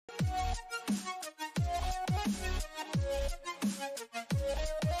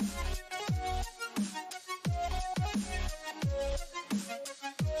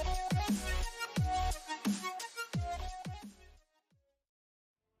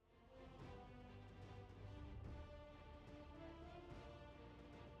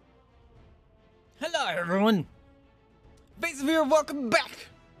Hi everyone, Vaesive here, welcome back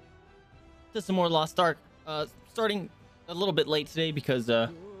to some more Lost Ark. Starting a little bit late today because I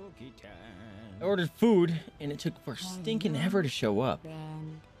ordered food and it took for stinking ever to show up.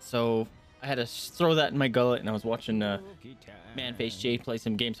 So I had to throw that in my gullet, and I was watching Manface J play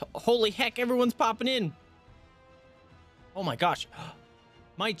some games. Holy heck, everyone's popping in. Oh my gosh,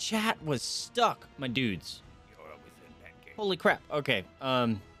 my chat was stuck, my dudes. Holy crap. Okay,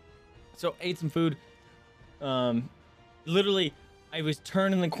 so ate some food. Literally, I was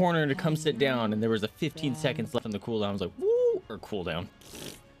turning the corner to come sit down, and there was a 15 seconds left on the cooldown. I was like, woo, or cooldown.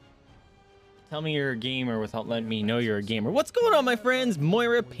 Tell me you're a gamer without letting me know you're a gamer. What's going on, my friends?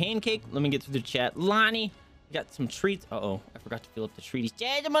 Moira, Pancake. Let me get through the chat. Lonnie, got some treats. Uh-oh, I forgot to fill up the treaties.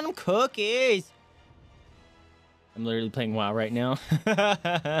 Dad, I'm on them cookies. I'm literally playing WoW right now.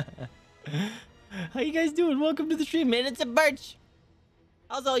 How you guys doing? Welcome to the stream, man. It's a Birch.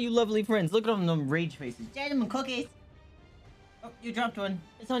 How's all you lovely friends? Look at them rage faces. Dad, I'm on cookies. Oh, you dropped one.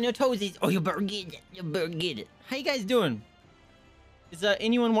 It's on your toesies. Oh, you better get it. You better get it. How you guys doing? Is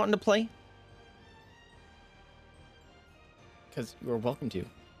anyone wanting to play? Because you're welcome to.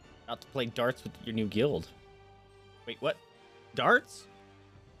 About to play darts with your new guild. Wait, what? Darts?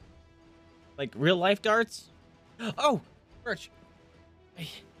 Like real life darts? Oh, Birch. I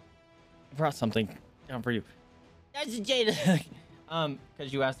brought something down for you. That's a Jada.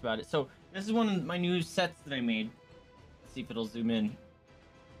 Because you asked about it. So this is one of my new sets that I made. Let's see if it'll zoom in.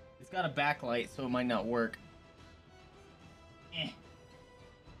 It's got a backlight, so it might not work.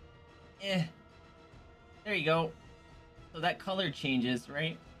 There you go. So that color changes,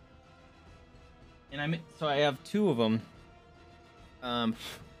 right? And so I have two of them. And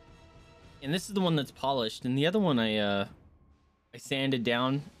this is the one that's polished, and the other one I sanded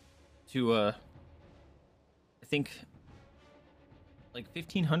down to I think like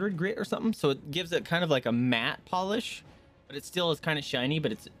 1500 grit or something, so it gives it kind of like a matte polish, but it still is kind of shiny,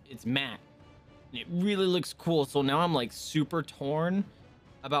 but it's matte, and it really looks cool. So now I'm like super torn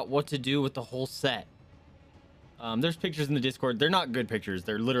about what to do with the whole set. There's pictures in the Discord. They're not good pictures.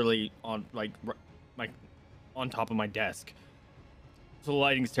 They're literally on like on top of my desk, so the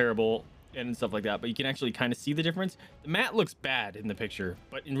lighting's terrible and stuff like that, but you can actually kind of see the difference. The matte looks bad in the picture,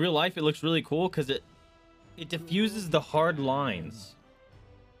 but in real life it looks really cool because it diffuses the hard lines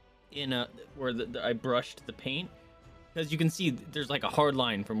in where I brushed the paint, because you can see there's like a hard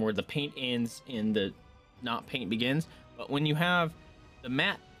line from where the paint ends and the not paint begins. But when you have the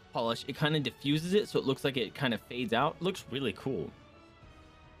matte polish, it kind of diffuses it, so it looks like it kind of fades out. It looks really cool.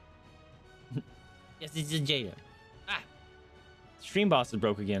 Yes, it's a Jada. Stream boss is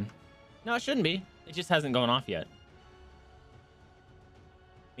broke again. No, it shouldn't be. It just hasn't gone off yet.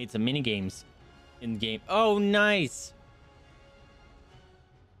 Made some mini games in game. Oh, nice.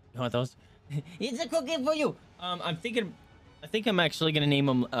 You want those? It's a cookie for you. I think I'm actually gonna name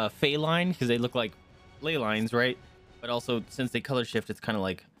them Feyline, because they look like ley lines, right? But also, since they color shift, it's kind of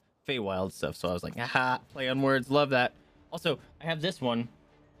like Feywild stuff. So I was like, aha, play on words, love that. Also, I have this one,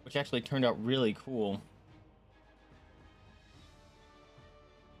 which actually turned out really cool.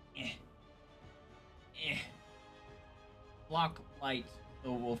 Block light,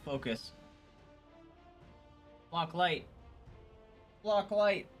 so we'll focus. Block light. Block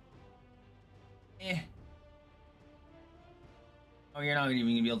light. Oh, you're not even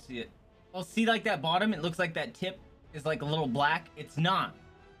gonna be able to see it. Well, see, like that bottom, it looks like that tip is like a little black. It's not.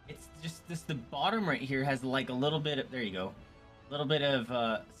 It's just this, the bottom right here has like a little bit of, there you go, a little bit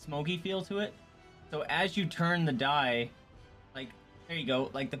of smoky feel to it. So as you turn the die, like, there you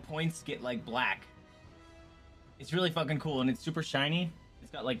go, like the points get like black. It's really fucking cool, and it's super shiny.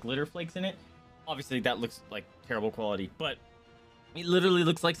 It's got like glitter flakes in it. Obviously that looks like terrible quality, but it literally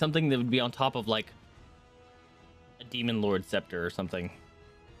looks like something that would be on top of like a Demon Lord scepter or something.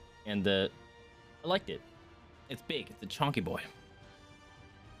 And I liked it. It's big. It's a chonky boy.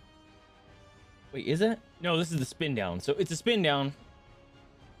 Wait, is it? No, this is the spin down. So it's a spin down.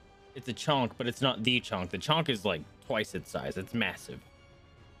 It's a chonk, but it's not the chonk. The chonk is like twice its size. It's massive.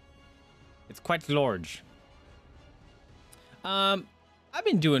 It's quite large. I've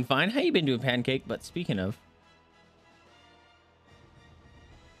been doing fine. How you been doing, Pancake? But speaking of,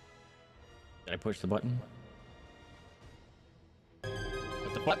 did I push the button?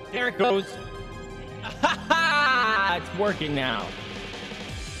 What the fuck? There it goes. It's working now.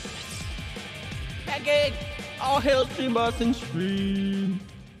 Pancake! All hail Stream Boss and stream.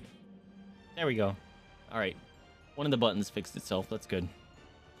 There we go. All right. One of the buttons fixed itself. That's good.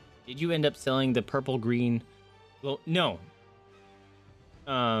 Did you end up selling the purple green? Well, no.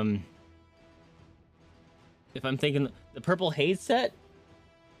 If I'm thinking the purple haze set,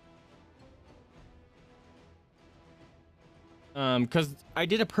 Because I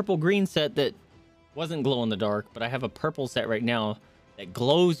did a purple green set that wasn't glow in the dark, but I have a purple set right now that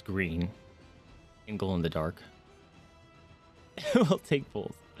glows green and glow in the dark. We'll take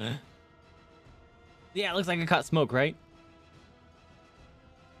pulls. Yeah, it looks like I caught smoke, right?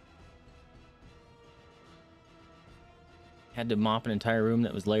 Had to mop an entire room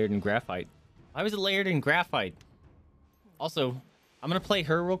that was layered in graphite. Why was it layered in graphite? Also, I'm gonna play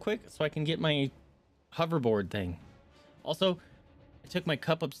her real quick so I can get my hoverboard thing. Also, I took my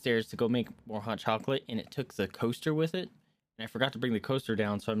cup upstairs to go make more hot chocolate, and it took the coaster with it. And I forgot to bring the coaster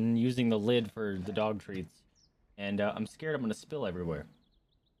down, so I'm using the lid for the dog treats. And I'm scared I'm gonna spill everywhere.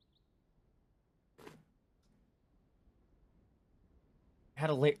 I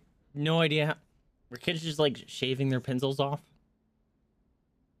had no idea how... Were kids just like shaving their pencils off?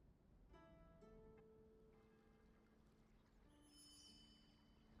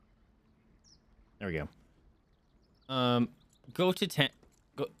 There we go. Go to town.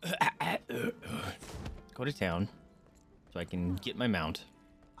 Go to town, so I can get my mount.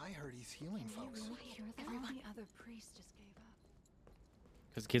 I heard he's healing folks. Every other priest just gave up.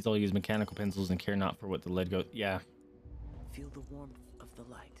 Because kids all use mechanical pencils and care not for what the lead goes. Yeah. Feel the warmth of the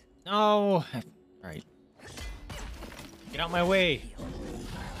light. No. Alright. Get out my way.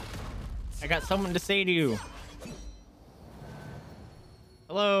 I got someone to say to you.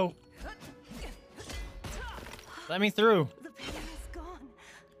 Hello. Let me through. The pain is gone.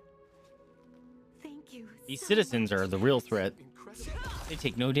 Thank you. These citizens are the real threat. Impressive. They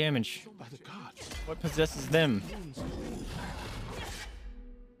take no damage. By the gods. What possesses them?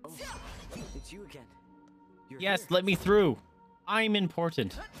 Oh, it's you again. You're Yes, here. let me through. I'm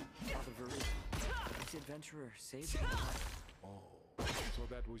important. Father Vaesive, this adventurer saved me. Oh, so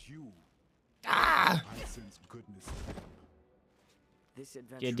that was you. Ah! I sense goodness in him. This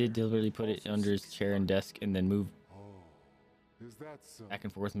adventurer. Yeah, did deliberately put it under his chair and desk and then move Oh, is that so? back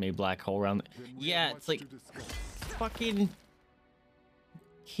and forth and made a black hole around. Then we Yeah, have it's much like to discuss. fucking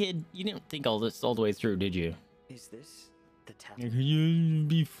kid. You didn't think all this all the way through, did you? Is this the tap? It'd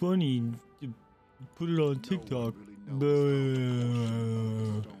be funny to put it on No one TikTok. really knows how the portion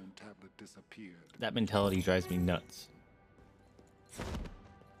of the stone tablet disappeared. That mentality drives me nuts.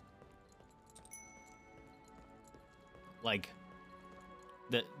 Like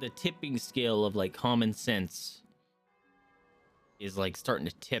the tipping scale of like common sense is like starting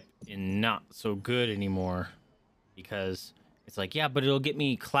to tip and not so good anymore, because it's like, yeah, but it'll get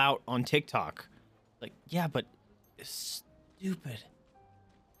me clout on TikTok. Like, yeah, but it's stupid.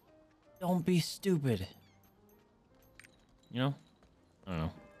 Don't be stupid. You know? I don't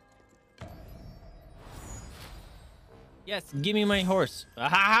know. Yes, give me my horse. Ah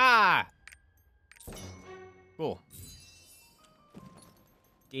ha ha! Cool.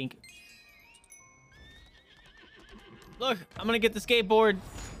 Dink. Look, I'm gonna get the skateboard.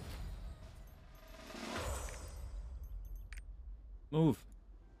 Move.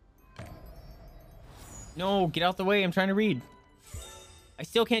 No, get out the way. I'm trying to read. I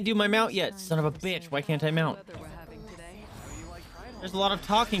still can't do my mount yet. Son of a bitch. Why can't I mount? There's a lot of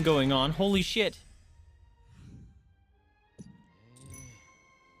talking going on. Holy shit.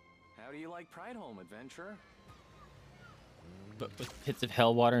 How do you like Pride Home, adventurer? But with pits of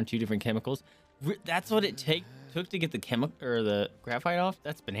hell water and 2 different chemicals. That's what it took to get the chemical or the graphite off.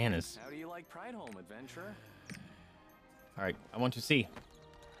 That's bananas. How do you like Pride Home, adventurer? All right, I want to see.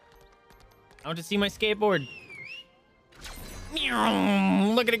 I want to see my skateboard.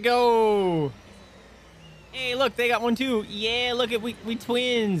 Meow, look at it go. Hey, look, they got one too. Yeah, look at we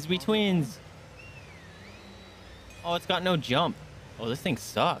twins. We twins. Oh, it's got no jump. Oh, this thing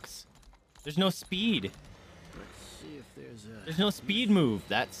sucks. There's no speed. There's no speed move.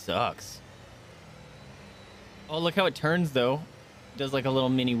 That sucks. Oh, look how it turns though. It does like a little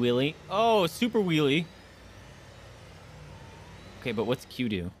mini wheelie. Oh, super wheelie. Okay, but what's Q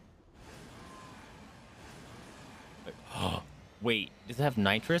do? Wait, does it have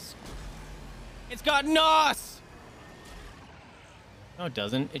nitrous? It's got NOS! No, it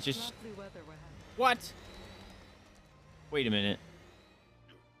doesn't. It just... What? Wait a minute.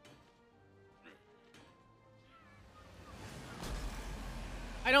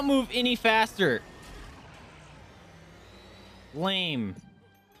 I don't move any faster. Lame.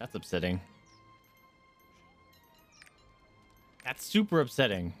 That's upsetting. That's super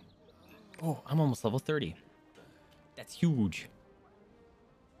upsetting. Oh, I'm almost level 30. That's huge.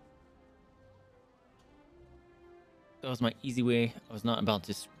 That was my easy way. I was not about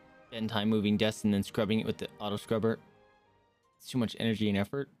to spend time moving desks and then scrubbing it with the auto scrubber. It's too much energy and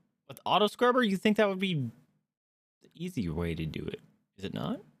effort. With the auto scrubber, you think that would be the easier way to do it. Is it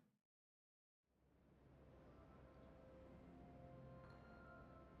not?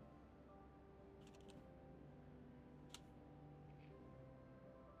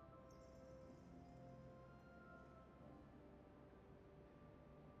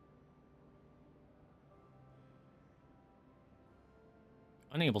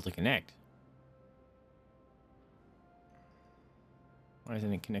 Unable to connect. Why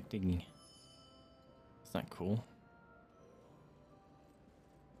isn't it connecting? That's not cool.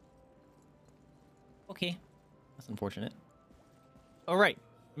 Okay. That's unfortunate. All right.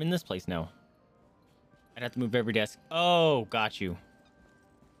 I'm in this place now. I'd have to move every desk. Oh, got you.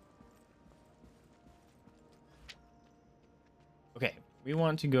 Okay. We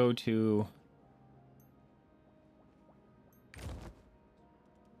want to go to...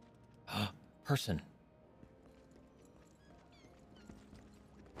 person.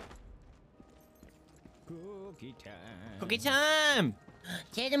 Cookie time. Cookie time!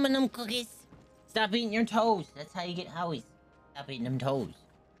 Tell them them cookies. Stop eating your toes. That's how you get howies. Stop eating them toes.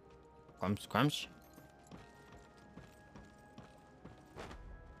 Crunch, crunch.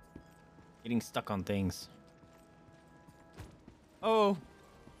 Getting stuck on things. Oh.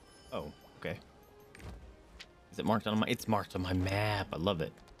 Oh, okay. Is it marked on my... It's marked on my map. I love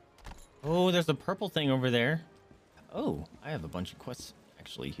it. Oh, there's a purple thing over there. Oh, I have a bunch of quests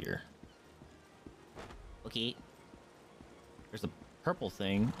actually here. Okay. There's a purple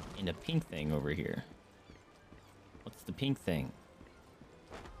thing and a pink thing over here. What's the pink thing?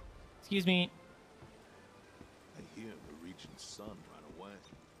 Excuse me. I hear the region sun right away.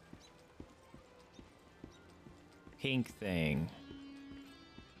 Pink thing.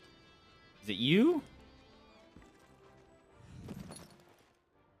 Is it you?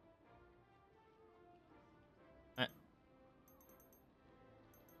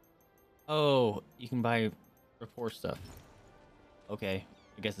 Oh, you can buy rapport stuff. Okay,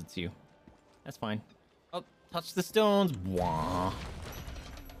 I guess it's you. That's fine. Oh, touch the stones. Wah.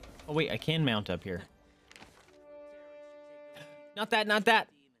 Oh wait, I can mount up here. Not that, not that.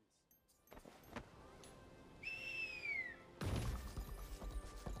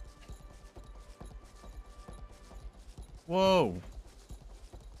 Whoa.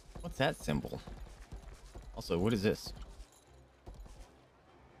 What's that symbol? Also, what is this?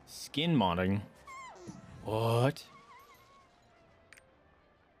 Skin modding. What?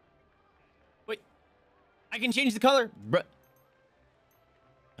 Wait. I can change the color. Bruh.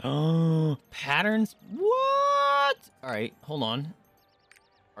 Oh, patterns? What? All right, hold on.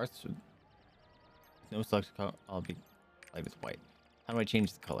 Parts. No select color. I'll be like this white. How do I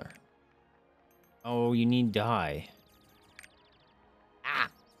change the color? Oh, you need dye. Ah.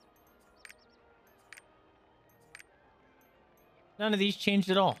 None of these changed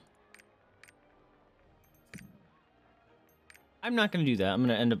at all. I'm not going to do that. I'm going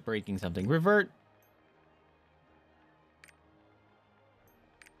to end up breaking something. Revert.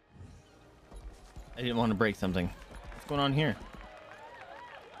 I didn't want to break something. What's going on here?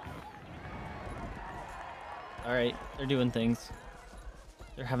 All right. They're doing things.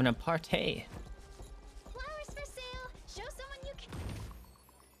 They're having a party. Flowers for sale. Show someone you can.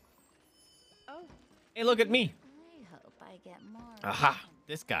 Oh. Hey, look at me. I hope I get more. Aha.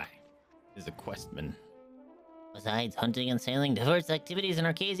 This guy is a questman. Besides hunting and sailing, diverse activities in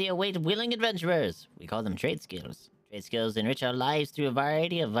Arcadia await willing adventurers. We call them trade skills. Trade skills enrich our lives through a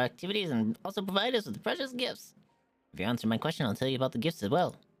variety of activities and also provide us with precious gifts. If you answer my question, I'll tell you about the gifts as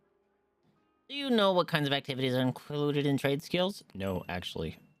well. Do you know what kinds of activities are included in trade skills? No,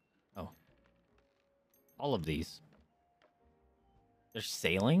 actually. Oh. All of these. There's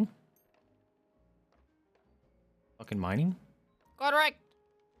sailing? Fucking mining? Correct!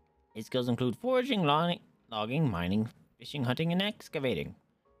 Trade skills include foraging, logging, mining, fishing, hunting, and excavating.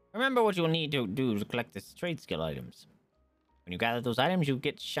 Remember what you'll need to do to collect these trade skill items. When you gather those items, you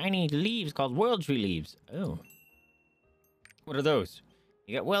get shiny leaves called world tree leaves. Oh. What are those?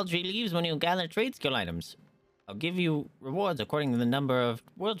 You get world tree leaves when you gather trade skill items. I'll give you rewards according to the number of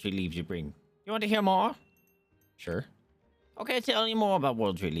world tree leaves you bring. You want to hear more? Sure. Okay, I'll tell you more about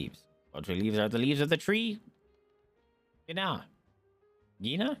world tree leaves. World tree leaves are the leaves of the tree. Gina.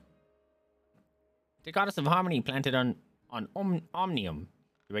 Gina? The goddess of harmony planted on Omnium.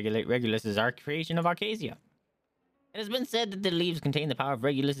 To regulate Regulus is our creation of Arcadia. It has been said that the leaves contain the power of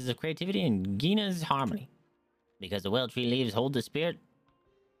Regulus' of creativity and Gina's harmony. Because the world tree leaves hold the spirit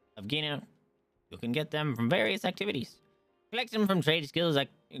of Gina, you can get them from various activities. Collect them from trade skills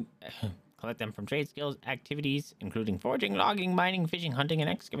activities, including foraging, logging, mining, fishing, hunting, and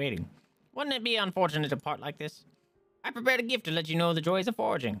excavating. Wouldn't it be unfortunate to part like this? I prepared a gift to let you know the joys of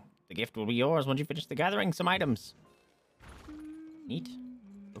foraging. The gift will be yours once you finish the gathering some items. Neat.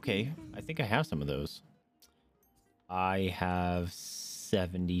 Okay, I think I have some of those. I have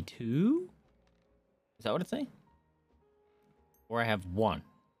 72? Is that what it's saying? Or I have 1.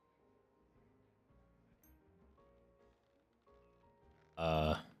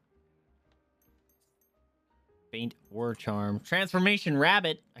 Faint War Charm. Transformation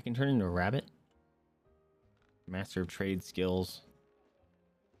Rabbit. I can turn into a rabbit. Master of Trade Skills.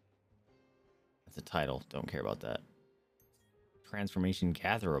 That's a title. Don't care about that. Transformation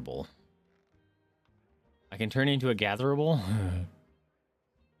Gatherable. I can turn into a gatherable.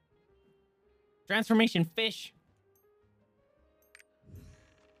 Transformation Fish.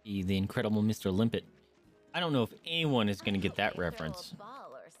 The incredible Mr. Limpet. I don't know if anyone is going to get that reference. Ball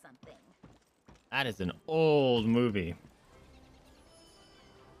or something. That is an old movie.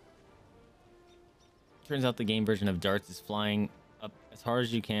 Turns out the game version of darts is flying up as hard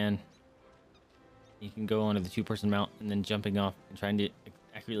as you can. You can go onto the two-person mount and then jumping off and trying to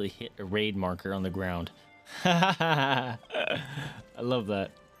accurately hit a raid marker on the ground. I love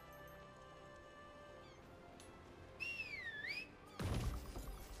that.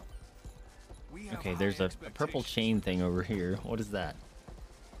 Okay, there's a purple chain thing over here. What is that?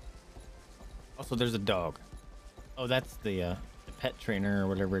 Also, there's a dog. Oh, that's the pet trainer or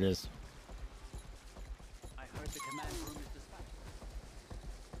whatever it is. I heard the command room is dispatched.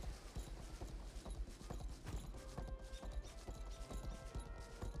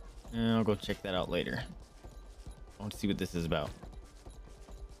 I'll go check that out later. I want to see what this is about.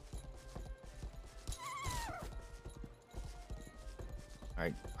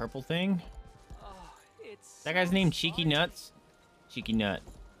 Alright, purple thing. Oh, it's That guy's named Cheeky Nuts. Cheeky Nut.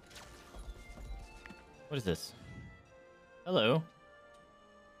 What is this? Hello.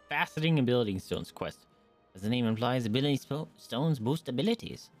 Faceting Ability Stones quest. As the name implies, ability stones boost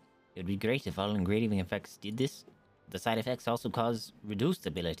abilities. It would be great if all engraving effects did this. The side effects also cause reduced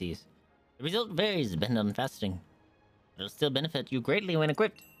abilities. The result varies depending on faceting. It'll still benefit you greatly when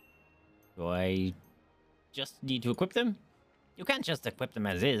equipped. Do I just need to equip them? You can't just equip them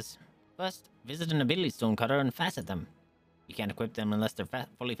as is. First, visit an ability stone cutter and facet them. You can't equip them unless they're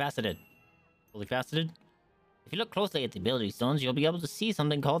fully faceted. Fully faceted? If you look closely at the ability stones, you'll be able to see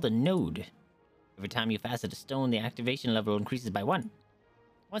something called a node. Every time you facet a stone, the activation level increases by 1.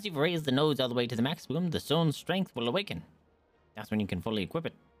 Once you've raised the nodes all the way to the maximum, the stone's strength will awaken. That's when you can fully equip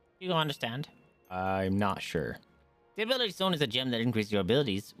it. You understand? I'm not sure. The ability stone is a gem that increases your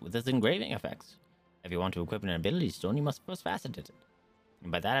abilities with its engraving effects. If you want to equip an ability stone, you must first facet it.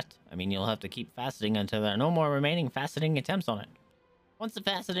 And by that, I mean you'll have to keep faceting until there are no more remaining faceting attempts on it. Once the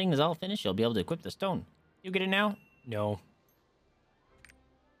faceting is all finished, you'll be able to equip the stone. You get it now? No.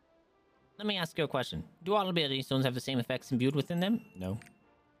 Let me ask you a question. Do all ability stones have the same effects imbued within them? No.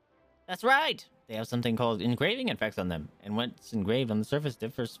 That's right! They have something called engraving effects on them, and what's engraved on the surface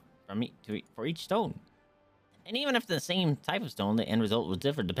differs for each stone. And even if the same type of stone, the end result will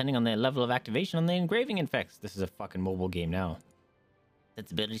differ depending on the level of activation on the engraving effects. This is a fucking mobile game now.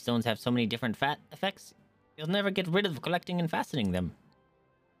 Since ability stones have so many different effects, you'll never get rid of collecting and faceting them.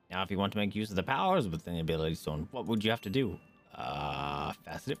 Now, if you want to make use of the powers within the ability stone, what would you have to do?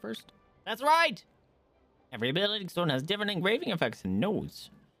 Facet it first? That's right! Every ability stone has different engraving effects and nodes.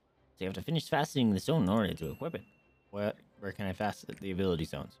 So you have to finish faceting the stone in order to equip it. Where can I facet the ability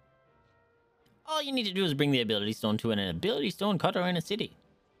stones? All you need to do is bring the ability stone to an ability stone cutter in a city.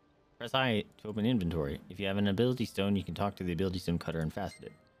 Press I to open inventory. If you have an ability stone, you can talk to the ability stone cutter and facet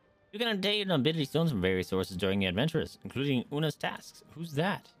it. You can obtain ability stones from various sources during the adventures, including Una's tasks. Who's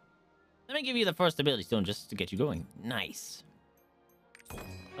that? Let me give you the first ability stone just to get you going. Nice.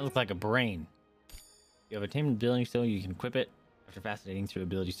 That looks like a brain. You have a tamed ability stone, you can equip it after faceting through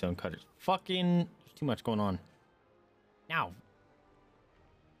ability stone cutters. Fucking, there's too much going on. Now,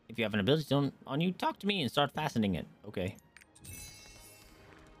 if you have an ability stone on you, talk to me and start faceting it. Okay.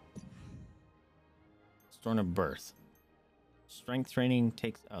 Stone of Birth. Strength training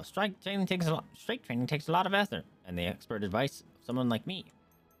takes a lot of effort, and the expert advice of someone like me.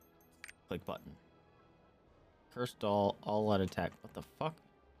 Click button. Cursed all out attack. What the fuck?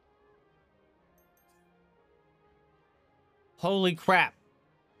 Holy crap.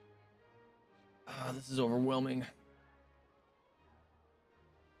 This is overwhelming.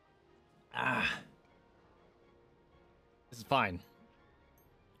 This is fine.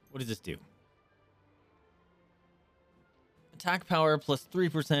 What does this do? Attack power plus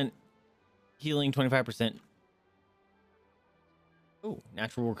 3%, healing 25%. Oh,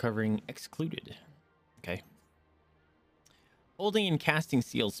 natural recovering excluded. Okay. Holding and casting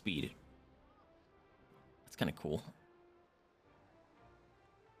seal speed. That's kind of cool.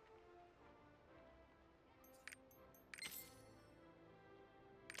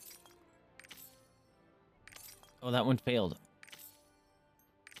 Oh, that one failed.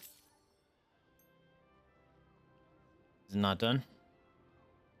 Is it not done?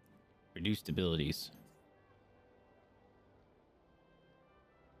 Reduced abilities.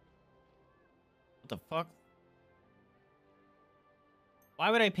 What the fuck? Why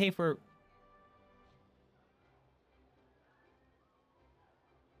would I pay for...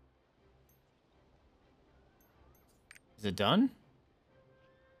 Is it done?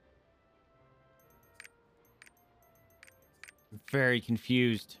 I'm very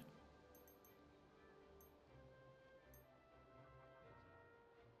confused.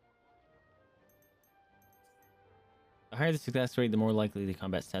 The higher the success rate, the more likely the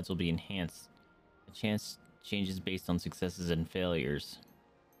combat stats will be enhanced. The chance changes based on successes and failures.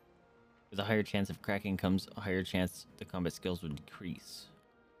 With a higher chance of cracking comes a higher chance the combat skills would decrease.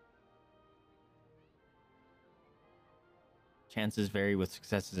 Chances vary with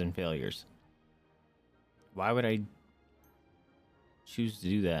successes and failures. Why would I choose to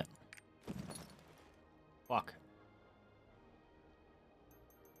do that? Fuck.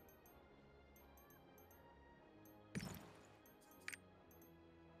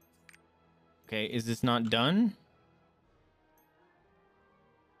 Okay, is this not done?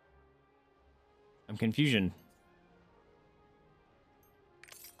 I'm confusion.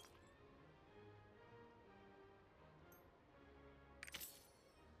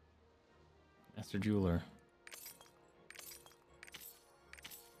 Master Jeweler.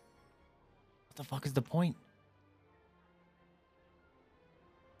 What the fuck is the point?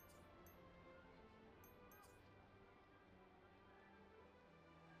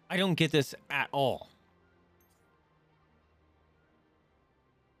 I don't get this at all.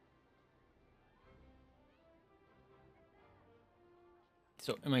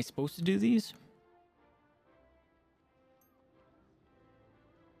 So, am I supposed to do these?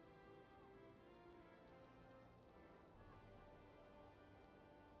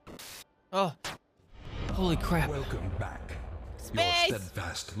 Oh, holy crap. Welcome back. Your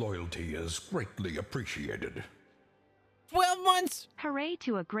steadfast loyalty is greatly appreciated. 12 months! Hooray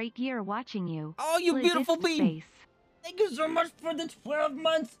to a great year watching you. Oh, you beautiful Resist bean! space. Thank you so much for the 12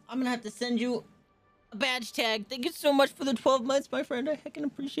 months. I'm gonna have to send you a badge tag. Thank you so much for the 12 months, my friend. I heckin'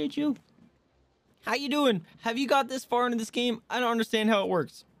 appreciate you. How you doing? Have you got this far into this game? I don't understand how it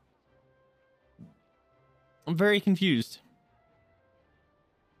works. I'm very confused.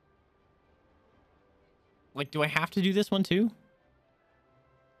 Like, do I have to do this one too?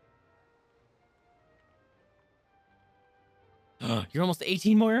 You're almost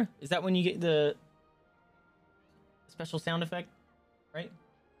 18, Moira? Is that when you get the special sound effect? Right?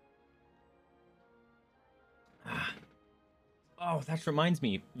 Oh, that reminds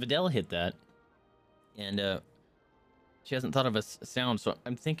me. Videl hit that. And she hasn't thought of a sound, so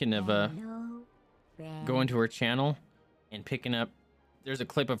I'm thinking of going to her channel and picking up... There's a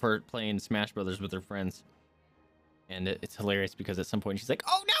clip of her playing Smash Brothers with her friends. And it's hilarious because at some point she's like,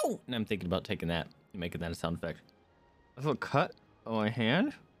 oh no! And I'm thinking about taking that and making that a sound effect. A little cut on my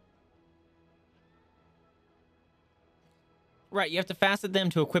hand. Right, you have to facet them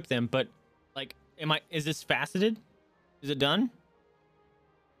to equip them, but like, is this faceted? Is it done?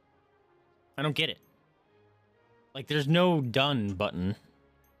 I don't get it. Like, there's no done button.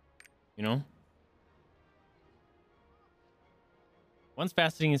 You know? Once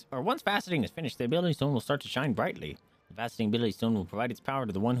faceting is finished, the ability stone will start to shine brightly. The faceting ability stone will provide its power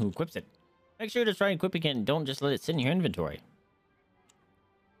to the one who equips it. Make sure to try equipping it and don't just let it sit in your inventory.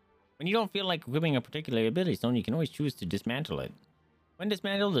 When you don't feel like equipping a particular ability stone, you can always choose to dismantle it. When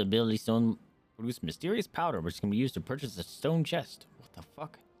dismantled, the ability stone produces mysterious powder which can be used to purchase a stone chest. What the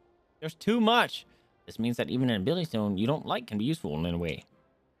fuck? There's too much! This means that even an ability stone you don't like can be useful in a way.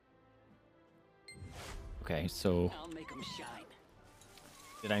 Okay, so... I'll make 'em shine.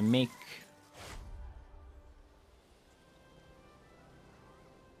 Did I make...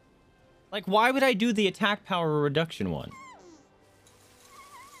 Like, why would I do the attack power reduction one?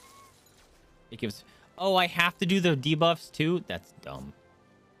 It gives... Oh, I have to do the debuffs too? That's dumb.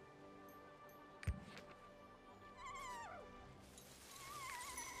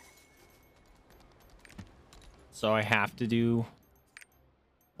 So I have to do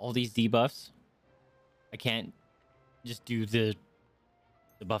all these debuffs? I can't just do the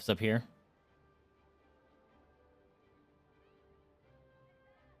buffs up here?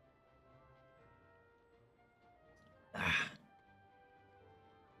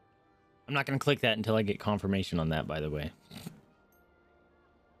 I'm not going to click that until I get confirmation on that, by the way.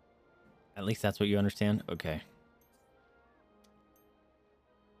 At least that's what you understand? Okay.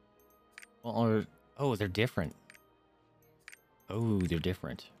 Well, oh, they're different. Oh, they're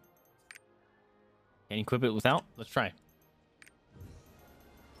different. Can you equip it without? Let's try.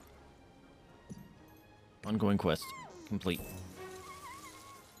 Ongoing quest. Complete.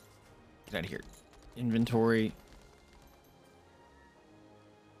 Get out of here. Inventory.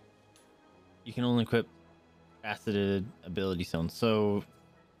 You can only equip Faceted ability zone. So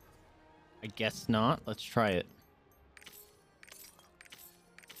I guess not. Let's try it.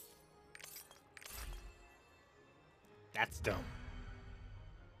 That's dumb.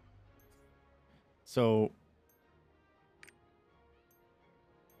 So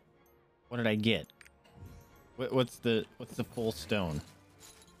what did I get? What's the full stone?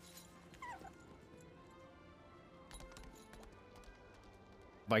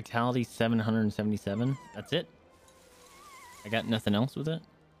 Vitality 777. That's it? I got nothing else with it?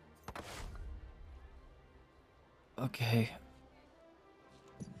 Okay.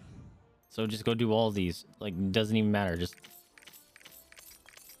 So just go do all these. Like, doesn't even matter. Just...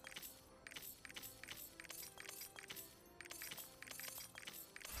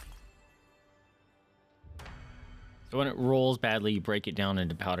 So when it rolls badly, you break it down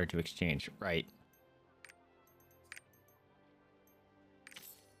into powder to exchange. Right.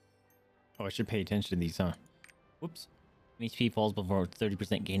 Oh, I should pay attention to these, huh? Whoops. When HP falls before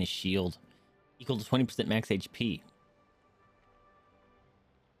 30% gain a shield. Equal to 20% max HP.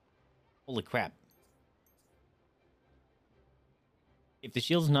 Holy crap. If the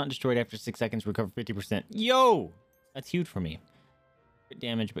shield is not destroyed after 6 seconds, recover 50%. Yo! That's huge for me. Crit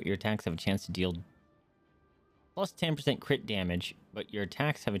damage, but your attacks have a chance to deal... Plus 10% crit damage, but your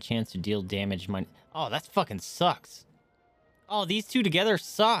attacks have a chance to deal damage... Oh, that fucking sucks. Oh, these two together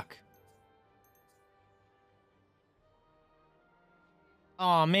suck.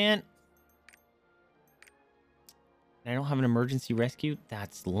 Oh man. I don't have an emergency rescue?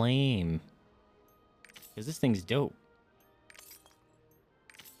 That's lame. Because this thing's dope.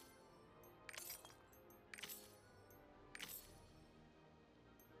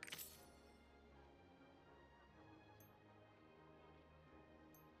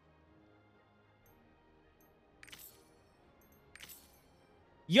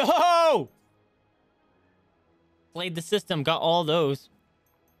 Yo! Played the system, got all those.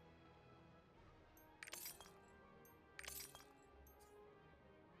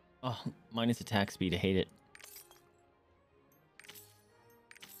 Oh, minus attack speed. I hate it.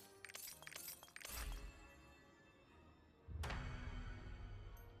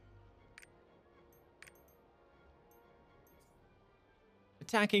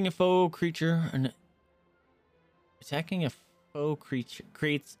 Attacking a foe creature and attacking a foe creature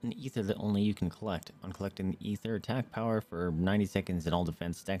creates an ether that only you can collect. On collecting the ether, attack power for 90 seconds and all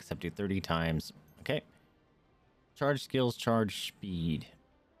defense stacks up to 30 times. Okay. Charge skills, charge speed.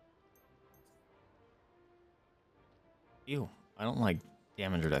 Ew, I don't like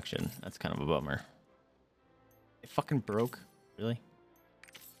damage reduction. That's kind of a bummer. It fucking broke. Really?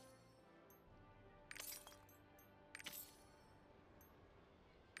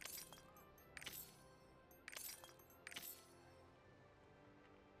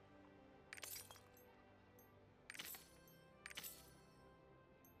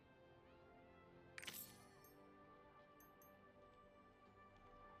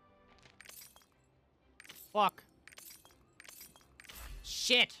 Fuck.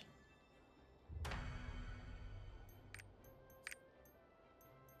 Shit.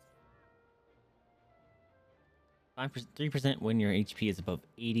 %, 3% when your HP is above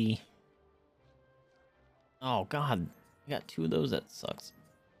 80. Oh god, I got 2 of those. That sucks.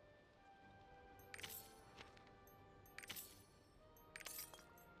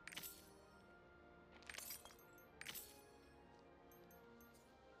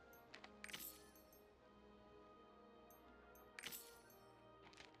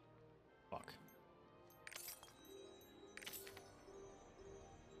 Fuck.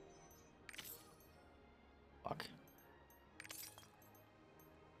 Fuck.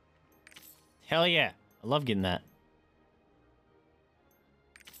 Hell yeah. I love getting that.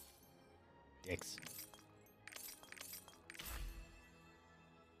 Dicks.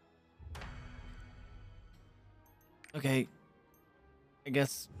 Okay. I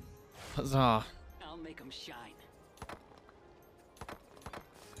guess. Huzzah. I'll make them shine.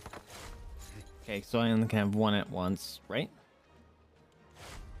 Okay, so I only can have one at once, right?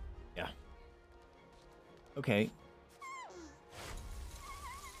 Yeah. Okay.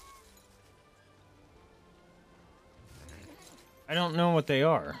 I don't know what they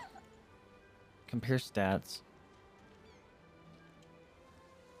are. Compare stats.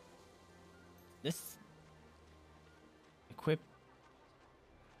 This... Equip...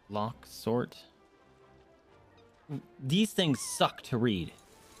 Lock, sort... These things suck to read.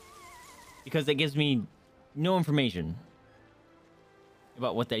 Because it gives me no information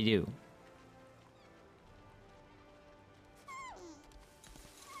about what they do.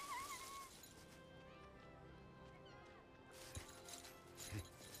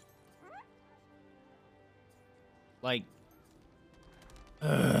 Like,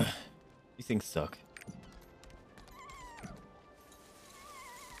 these things suck.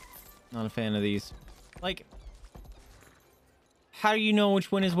 Not a fan of these. Like, how do you know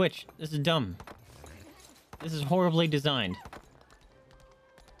which one is which? This is dumb. This is horribly designed.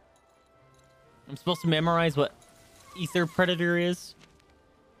 I'm supposed to memorize what Ether Predator is?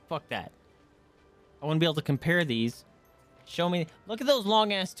 Fuck that. I want to be able to compare these. Show me. Look at those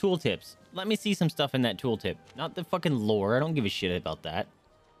long ass tooltips. Let me see some stuff in that tooltip. Not the fucking lore. I don't give a shit about that.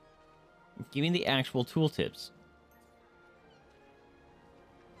 Give me the actual tooltips.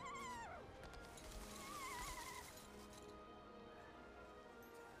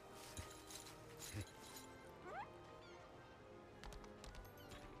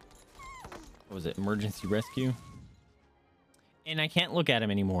 What was it? Emergency rescue? And I can't look at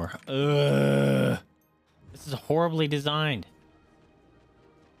him anymore. Ugh. This is horribly designed.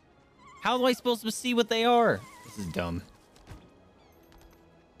 How am I supposed to see what they are? This is dumb.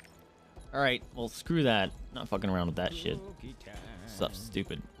 Alright, well, screw that. Not fucking around with that shit. Stuff's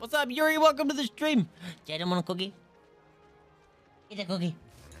stupid. What's up, Yuri? Welcome to the stream. Jay, want a cookie? Eat a cookie.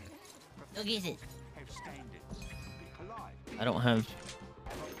 Cookie is it? I don't have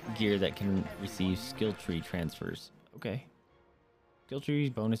gear that can receive skill tree transfers. Okay. Skill trees,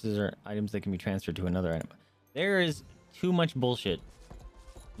 bonuses, are items that can be transferred to another item. There is too much bullshit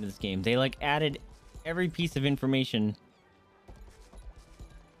in this game. They like added every piece of information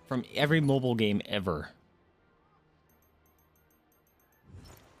from every mobile game ever.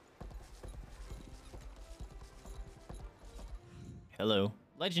 Hello,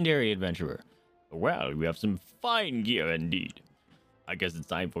 legendary adventurer. Well, we have some fine gear indeed. I guess it's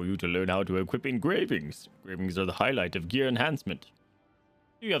time for you to learn how to equip engravings. Engravings are the highlight of gear enhancement.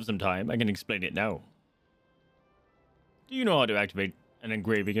 Do you have some time? I can explain it now. Do you know how to activate an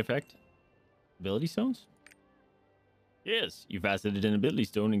engraving effect? Ability stones? Yes, you faceted an ability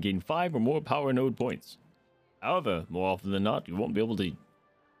stone and gain 5 or more power node points. However, more often than not, you won't be able to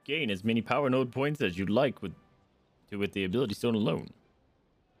gain as many power node points as you'd like with the ability stone alone.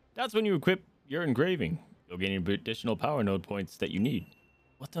 That's when you equip your engraving. You'll gain additional power node points that you need.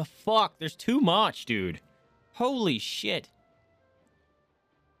 What the fuck? There's too much, dude. Holy shit.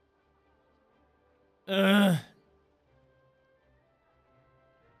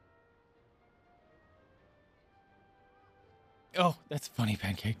 Oh, that's funny,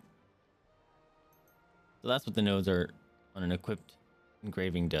 Pancake. So that's what the nodes are on an equipped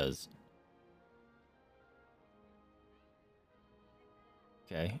engraving does.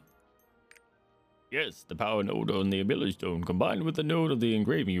 Okay. Yes, the power node on the ability stone combined with the node of the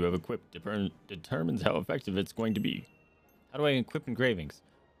engraving you have equipped determines how effective it's going to be. How do I equip engravings?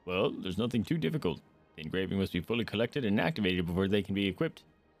 Well, there's nothing too difficult. The engraving must be fully collected and activated before they can be equipped.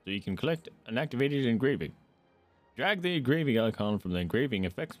 So you can collect an activated engraving. Drag the engraving icon from the engraving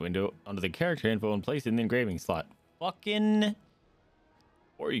effects window onto the character info and place it in the engraving slot. Fucking...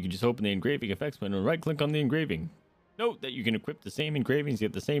 Or you can just open the engraving effects window and right click on the engraving. Note that you can equip the same engravings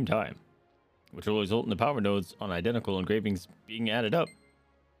at the same time, which will result in the power nodes on identical engravings being added up.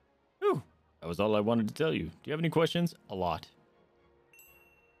 Whew, that was all I wanted to tell you. Do you have any questions? A lot.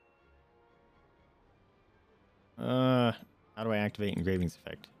 How do I activate engravings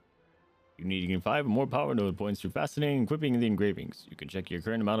effect? You need to gain 5 or more power node points through fascinating and equipping the engravings. You can check your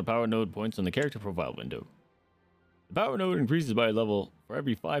current amount of power node points on the character profile window. The power node increases by a level for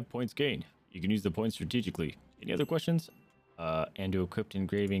every 5 points gained. You can use the points strategically. Any other questions? And to equip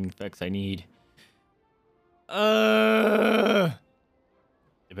engraving effects I need.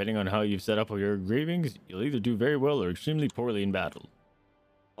 Depending on how you've set up your engravings, you'll either do very well or extremely poorly in battle.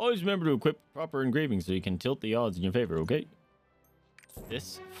 Always remember to equip proper engravings so you can tilt the odds in your favor, okay?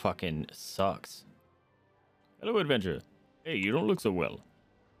 This fucking sucks. Hello, adventurer. Hey, you don't look so well.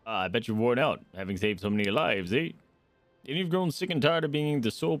 I bet you're worn out, having saved so many lives, eh? And you've grown sick and tired of being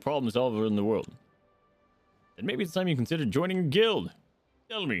the sole problem solver in the world. Then maybe it's time you consider joining a guild.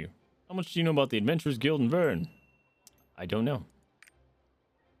 Tell me, how much do you know about the Adventurers Guild in Vern? I don't know.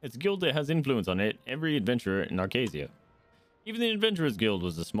 It's a guild that has influence on every adventurer in Arcasia. Even the Adventurers Guild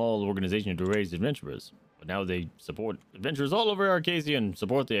was a small organization to raise adventurers, but now they support adventurers all over Arcasia and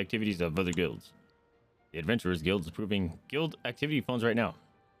support the activities of other guilds. The Adventurers Guild is approving guild activity funds right now,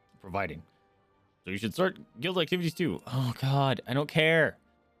 providing. So you should start guild activities too. Oh god, I don't care.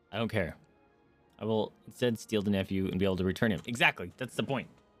 I don't care. I will instead steal the nephew and be able to return him. Exactly, that's the point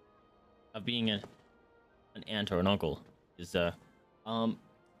of being an aunt or an uncle. Is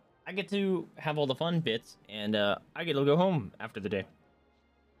I get to have all the fun bits, and I get to go home after the day.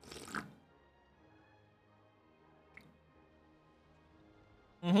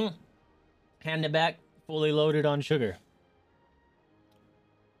 Hand it back fully loaded on sugar.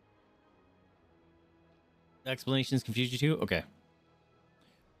 Explanations confuse you too? Okay.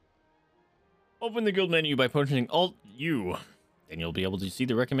 Open the guild menu by punching Alt-U. Then you'll be able to see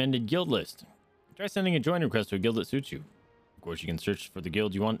the recommended guild list. Try sending a join request to a guild that suits you. Of course, you can search for the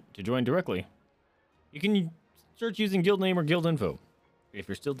guild you want to join directly. You can search using guild name or guild info. If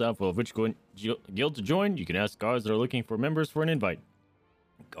you're still doubtful of which guild to join, you can ask guards that are looking for members for an invite.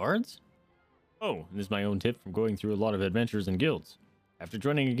 Guards? Oh, this is my own tip from going through a lot of adventures and guilds. After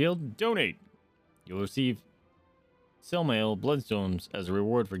joining a guild, donate. You'll receive cell mail bloodstones as a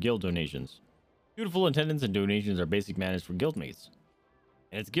reward for guild donations. Dutiful attendance and donations are basic manners for guildmates.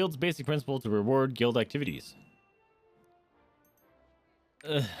 And it's guild's basic principle to reward guild activities.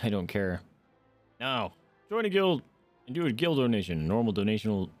 I don't care. Now, join a guild and do a guild donation. A normal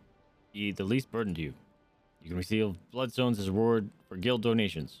donation will be the least burden to you. You can receive bloodstones as a reward for guild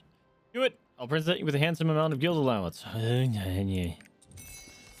donations. Do it! I'll present you with a handsome amount of guild allowance. I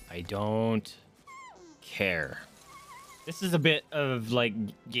don't care. This is a bit of, like,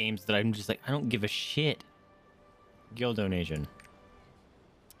 games that I'm just like, I don't give a shit. Guild donation.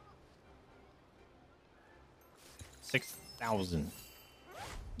 6,000.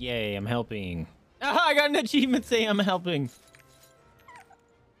 Yay, I'm helping. Ah, I got an achievement saying I'm helping.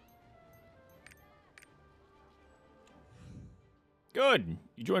 Good.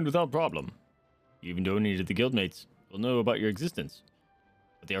 You joined without problem. You even donated to guildmates. They'll know about your existence.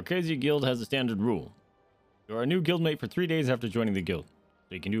 But the Arcadia Guild has a standard rule. You are a new guildmate for 3 days after joining the guild.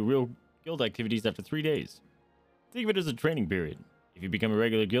 So you can do real guild activities after 3 days. Think of it as a training period. If you become a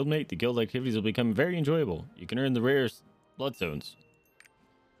regular guildmate, the guild activities will become very enjoyable. You can earn the rarest bloodstones.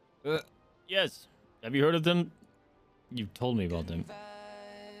 Yes. Have you heard of them? You've told me about them.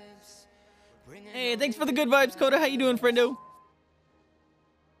 Hey, thanks for the good vibes, Coda. How you doing, friendo?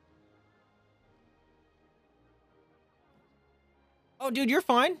 Oh, dude, you're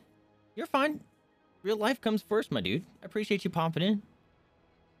fine. You're fine. Real life comes first, my dude. I appreciate you popping in.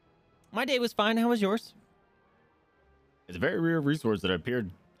 My day was fine. How was yours? It's a very rare resource that appeared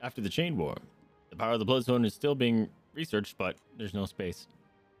after the Chain War. The power of the Bloodstone is still being researched, but there's no space.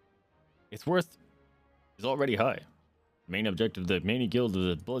 Its worth is already high. The main objective of the main guild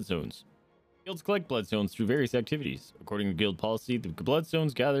is the Bloodstones. Guilds collect Bloodstones through various activities. According to guild policy, the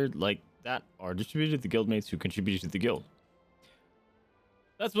Bloodstones gathered like that are distributed to the guildmates who contribute to the guild.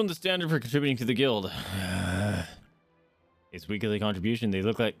 That's been the standard for contributing to the guild. It's weekly contribution. They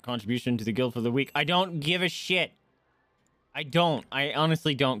look like contribution to the guild for the week. I don't give a shit. I don't. I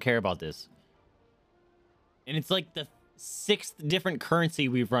honestly don't care about this. And it's like the 6th different currency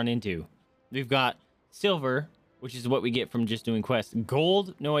we've run into. We've got silver, which is what we get from just doing quests.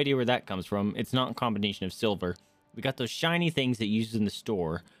 Gold, no idea where that comes from. It's not a combination of silver. We got those shiny things that you use in the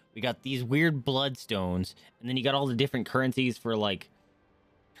store. We got these weird bloodstones. And then you got all the different currencies for, like,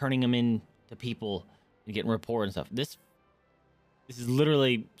 turning them into people and getting rapport and stuff. This is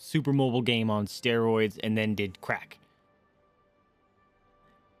literally super mobile game on steroids and then did crack.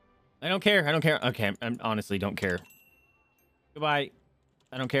 I don't care. I don't care. Okay, I honestly don't care. Goodbye.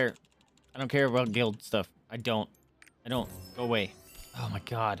 I don't care. I don't care about guild stuff. I don't. Go away. Oh my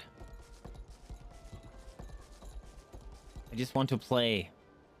god. I just want to play.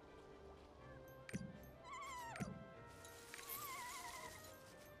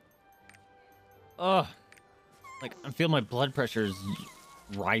 Ugh. Like, I feel my blood pressure is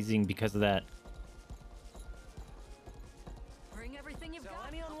rising because of that. Bring everything you've got.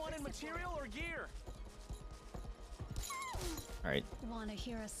 Anyone wanted material or gear? Alright. Wanna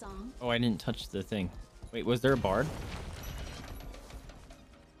hear a song? Oh, I didn't touch the thing. Wait, was there a bard?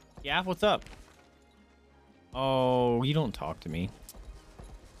 Yeah, what's up? Oh, you don't talk to me.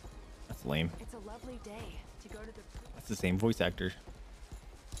 That's lame. It's a lovely day to go to the... That's the same voice actor.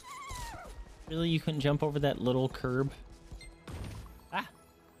 Really? You couldn't jump over that little curb? Ah!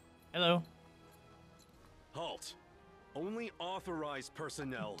 Hello. Halt. Only authorized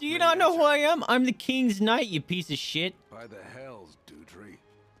personnel. Do you may not know enter. who I am? I'm the King's Knight, you piece of shit. By the hells, Dutry.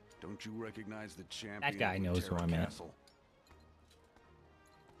 Don't you recognize the champion? That guy of knows who Terra I'm at. Castle?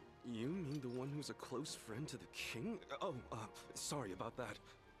 You mean the one who's a close friend to the king? Oh, sorry about that.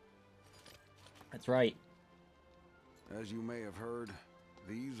 That's right. As you may have heard,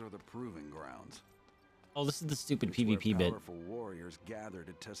 these are the proving grounds. Oh, this is the stupid It's where PvP bit. powerful warriors gather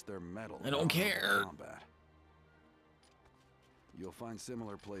to test their mettle. I in don't honorable care. Combat. You'll find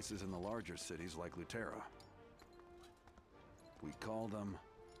similar places in the larger cities like Lutera. We call them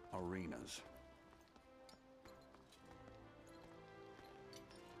arenas.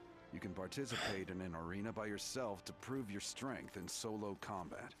 You can participate in an arena by yourself to prove your strength in solo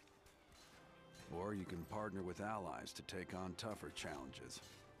combat. Or you can partner with allies to take on tougher challenges.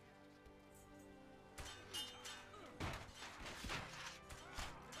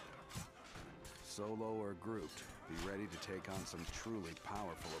 Solo or grouped, be ready to take on some truly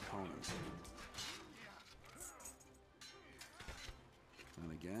powerful opponents.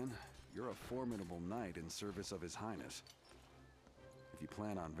 And again, you're a formidable knight in service of His Highness. If you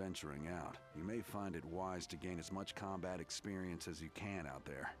plan on venturing out, you may find it wise to gain as much combat experience as you can out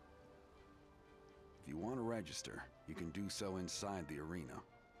there. If you want to register, you can do so inside the arena.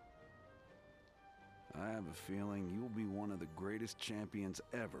 I have a feeling you'll be one of the greatest champions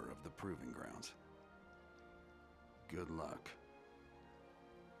ever of the Proving Grounds. Good luck.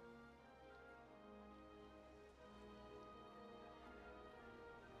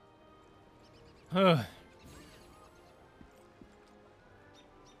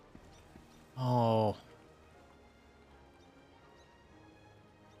 Oh.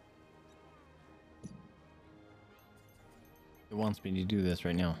 It wants me to do this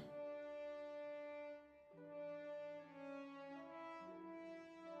right now.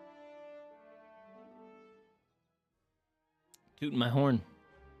 Tooting my horn.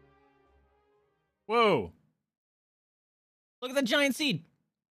 Whoa. Look at that giant seed.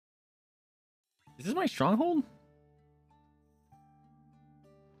 Is this my stronghold?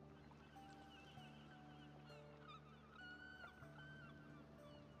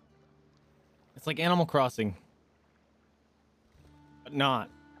 It's like Animal Crossing. But not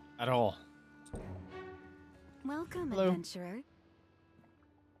at all. Welcome, Hello. adventurer.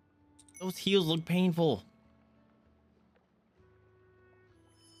 Those heels look painful.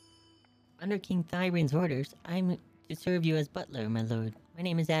 Under King Thyrin's orders, I'm to serve you as butler, my lord. My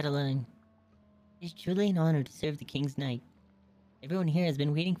name is Adeline. It is truly an honor to serve the King's Knight. Everyone here has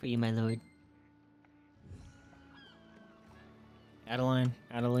been waiting for you, my lord. Adeline.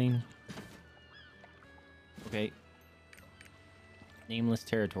 Okay. Nameless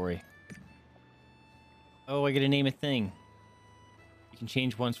territory. Oh, I get to name a thing. You can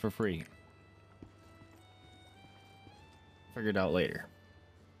change once for free. Figure it out later.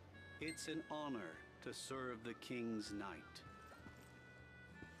 It's an honor to serve the King's Knight.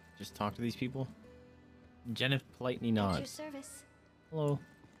 Just talk to these people. Jennifer politely At your nods. service. Hello.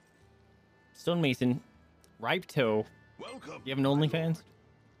 Stonemason. Ripe toe. Welcome. You have an OnlyFans?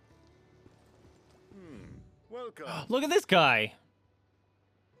 Welcome. Look at this guy.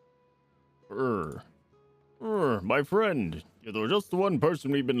 My friend. You're just the one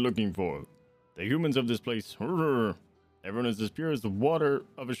person we've been looking for. The humans of this place. Everyone is as pure as the water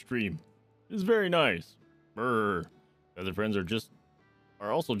of a stream. It's very nice. The other friends are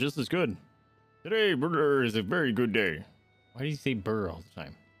also just as good. Today, is a very good day. Why do you say brr all the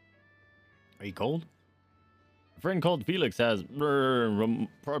time? Are you cold? A friend called Felix has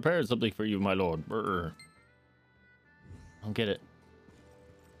prepared something for you, my lord. I don't get it.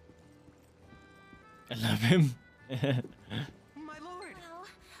 I love him. My lord! Well,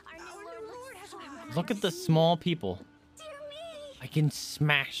 our new lord has arrived. Look at the small people. Dear me! I can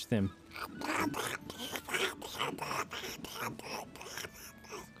smash them.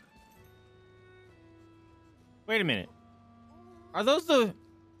 Wait a minute. Are those the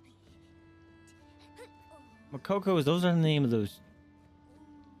Makokos? Those are the name of those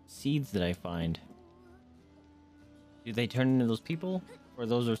seeds that I find. Do they turn into those people? Or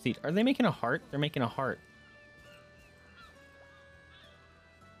those are seeds? Are they making a heart? They're making a heart.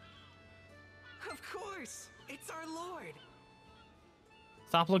 Of course! It's our lord!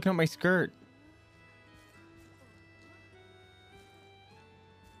 Stop looking at my skirt.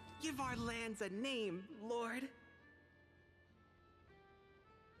 Give our lands a name, lord!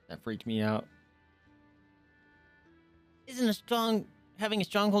 That freaked me out. Isn't having a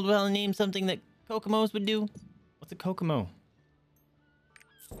stronghold well named something that Kokomos would do? What's a Kokomo?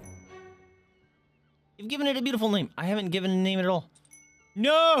 You've given it a beautiful name. I haven't given a name at all.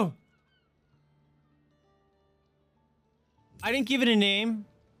 No! I didn't give it a name.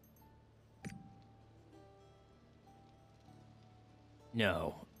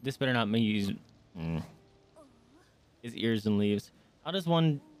 No. This better not be used. His ears and leaves. How does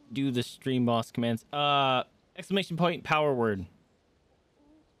one do the stream boss commands? Exclamation point, power word.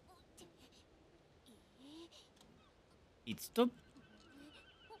 Eat stop.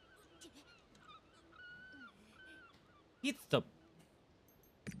 Eat stop.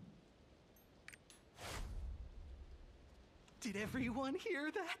 Did everyone hear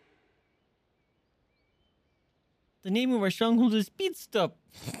that? The name of our stronghold is Pizza.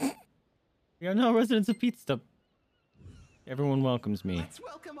 We are now residents of Pizza. Everyone welcomes me. Let's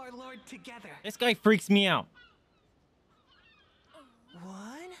welcome our lord together. This guy freaks me out.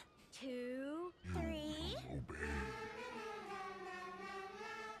 1, 2,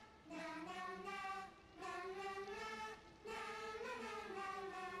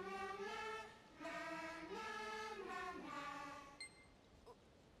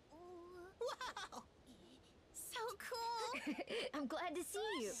 I'm glad to see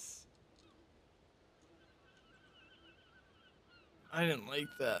you. I didn't like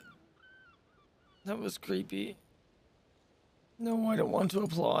that. That was creepy. No, I don't want to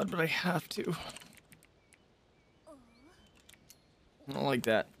applaud, but I have to. I don't like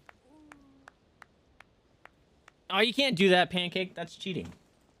that. Oh, you can't do that, Pancake. That's cheating.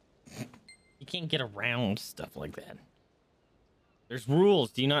 You can't get around stuff like that. There's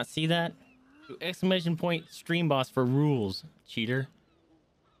rules. Do you not see that? Exclamation point stream boss for rules. Cheater.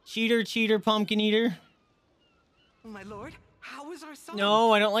 Cheater, cheater, pumpkin eater. My lord, how is our son?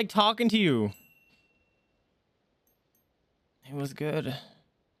 No, I don't like talking to you. It was good.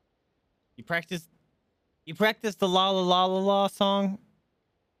 You practiced the la la la la la song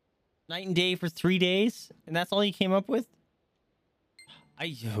night and day for 3 days, and that's all you came up with?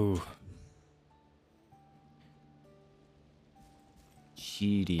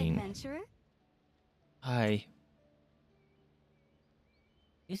 Cheating. Adventurer? Hi.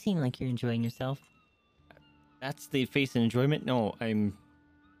 You seem like you're enjoying yourself. That's the face of enjoyment? No, I'm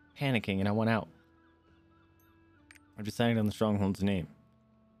panicking and I want out. I've decided on the Stronghold's name.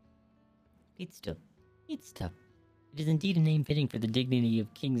 Pizza. Pizza. It is indeed a name fitting for the dignity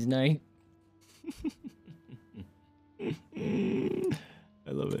of King's Knight.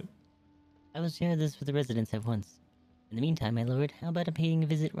 I love it. I will share this with the residents at once. In the meantime, my lord, how about paying a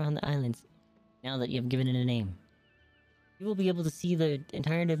visit around the islands, now that you have given it a name? You will be able to see the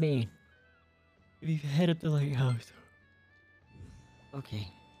entire domain if you head up the lighthouse. Okay.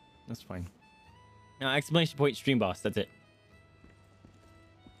 That's fine. Now, exclamation point stream boss. That's it.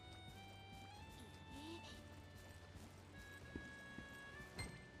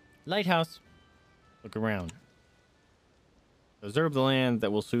 Lighthouse. Look around. Observe the land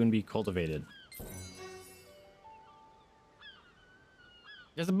that will soon be cultivated.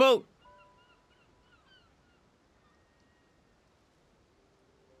 There's a boat.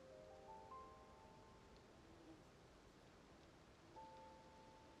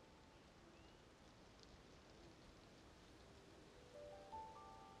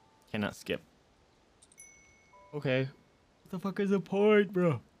 Cannot skip. Okay. What the fuck is the point,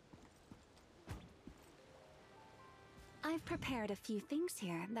 bro? I've prepared a few things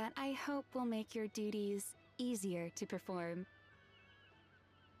here that I hope will make your duties easier to perform.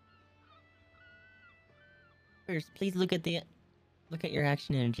 First, please look at your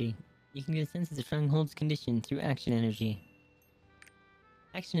action energy. You can get a sense of the Stronghold's condition through action energy.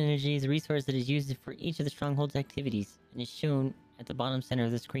 Action energy is a resource that is used for each of the Stronghold's activities and is shown at the bottom center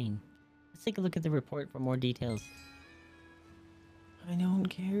of the screen. Let's take a look at the report for more details. I don't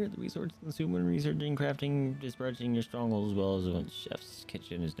care. The resource consumed when researching, crafting, dispatching your stronghold, as well as when chef's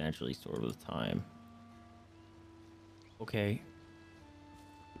kitchen is naturally stored with time. Okay.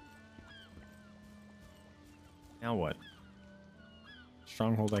 Now what?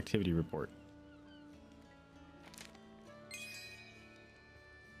 Stronghold activity report.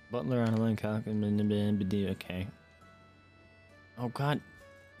 Butler on a line cock and okay. Oh god.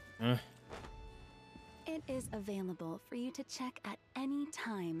 It is available for you to check at any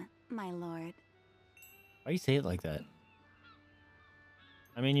time, my lord. Why do you say it like that?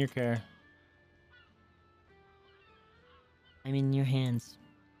 I'm in your care. I'm in your hands.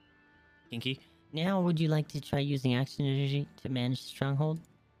 Kinky. Now, would you like to try using action energy to manage the stronghold?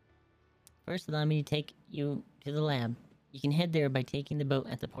 First, allow me to take you to the lab. You can head there by taking the boat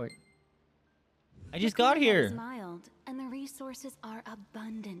at the port. I just got here. It's mild, and the resources are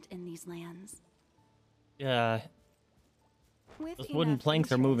abundant in these lands. With Those wooden enough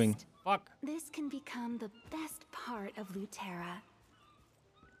planks are moving. interest, Fuck. This can become the best part of Lutera.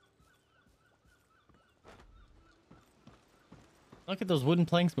 Look at those wooden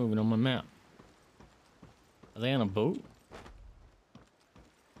planks moving on my map. Are they on a boat?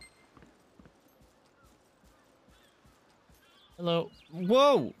 Hello.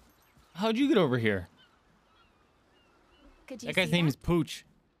 Whoa! How'd you get over here? Could you That guy's see name that? is Pooch.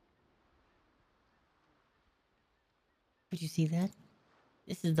 Could you see that?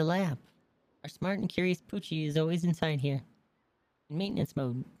 This is the lab. Our smart and curious Poochie is always inside here. In maintenance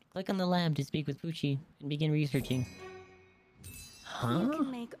mode, click on the lab to speak with Poochie and begin researching. Huh? You can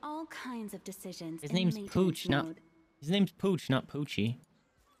make all kinds of decisions. His in name's maintenance Pooch, not... mode. His name's Pooch, not Poochie.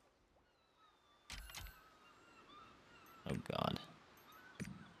 Oh god.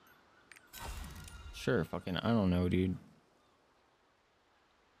 Sure, fucking, I don't know, dude.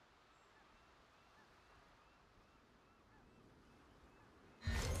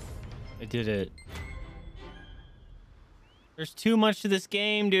 I did it. There's too much to this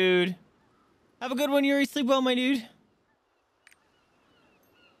game, dude. Have a good one, Yuri. Sleep well, my dude.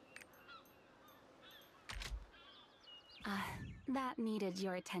 A That needed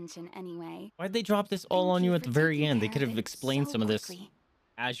your attention anyway. Why'd they drop this all Thank on you you at for the very taking end? They care could of have it explained so some of this quickly.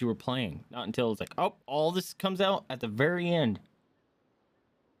 as you were playing. Not until it's like, oh, all this comes out at the very end.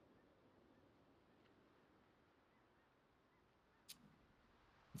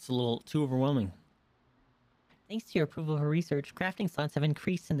 It's a little too overwhelming. Thanks to your approval for research, crafting slots have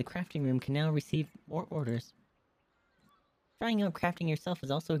increased and the crafting room can now receive more orders. Trying out crafting yourself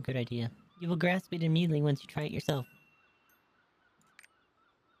is also a good idea. You will grasp it immediately once you try it yourself.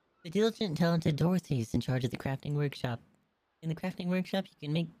 The diligent and talented Dorothy is in charge of the crafting workshop. In the crafting workshop, you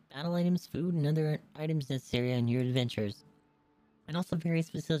can make battle items, food, and other items necessary on your adventures. And also various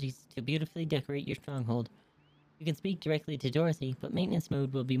facilities to beautifully decorate your stronghold. You can speak directly to Dorothy, but maintenance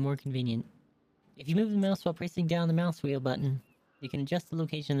mode will be more convenient. If you move the mouse while pressing down the mouse wheel button, you can adjust the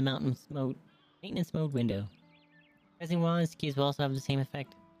location of the maintenance mode window. Pressing WASD keys will also have the same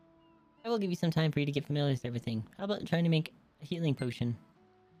effect. I will give you some time for you to get familiar with everything. How about trying to make a healing potion?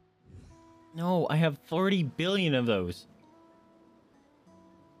 No, I have 40 billion of those.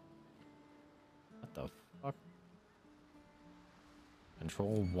 What the fuck?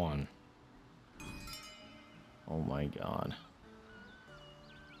 Control 1. Oh my god.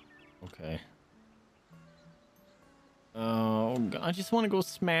 Okay. Oh god, I just want to go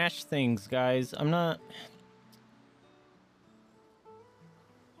smash things, guys. I'm not...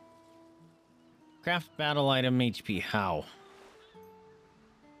 Craft battle item HP, how?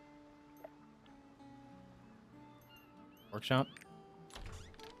 Workshop?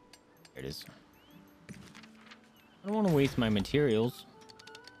 There it is. I don't want to waste my materials.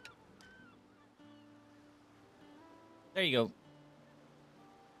 There you go.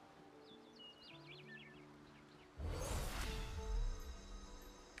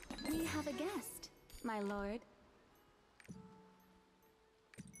 We have a guest, my lord.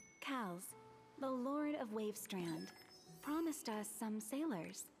 Cals, the Lord of Wavestrand, promised us some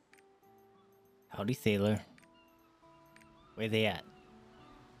sailors. Howdy, sailor. Where they at?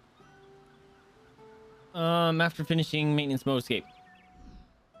 After finishing maintenance mode escape.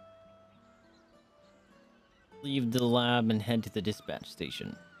 Leave the lab and head to the dispatch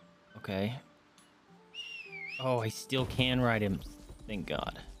station. Okay. Oh, I still can ride him. Thank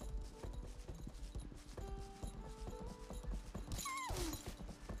God.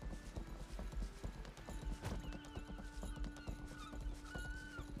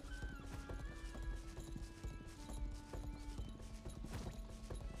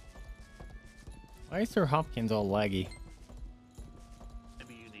 Why is Sir Hopkins all laggy?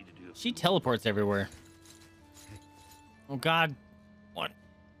 Maybe you need to do. She teleports everywhere. Oh God. 1,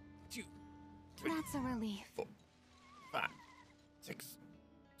 2, 3, That's a relief. 4, 5, 6,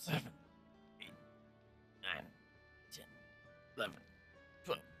 7, 8, 9, 10, 11,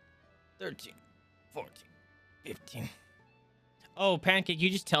 12, 13, 14, 15. Oh, Pancake, you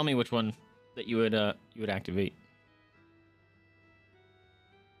just tell me which one that you would activate.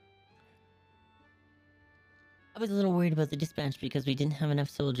 I was a little worried about the dispatch because we didn't have enough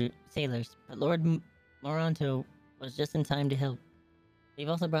sailors, but Lord Moranto was just in time to help. They've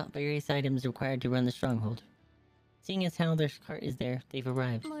also brought various items required to run the stronghold. Seeing as how their cart is there, they've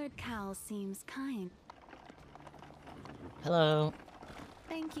arrived. Lord Cal seems kind. Hello.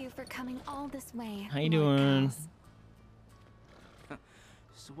 Thank you for coming all this way. How you Lord doing? Cals.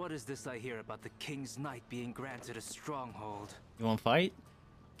 So what is this I hear about the King's Knight being granted a stronghold? You want to fight?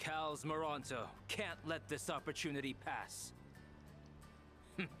 Cal's Moranto can't let this opportunity pass.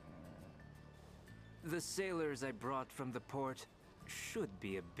 The sailors I brought from the port should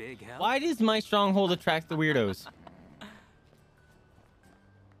be a big help. Why does my stronghold attract the weirdos?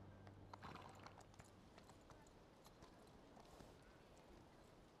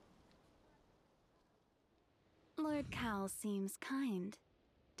 Lord Cal seems kind,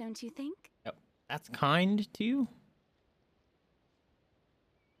 don't you think? Yep. That's kind to you?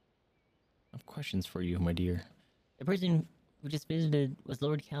 I have questions for you, my dear. The person who just visited was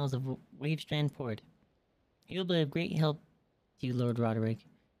Lord Cals of Wavestrand Port. He will be of great help to you, Lord Roderick.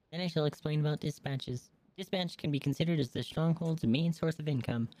 Then I shall explain about dispatches. Dispatch can be considered as the stronghold's main source of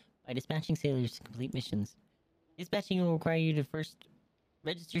income by dispatching sailors to complete missions. Dispatching will require you to first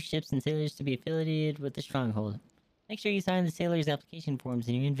register ships and sailors to be affiliated with the stronghold. Make sure you sign the sailors' application forms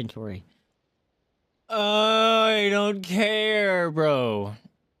in your inventory. I don't care, bro.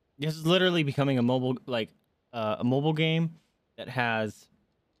 This is literally becoming a mobile, a mobile game that has,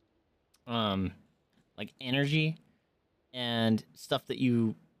 like energy and stuff that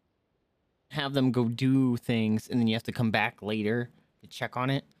you have them go do things, and then you have to come back later to check on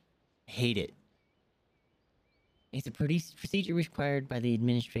it. I hate it. It's a procedure required by the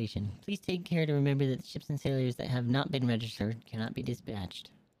administration. Please take care to remember that ships and sailors that have not been registered cannot be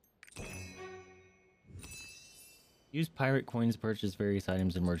dispatched. Use pirate coins to purchase various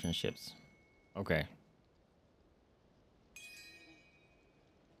items in merchant ships. Okay.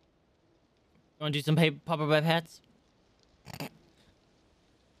 Want to do some pop-up hats?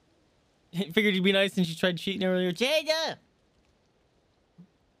 Figured you'd be nice since you tried cheating earlier. Jada!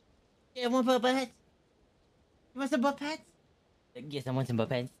 Yeah, want pop-up hats? You want some pop hats? Yes, I want some pop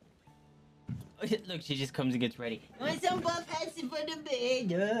hats. Oh, look, she just comes and gets ready. You want some pop hats for the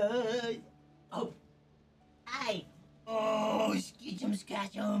bed? Oh. Hi. Oh, skitchums,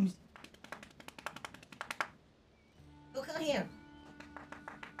 scratchums. Oh, come here.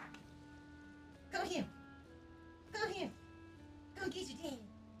 Come here. Come here. Come get your dad.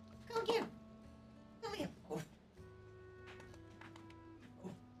 Come here. Come here. Oh.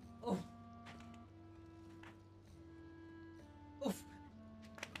 Oh. Oh. Oof.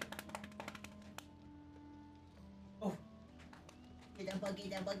 Oh. Get that butt,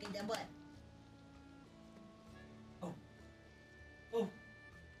 get that butt, get that butt. Oh. Oh.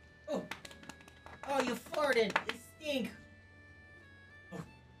 Oh. Oh, you farted. It stink. Oh.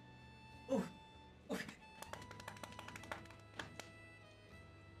 Oh. Oh.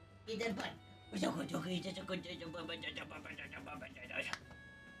 Get that butt.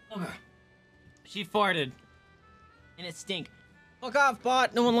 She farted. And it stink. Fuck off,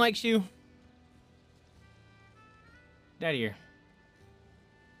 bot. No one likes you. Get out of here.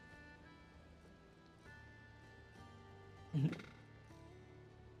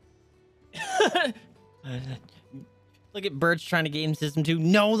 Look at Birch trying to game system 2.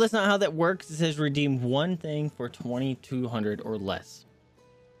 No, that's not how that works. It says redeem one thing for 2,200 or less.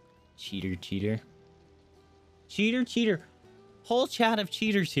 Cheater, cheater. Cheater, cheater. Whole chat of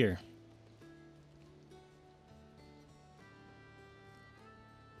cheaters here.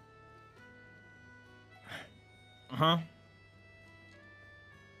 Uh-huh.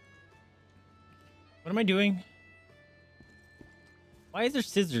 What am I doing? Why is there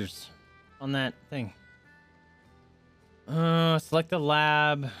scissors on that thing? Select the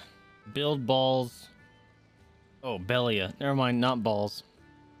lab. Build balls. Oh, Belia. Never mind, not balls.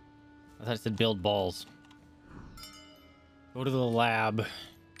 I thought it said build balls. Go to the lab.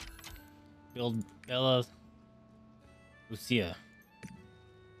 Build Bella. Lucia.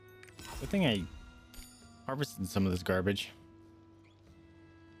 Good thing I harvested some of this garbage.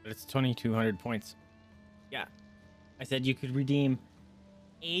 But it's 2,200 points. Yeah. I said you could redeem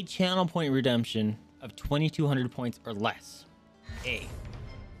a channel point redemption of 2,200 points or less. A.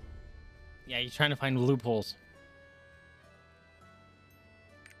 Yeah, you're trying to find loopholes.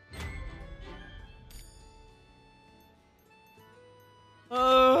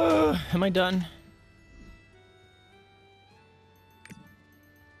 Am I done?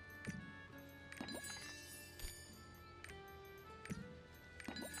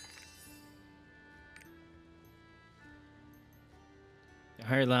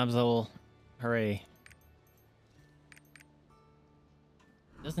 Higher labs level. Hooray.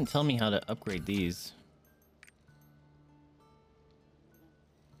 Doesn't tell me how to upgrade these.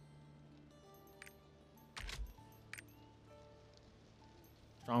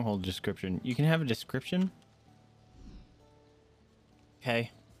 Stronghold description. You can have a description.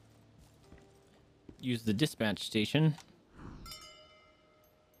 Okay. Use the dispatch station.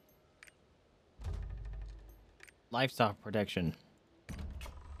 Livestock protection.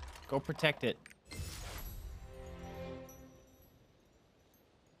 Go protect it.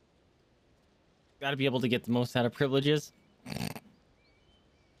 Gotta be able to get the most out of privileges.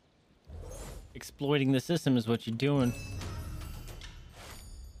 Exploiting the system is what you're doing.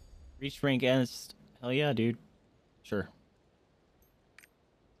 Reach rank S. Hell yeah, dude. Sure.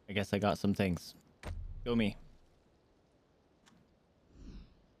 I guess I got some things. Go me.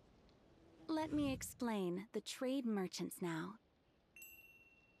 Let me explain the trade merchants now.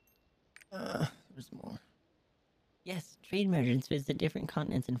 There's more. Yes, trade merchants visit different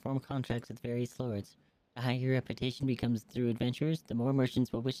continents and form contracts with various lords. The higher your reputation becomes through adventurers, the more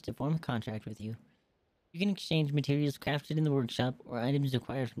merchants will wish to form a contract with you. You can exchange materials crafted in the workshop or items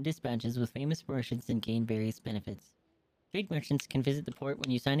acquired from dispatches with famous merchants and gain various benefits. Trade merchants can visit the port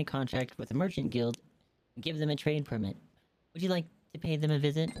when you sign a contract with a merchant guild and give them a trade permit. Would you like to pay them a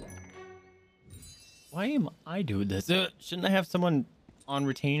visit? Why am I doing this? Shouldn't I have someone on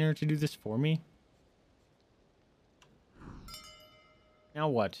retainer to do this for me? Now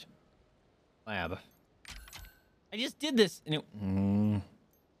what? Lab. I just did this and it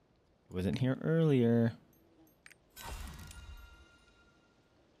wasn't here earlier.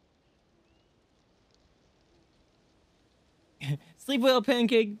 Sleep well,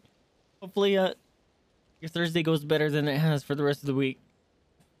 Pancake. Hopefully, your Thursday goes better than it has for the rest of the week.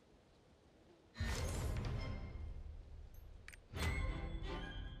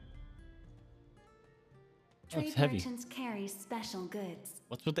 Oh, it's Trade heavy. merchants carry special goods.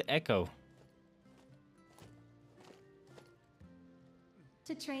 What's with the echo?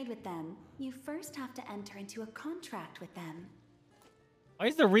 To trade with them, you first have to enter into a contract with them. Why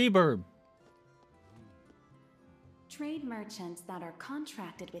is the reverb? Trade merchants that are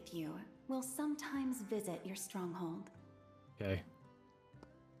contracted with you will sometimes visit your stronghold. Okay.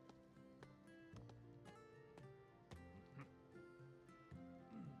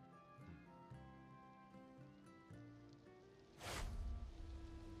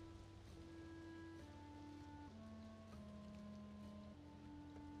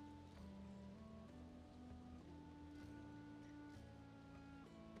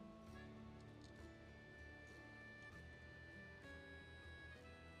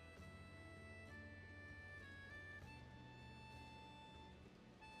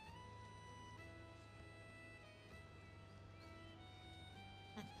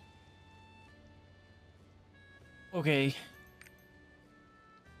 Okay.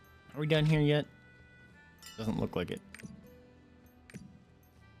 Are we done here yet? Doesn't look like it.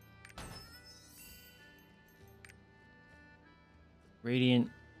 Radiant.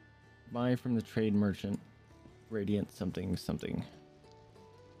 Buy from the trade merchant. Radiant something something.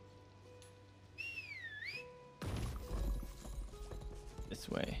 This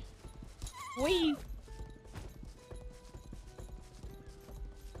way. Whee!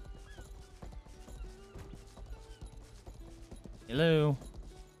 Hello.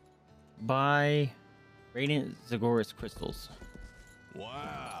 Buy Radiant Zagorus crystals.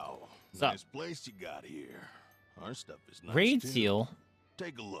 Wow. What's Nice up? place you got here. Our stuff is nice Raid too. seal.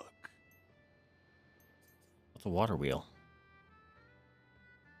 Take a look. What's a water wheel?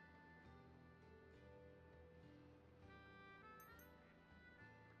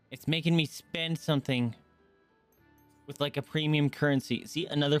 It's making me spend something with like a premium currency. See,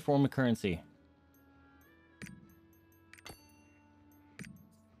 another form of currency.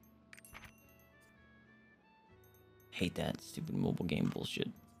 Hate that stupid mobile game bullshit.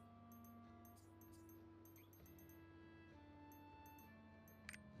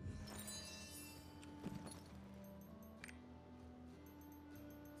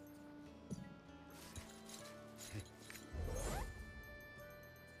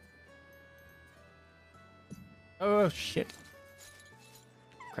 Oh shit.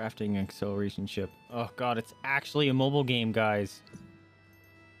 Crafting acceleration ship. Oh god, it's actually a mobile game, guys.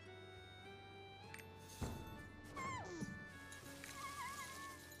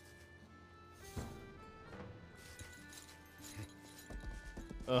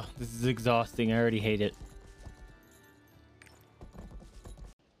 Ugh, this is exhausting. I already hate it.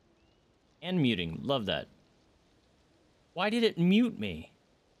 And muting. Love that. Why did it mute me?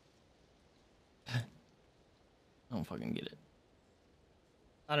 I don't fucking get it.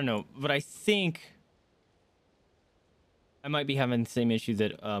 I don't know, but I think I might be having the same issue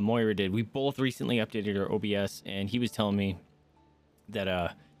that Moira did. We both recently updated our OBS, and he was telling me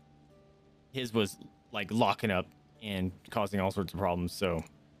that his was like locking up and causing all sorts of problems, so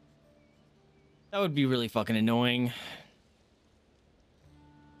that would be really fucking annoying.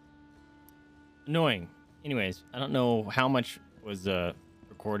 Annoying. Anyways, I don't know how much was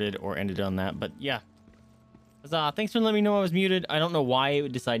recorded or ended on that, but yeah. Thanks for letting me know I was muted. I don't know why it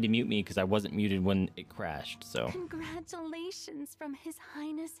would decide to mute me because I wasn't muted when it crashed, so. Congratulations from His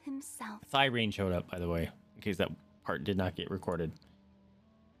Highness himself. Thyrane showed up, by the way, in case that part did not get recorded.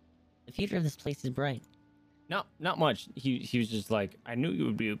 The future of this place is bright. Not much. He was just like, I knew you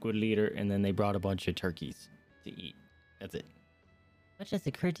would be a good leader, and then they brought a bunch of turkeys to eat. That's it. Much has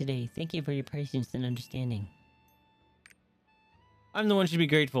occurred today. Thank you for your patience and understanding. I'm the one who should be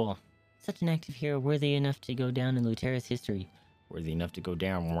grateful. Such an active hero worthy enough to go down in Lutera's history. Worthy enough to go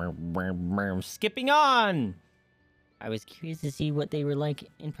down. Skipping on! I was curious to see what they were like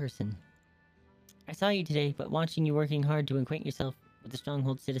in person. I saw you today, but watching you working hard to acquaint yourself with the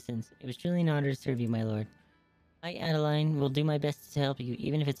Stronghold citizens, it was truly an honor to serve you, my lord. I, Adeline, will do my best to help you,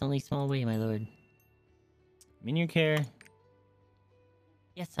 even if it's only a small way, my lord. I'm in your care.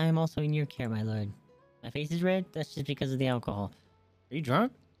 Yes, I am also in your care, my lord. My face is red? That's just because of the alcohol. Are you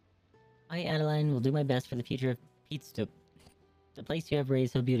drunk? I, Adeline, will do my best for the future of Petestoop, the place you have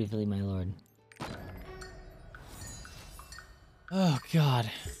raised so beautifully, my lord. Oh, God.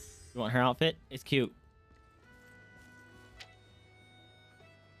 You want her outfit? It's cute.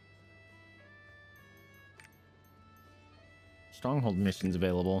 Stronghold missions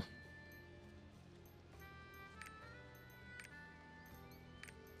available.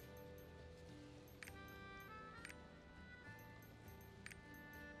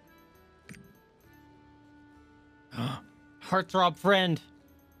 Heartthrob friend.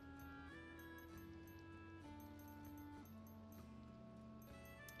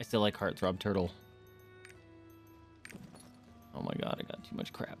 I still like Heartthrob Turtle. Oh my god, I got too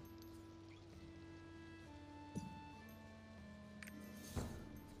much crap.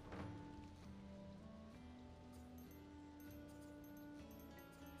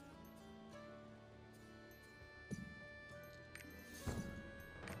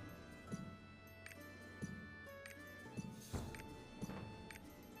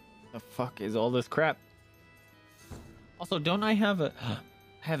 The fuck is all this crap? Also, don't I have a...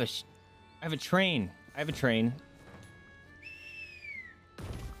 I have a train. I have a train.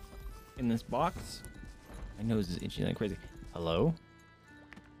 In this box. My nose is itching like crazy. Hello?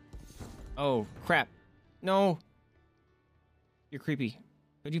 Oh, crap. No. You're creepy.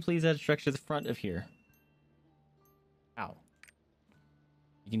 Could you please add a structure to the front of here? Ow.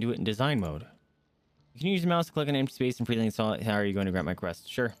 You can do it in design mode. You can use the mouse to click on empty space and freely install it. How are you going to grant my request?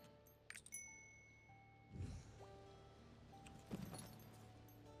 Sure.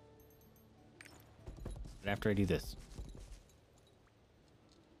 But after I do this.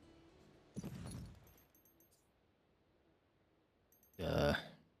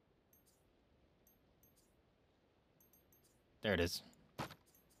 There it is.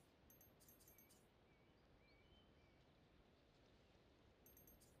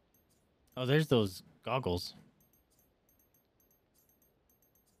 Oh, there's those goggles.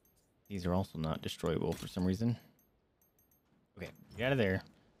 These are also not destroyable for some reason. Okay, get out of there.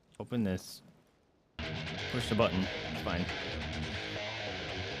 Open this. Push the button. It's fine.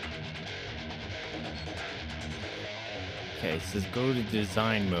 Okay, it says go to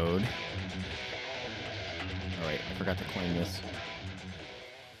design mode. Alright, I forgot to claim this.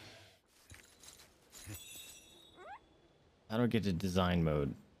 How do I get to design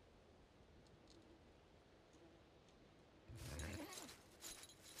mode?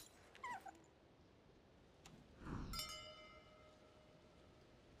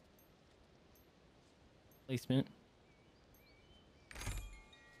 Placement.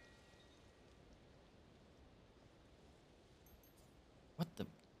 What the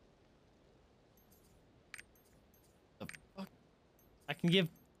fuck? I can give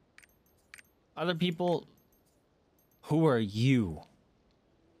other people. Who are you?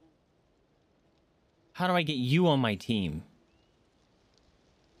 How do I get you on my team?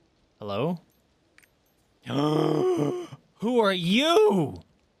 Hello? Who are you?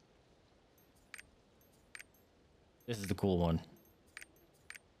 This is the cool one.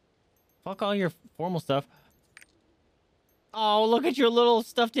 Fuck all your formal stuff. Oh, look at your little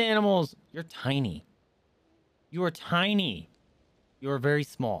stuffed animals. You're tiny. You are tiny. You are very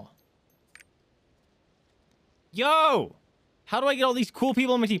small. Yo! How do I get all these cool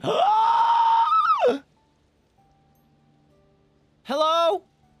people on my team? Hello?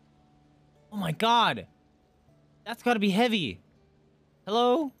 Oh my god. That's gotta be heavy.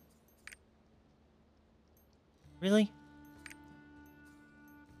 Hello? Really?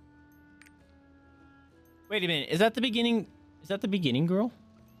 Wait a minute. Is that the beginning? Is that the beginning girl?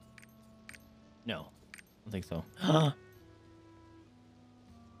 No. I don't think so.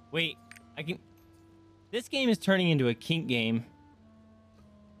 Wait. I can... This game is turning into a kink game.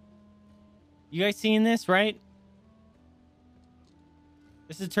 You guys seeing this, right?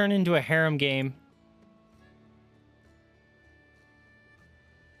 This is turned into a harem game.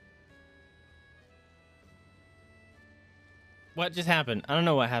 What just happened? I don't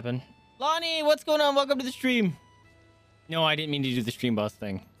know what happened. Lonnie, what's going on? Welcome to the stream. No, I didn't mean to do the stream boss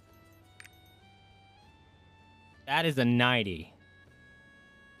thing. That is a 90.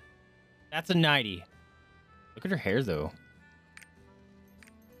 That's a 90. Look at her hair, though.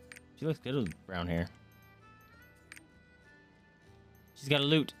 She looks good with brown hair. She's got a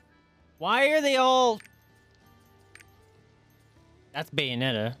loot. Why are they all... That's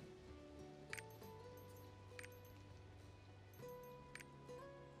Bayonetta.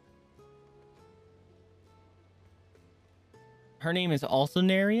 Her name is also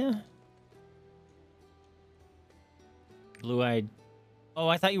Naria? Blue-eyed... Oh,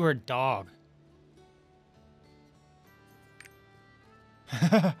 I thought you were a dog.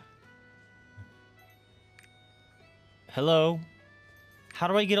 Hello? How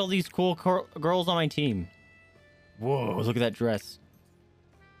do I get all these cool girls on my team? Whoa, look at that dress.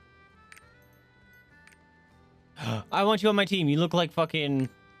 I want you on my team. You look like fucking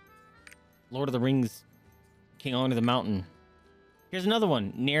Lord of the Rings, King on the Mountain. Here's another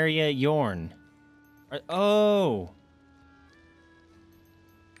one. Naria Yorn. Oh.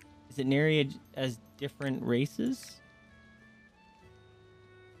 Is it Naria as different races?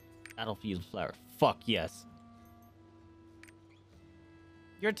 Battlefield flower. Fuck yes.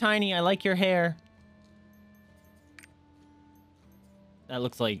 You're tiny. I like your hair. That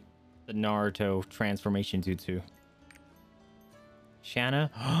looks like the Naruto transformation jutsu.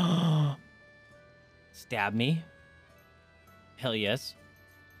 Shanna. Stab me. Hell yes.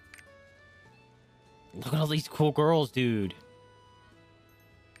 Look at all these cool girls, dude.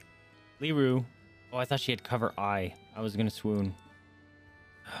 Liru. Oh, I thought she had cover eye. I was gonna swoon.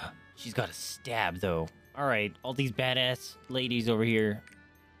 She's got a stab, though. Alright, all these badass ladies over here.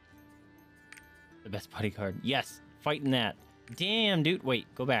 The best bodyguard. Yes, fighting that. Damn, dude. Wait,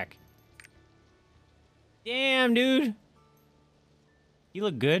 go back. Damn, dude. You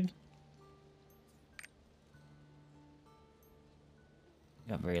look good.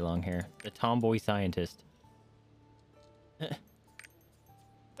 Got very long hair. The tomboy scientist.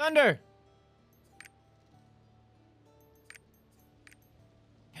 Thunder!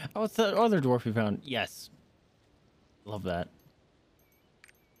 Oh, it's the other dwarf we found. Yes. Love that.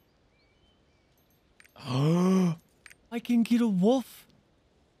 Oh, I can get a wolf.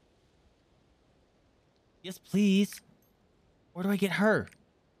 Yes, please. Where do I get her?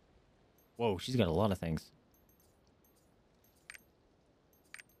 Whoa, she's got a lot of things.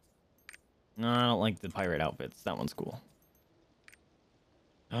 No, I don't like the pirate outfits. That one's cool.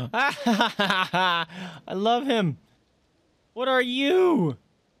 I love him. What are you?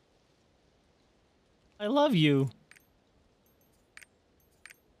 I love you.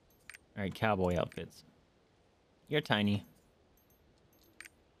 All right, cowboy outfits. You're tiny.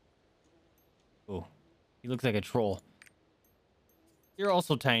 Oh, he looks like a troll. You're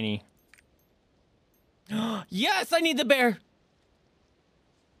also tiny. Yes, I need the bear.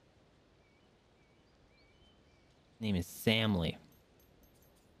 Name is Samly.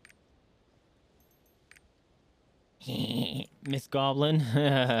 Miss Goblin.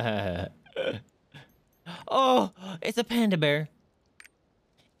 Oh, it's a panda bear.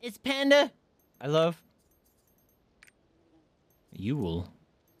 It's Panda. I love. Yule.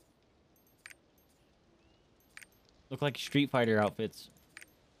 Look like Street Fighter outfits.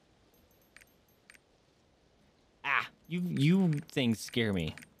 Ah, you things scare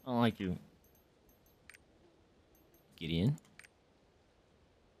me. I don't like you. Gideon.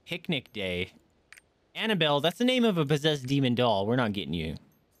 Picnic Day. Annabelle, that's the name of a possessed demon doll. We're not getting you.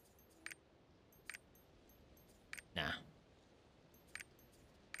 Nah.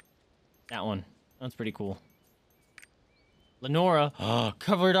 That one. That's pretty cool. Lenora. Oh,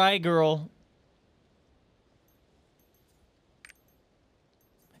 covered eye girl.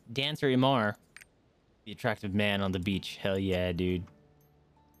 Dancer Imar. The attractive man on the beach. Hell yeah, dude.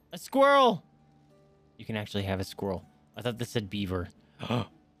 A squirrel! You can actually have a squirrel. I thought this said beaver.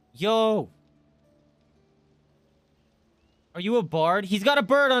 Yo! Are you a bard? He's got a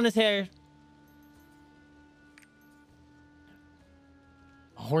bird on his hair.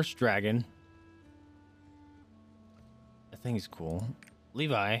 A horse dragon. That thing's cool.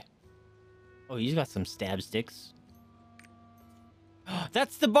 Levi. Oh, he's got some stab sticks.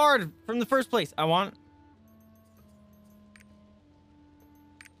 That's the bard from the first place. I want.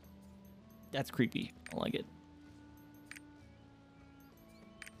 That's creepy. I like it.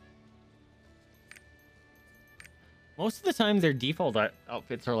 Most of the time, their default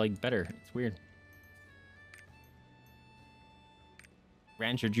outfits are like better. It's weird.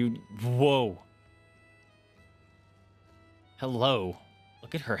 Rancher Jude. Whoa. Hello.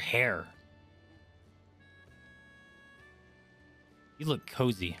 Look at her hair. You look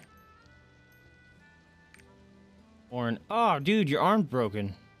cozy. Orin. Oh, dude, your arm's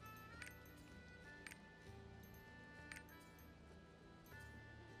broken.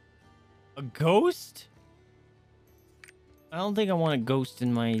 A ghost? I don't think I want a ghost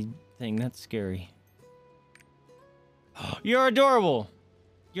in my thing. That's scary. You're adorable.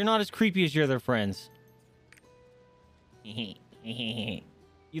 You're not as creepy as your other friends. You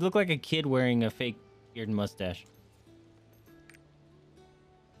look like a kid wearing a fake beard and mustache.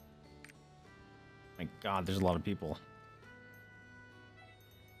 My God, there's a lot of people.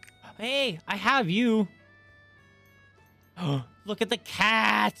 Hey, I have you. Look at the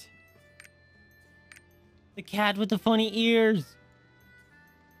cat. The cat with the funny ears.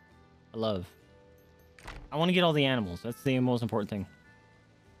 I love. I want to get all the animals. That's the most important thing.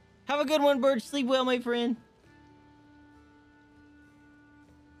 Have a good one, Birch. Sleep well, my friend.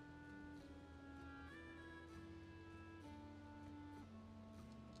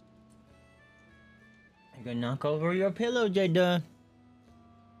 I'm gonna knock over your pillow, Jada.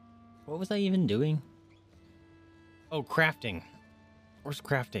 What was I even doing? Oh, crafting. Where's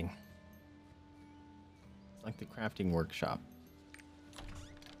crafting? It's like the crafting workshop.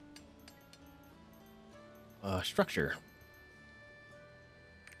 Structure.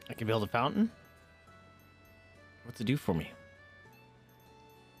 I can build a fountain? What's it do for me?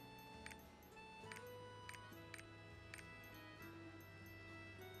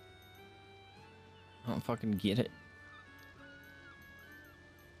 I don't fucking get it.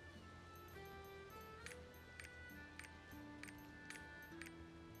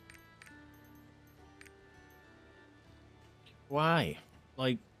 Why?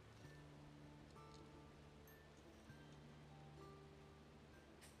 Like...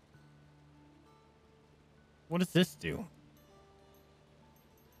 What does this do?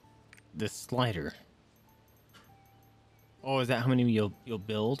 This slider. Oh, is that how many you'll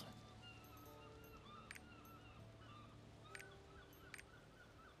build?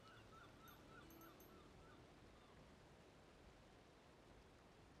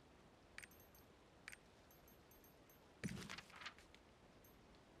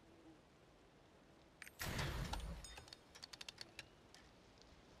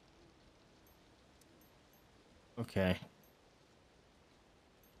 Okay.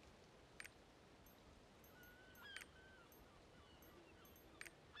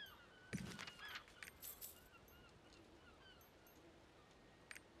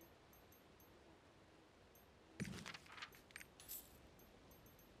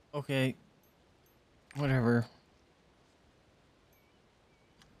 Okay. Whatever.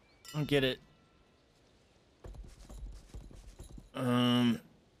 I don't get it.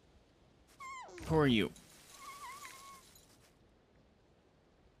 Who are you?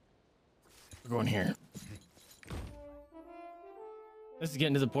 We're going here. This is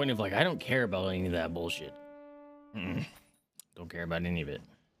getting to the point of like, I don't care about any of that bullshit. Don't care about any of it.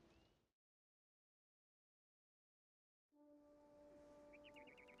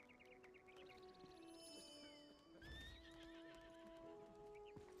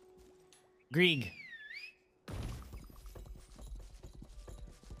 Grieg.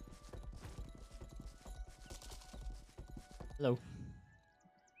 Hello.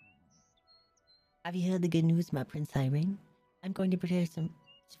 Have you heard the good news about Prince Irene? I'm going to prepare some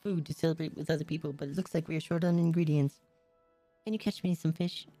food to celebrate with other people, but it looks like we are short on ingredients. Can you catch me some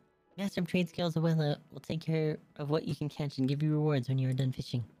fish? Master of Trade Skills Awella will take care of what you can catch and give you rewards when you are done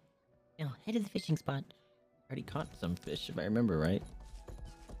fishing. Now, head to the fishing spot. I already caught some fish, if I remember right.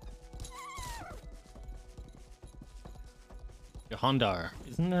 Johandar.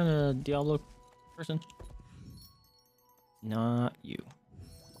 Isn't that a Diablo person? Not you.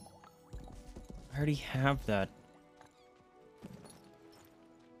 I already have that.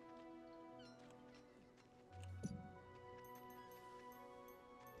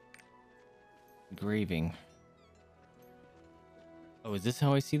 Engraving. Oh, is this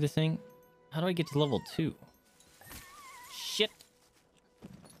how I see this thing? How do I get to level 2? Shit.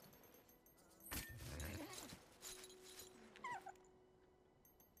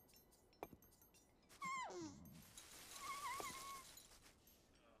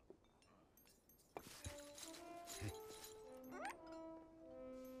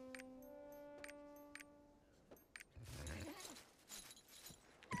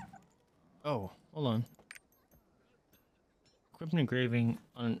 Oh, hold on. Equip an engraving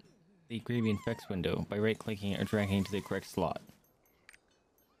on the engraving effects window by right-clicking or dragging to the correct slot.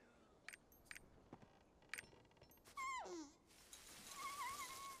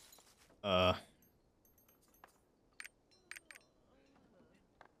 The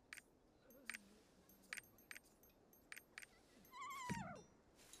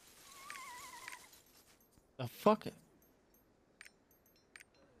fuck?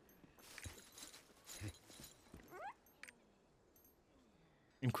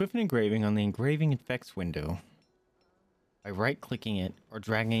 Equip an engraving on the engraving effects window by right-clicking it or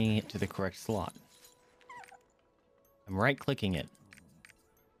dragging it to the correct slot. I'm right-clicking it.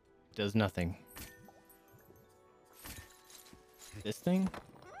 Does nothing. This thing?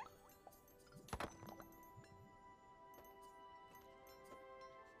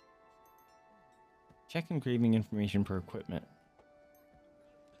 Check engraving information per equipment.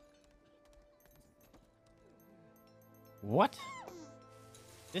 What?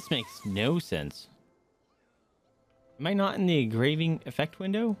 This makes no sense. Am I not in the engraving effect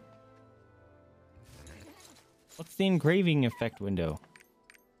window? What's the engraving effect window?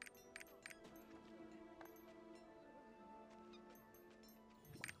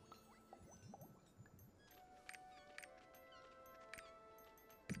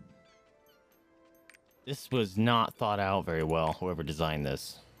 This was not thought out very well, whoever designed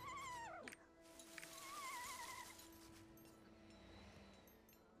this.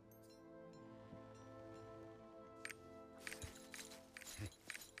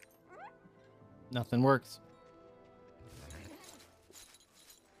 Nothing works.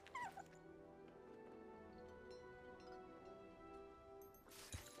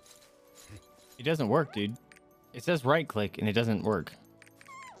 It doesn't work, dude. It says right click and it doesn't work.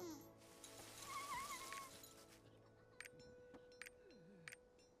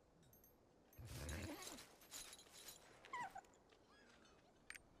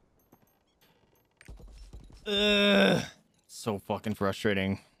 Ugh. So fucking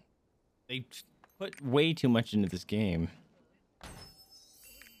frustrating. They put way too much into this game.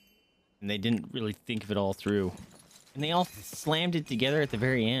 And they didn't really think of it all through. And they all slammed it together at the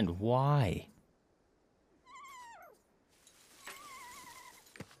very end. Why?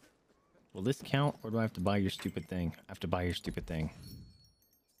 Will this count, or do I have to buy your stupid thing? I have to buy your stupid thing.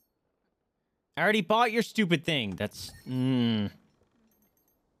 I already bought your stupid thing. That's... No.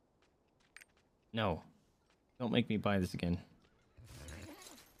 Don't make me buy this again.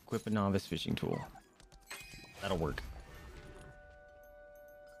 Equip a novice fishing tool. That'll work.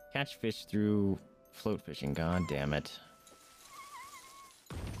 Catch fish through float fishing. God damn it.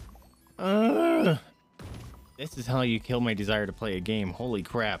 This is how you kill my desire to play a game. Holy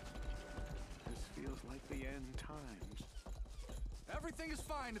crap. This feels like the end times. Everything is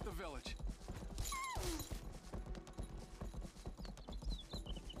fine at the village.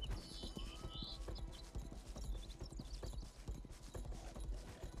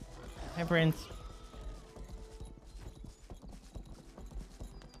 Hi, Prince.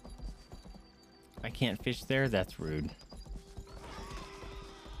 I can't fish there? That's rude.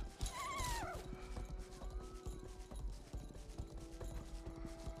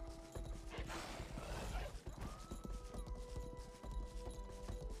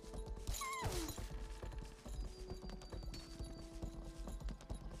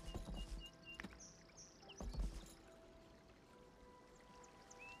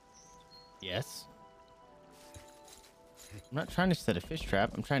 Yes. I'm not trying to set a fish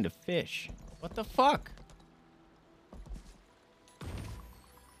trap. I'm trying to fish. What the fuck?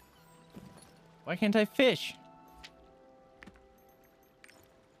 Why can't I fish?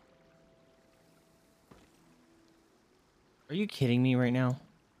 Are you kidding me right now?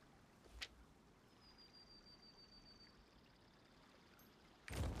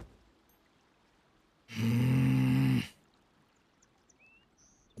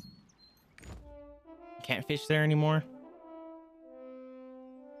 Can't fish there anymore?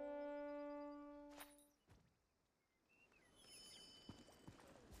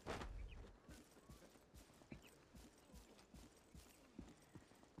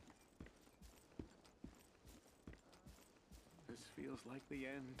 This feels like the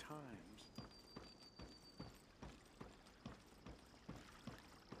end times.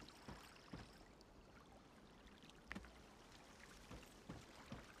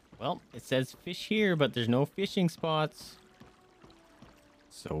 Well, it says fish here, but there's no fishing spots.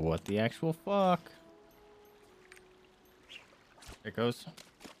 So what the actual fuck? There it goes.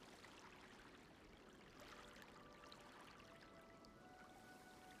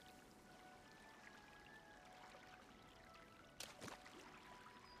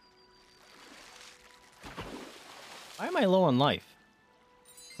 Why am I low on life?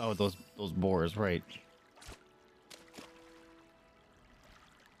 Oh, those boars, right.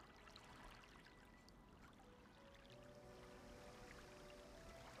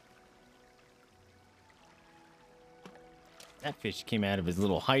 That fish came out of his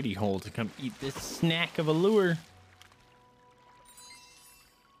little hidey hole to come eat this snack of a lure.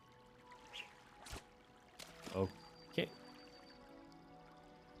 Okay.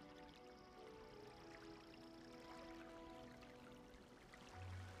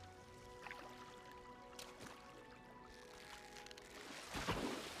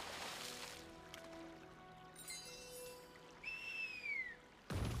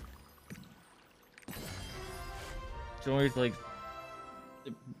 Joy's like,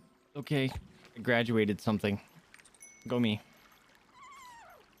 okay, I graduated something. Go me.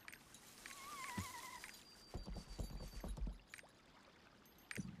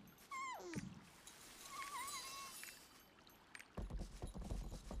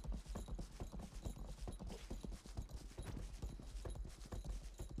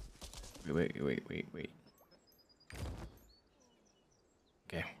 Wait.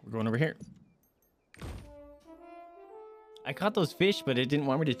 Okay, we're going over here. I caught those fish, but it didn't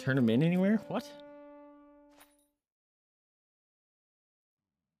want me to turn them in anywhere? What?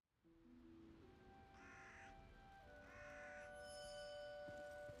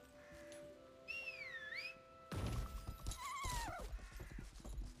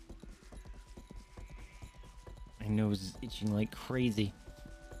 My nose is itching like crazy.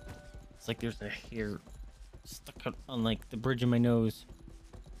 It's like there's a hair stuck out on like the bridge of my nose.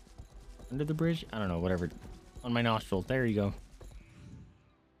 Under the bridge? I don't know, whatever. On my nostril. There you go.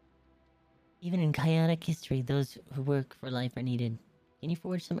 Even in chaotic history, those who work for life are needed. Can you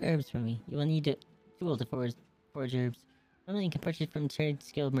forge some herbs for me? You will need a tool to forge herbs. Normally you can purchase from trade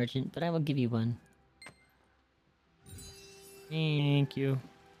skill merchant, but I will give you one. Thank you.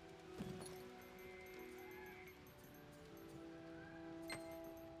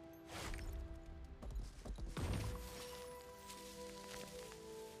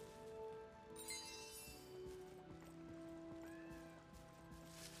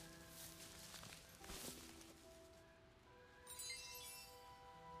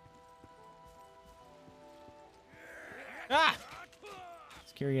 Ah!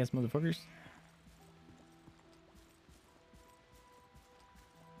 Scary ass motherfuckers.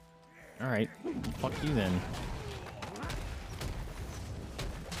 Alright, fuck you then.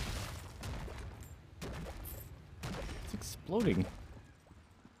 It's exploding.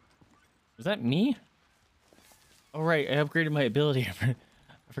 Was that me? Oh right, I upgraded my ability. I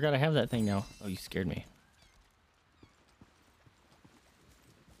forgot I have that thing now. Oh, you scared me.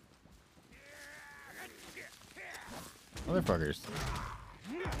 Motherfuckers.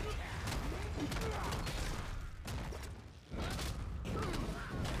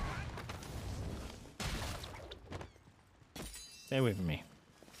 Stay away from me. How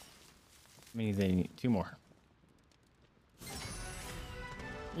many they need? 2 more.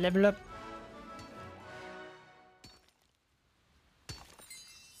 Level up.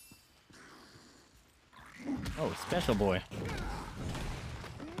 Oh, special boy.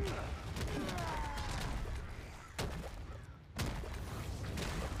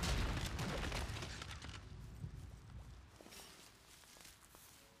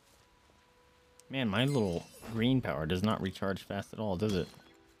 Man, my little green power does not recharge fast at all, does it?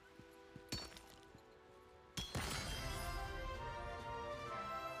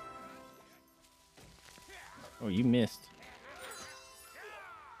 Oh, you missed.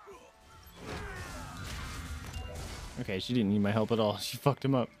 Okay, she didn't need my help at all. She fucked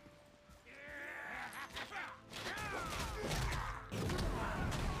him up.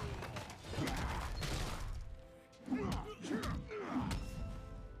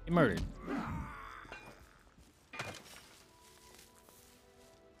 He murdered.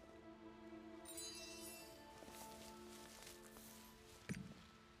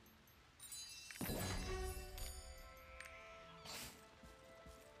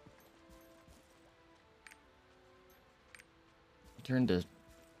 Turn to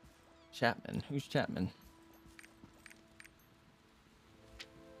Chapman. Who's Chapman?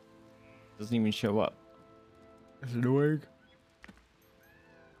 Doesn't even show up. Is it awake?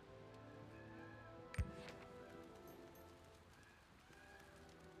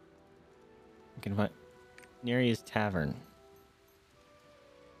 We can find Neria's Tavern.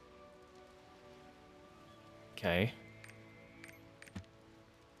 Okay.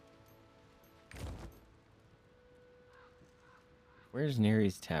 Where's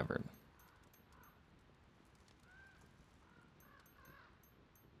Neri's Tavern?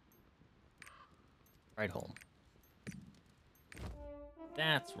 Right home.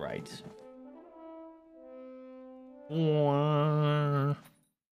 That's right. Wah.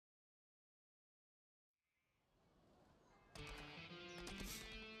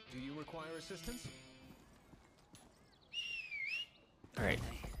 Do you require assistance? All right.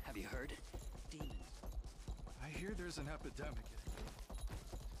 Have you heard? Demons. I hear there's an epidemic.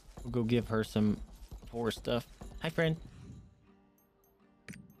 We'll go give her some horror stuff. Hi, friend.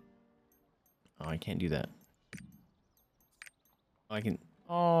 Oh, I can't do that. Oh, I can.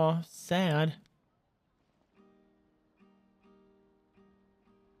 Oh, sad.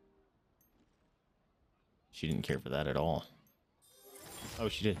 She didn't care for that at all. Oh,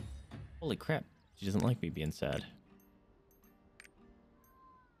 she did. Holy crap. She doesn't like me being sad.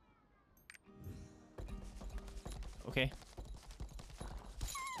 Okay.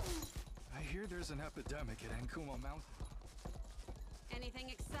 I hear there's an epidemic at Ankuma Mountain. Anything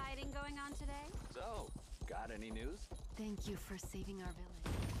exciting going on today? So, got any news? Thank you for saving our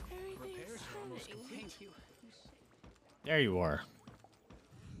village. Repairs are almost complete. Thank you. There you are.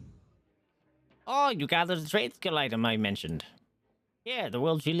 Oh, you gathered the trade skill item I mentioned. Yeah, the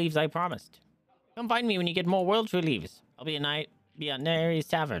world tree leaves I promised. Come find me when you get more world tree leaves. I'll be at Neri's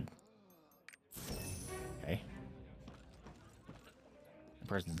Tavern. Okay. The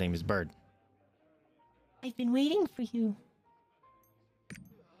person's name is Bird. I've been waiting for you.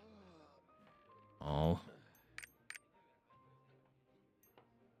 Oh.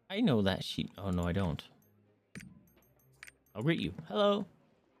 I know that sheet. Oh, no, I don't. I'll greet you. Hello.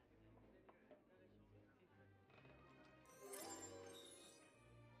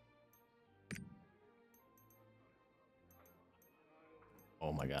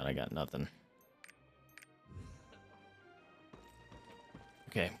 Oh my god, I got nothing.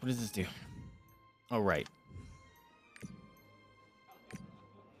 Okay, what does this do? Oh, right.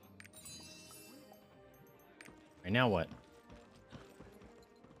 Right, now what?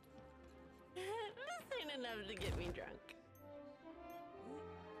 This ain't enough to get me drunk.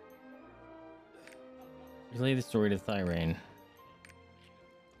 Relay the story to Thyrane.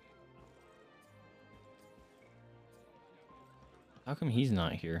 How come he's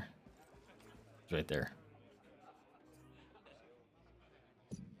not here? He's right there.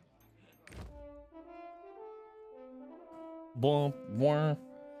 Boom, boom.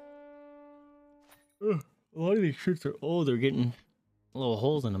 A lot of these shirts are old. They're getting little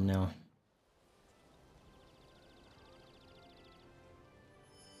holes in them now.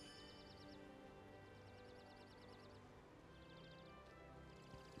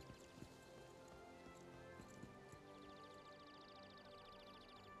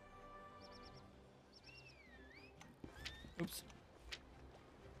 Oops.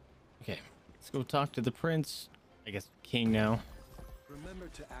 Okay, let's go talk to the prince. I guess king now. Remember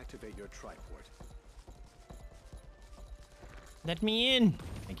to activate your triport. Let me in.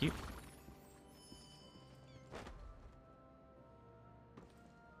 Thank you.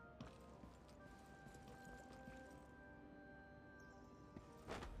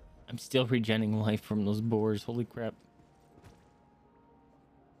 I'm still regenerating life from those boars. Holy crap.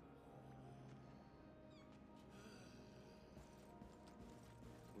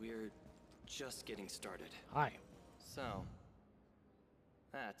 We're just getting started. Hi. So,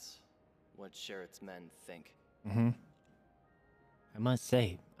 that's what Sherritt's men think. Mm-hmm. I must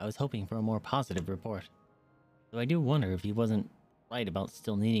say, I was hoping for a more positive report. Though I do wonder if he wasn't right about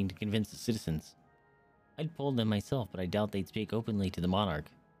still needing to convince the citizens. I'd polled them myself, but I doubt they'd speak openly to the monarch.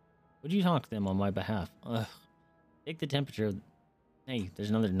 Would you talk to them on my behalf? Ugh. Take the temperature of... Hey, there's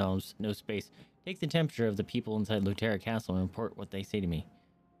another no space. Take the temperature of the people inside Lutera Castle and report what they say to me.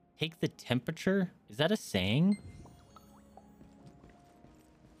 Take the temperature? Is that a saying?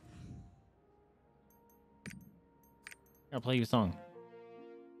 I'll play you a song.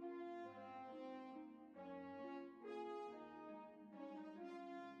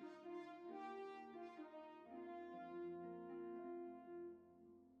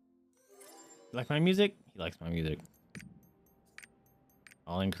 You like my music? He likes my music.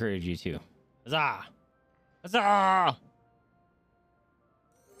 I'll encourage you to. Huzzah! Huzzah!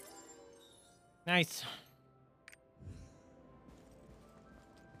 Nice.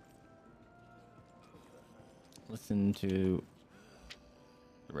 Listen to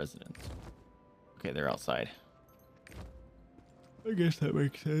the residents. Okay, they're outside. I guess that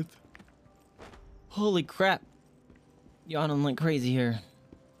makes sense. Holy crap. Yawning like crazy here.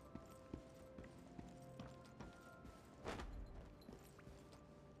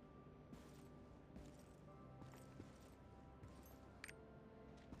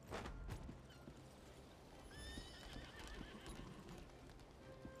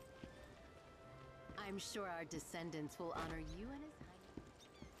 I'm sure our descendants will honor you and his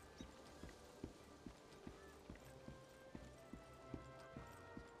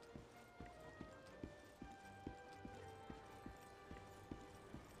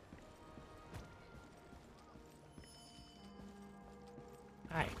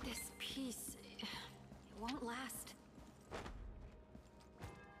Hi. This piece, it won't last.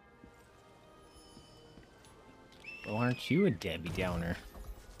 Well, aren't you a Debbie Downer?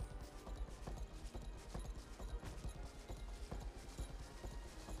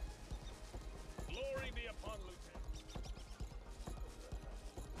 Glory be upon Lieutenant.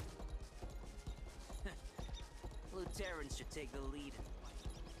 Luterans should take the lead.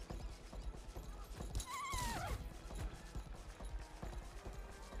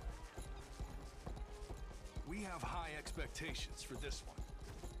 We have high expectations for this one.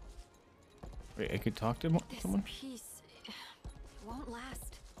 Wait, I could talk to someone? This piece, it won't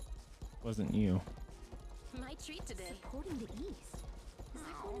last. Wasn't you. My treat today. Supporting the East. Is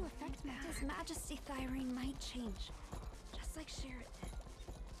that going to affect me? His Majesty Thyrene might change, just like Sherritt did.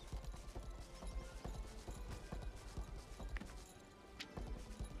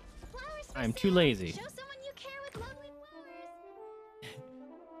 I'm too lazy. Show someone you care with lovely flowers.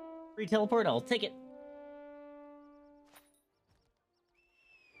 Free teleport, I'll take it.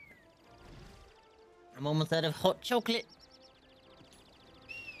 I'm almost out of hot chocolate.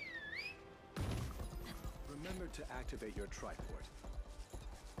 Remember to activate your triport.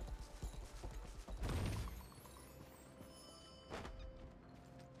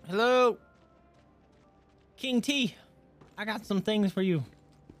 Hello? King T, I got some things for you.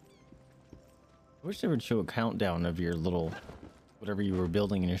 I wish they would show a countdown of your little, whatever you were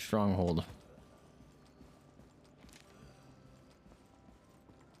building in your stronghold.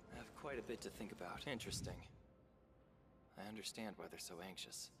 to think about. Interesting. I understand why they're so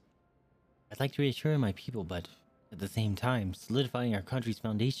anxious. I'd like to reassure my people, but at the same time, solidifying our country's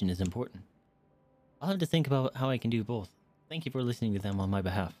foundation is important. I'll have to think about how I can do both. Thank you for listening to them on my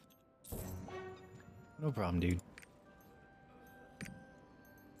behalf. No problem, dude.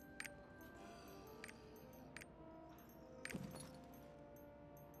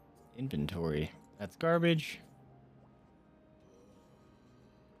 Inventory. That's garbage.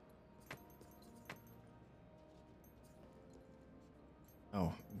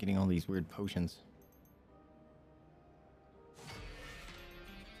 Oh, I'm getting all these weird potions.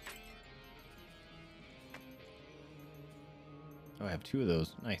 Oh, I have 2 of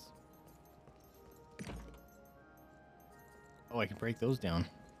those. Nice. Oh, I can break those down.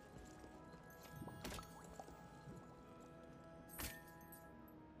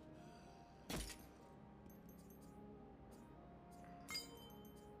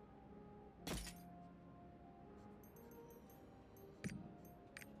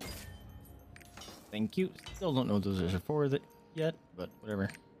 Thank you. Still don't know what those are for yet, but whatever.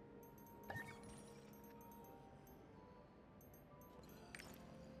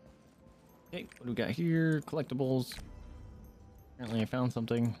 Okay, what do we got here? Collectibles. Apparently I found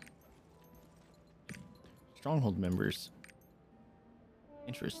something. Stronghold members.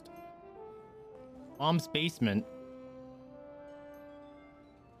 Interest. Mom's basement.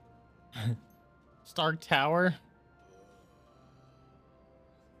 Stark Tower.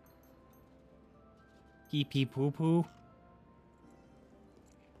 Pee pee poo poo.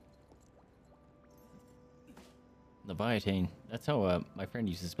 Leviathan. That's how my friend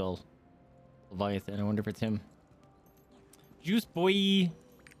used to spell Leviathan. I wonder if it's him. Juice boy.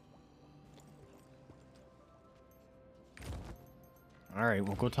 All right,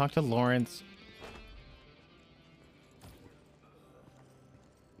 we'll go talk to Lawrence.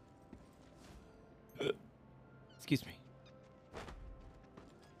 Excuse me.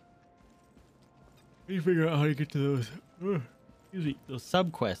 Let me figure out how to get to those. Excuse me. Those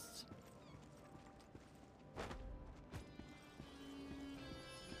sub quests.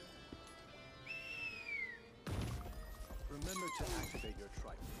 Remember to activate your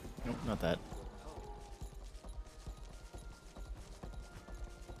trike. Nope, not that.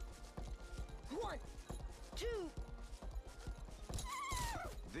 One, two.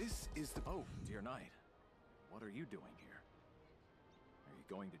 This is the. Oh, dear knight. What are you doing here? Are you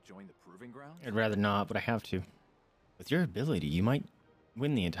going to join the proving ground? I'd rather not, but I have to. With your ability, you might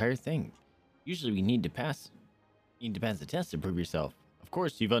win the entire thing. Usually we need to pass. You need to pass the test to prove yourself. Of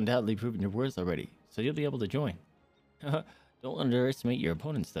course, you've undoubtedly proven your worth already, so you'll be able to join. Don't underestimate your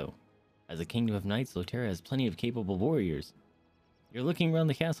opponents, though. As a kingdom of knights, Lotera has plenty of capable warriors. You're looking around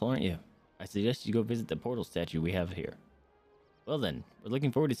the castle, aren't you? I suggest you go visit the portal statue we have here. Well then, we're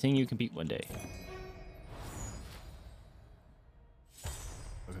looking forward to seeing you compete one day.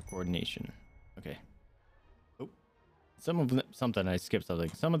 Okay, coordination. Okay. Oh. Something I skipped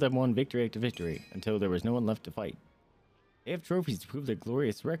something. Some of them won victory after victory until there was no one left to fight. They have trophies to prove their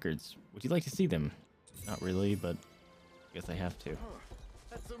glorious records. Would you like to see them? Not really, but I guess I have to.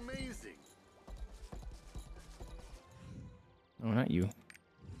 That's amazing. No, not you.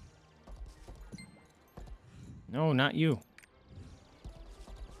 No, not you.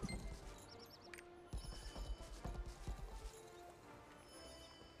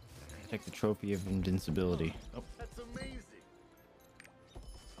 Take the trophy of invincibility. Oh. That's amazing.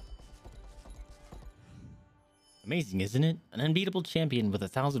 Amazing, isn't it? An unbeatable champion with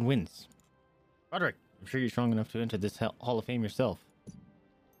 1,000 wins. Roderick, I'm sure you're strong enough to enter this Hall of Fame yourself.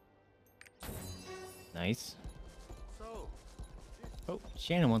 Nice. Oh,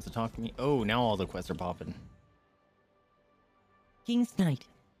 Shannon wants to talk to me. Oh, now all the quests are popping. King's Knight.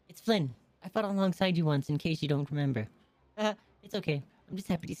 It's Flynn. I fought alongside you once, in case you don't remember. It's okay. I'm just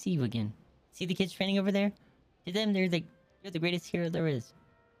happy to see you again. See the kids training over there? To them, you're the greatest hero there is.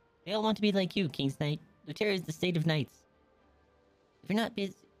 They all want to be like you, King's Knight. Lotera is the state of knights. If you're not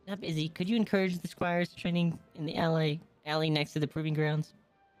busy, could you encourage the squires training in the alley next to the proving grounds?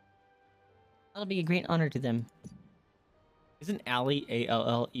 That'll be a great honor to them. Isn't alley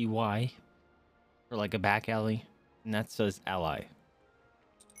A-L-L-E-Y? Or like a back alley? And that says ally.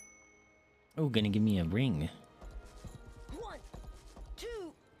 Oh, gonna give me a ring. One,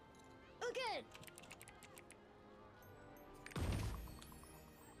 two, again.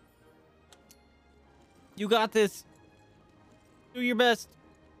 You got this. Do your best.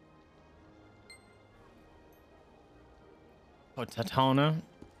 Potatona?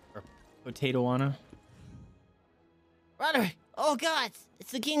 Or Potatoana? Roderick! Oh gods!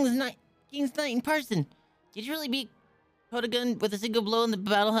 It's the King's Knight in person! Could you really beat Caught a gun with a single blow in the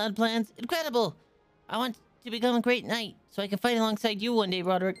battle had plans. Incredible! I want to become a great knight, so I can fight alongside you one day,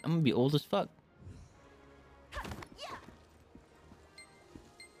 Roderick. I'm gonna be old as fuck.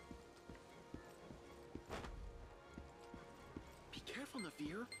 Be careful,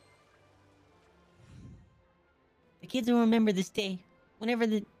 Navir. The kids will remember this day, whenever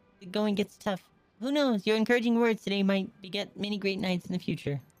the going gets tough. Who knows, your encouraging words today might beget many great knights in the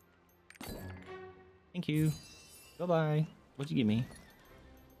future. Thank you. Bye-bye. What'd you give me?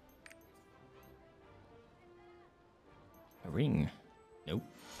 A ring. Nope.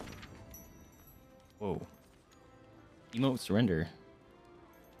 Whoa. Emote surrender.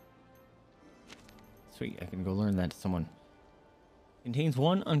 Sweet, I can go learn that to someone. Contains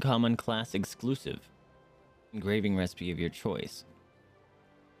one uncommon class exclusive engraving recipe of your choice.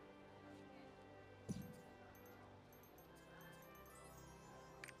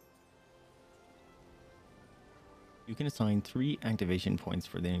 You can assign 3 activation points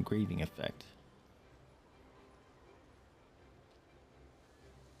for the engraving effect.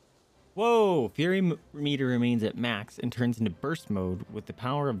 Whoa! Fury meter remains at max and turns into burst mode with the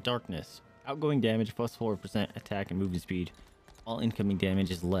power of darkness. Outgoing damage plus 4% attack and movement speed. All incoming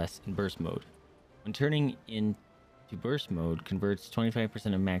damage is less in burst mode. When turning into burst mode, converts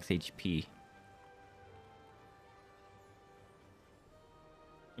 25% of max HP.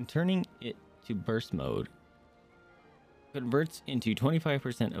 When turning it to burst mode, converts into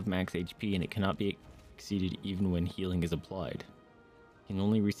 25% of max HP and it cannot be exceeded even when healing is applied. Can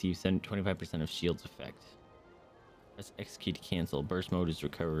only receive 25% of shield's effect. Press execute to cancel. Burst mode is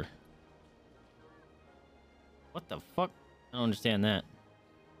recover. What the fuck? I don't understand that.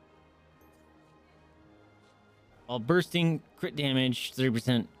 While bursting, crit damage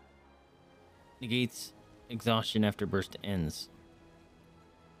 30% negates exhaustion after burst ends.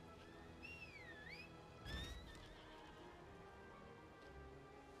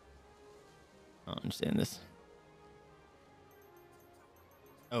 I don't understand this.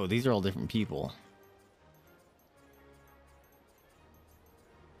 Oh, these are all different people.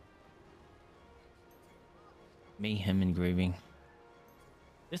 Mayhem engraving.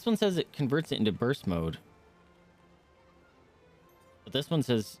 This one says it converts it into burst mode. But this one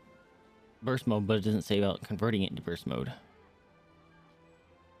says burst mode, but it doesn't say about converting it into burst mode.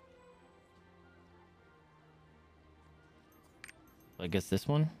 So I guess this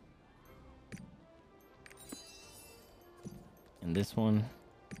one. And this one.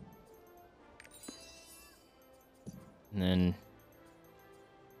 And then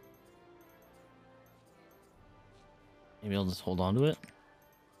maybe I'll just hold on to it.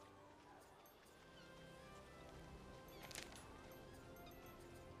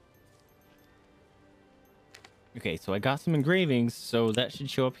 Okay, so I got some engravings, so that should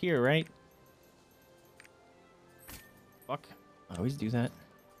show up here, right? Fuck. I always do that.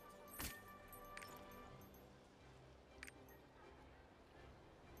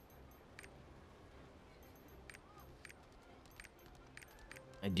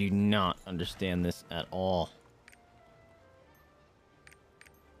 I do not understand this at all.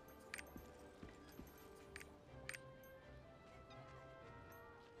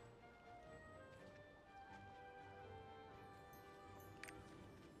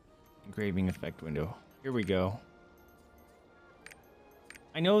 Engraving effect window. Here we go.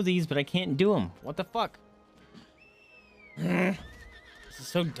 I know these, but I can't do them. What the fuck? This is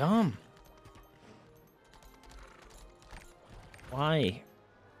so dumb. Why?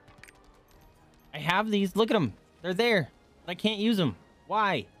 I have these. Look at them. They're there. But I can't use them.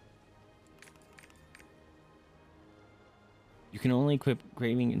 Why? You can only equip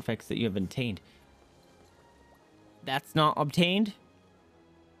engraving effects that you have obtained. That's not obtained?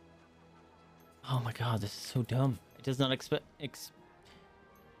 Oh my god, this is so dumb. It does not expect...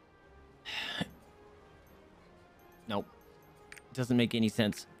 Nope. It doesn't make any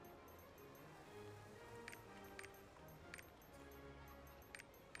sense.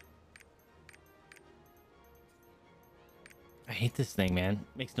 I hate this thing, man.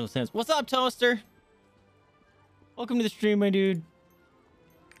 Makes no sense. What's up, Toaster? Welcome to the stream, my dude.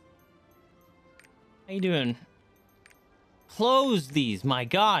 How you doing? Close these, my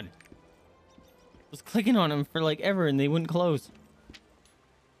god. I was clicking on them for like ever and they wouldn't close.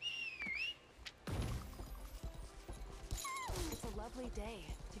 It's a lovely day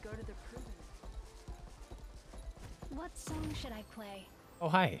to go to the prison. What song should I play? Oh,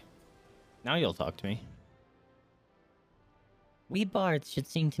 hi. Now you'll talk to me. We bards should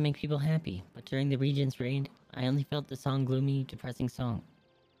sing to make people happy, but during the Regent's reign, I only felt the song gloomy, depressing song.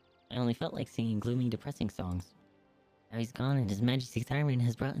 I only felt like singing gloomy, depressing songs. Now he's gone and His Majesty's tyrant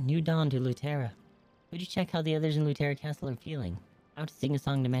has brought a new dawn to Lutera. Would you check how the others in Lutera Castle are feeling? I want to sing a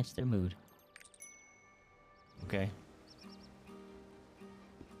song to match their mood. Okay.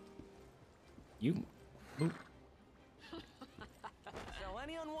 You... Oop. Sell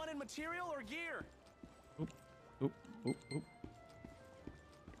any unwanted material or gear. Oop. Oop. Oop. Oop.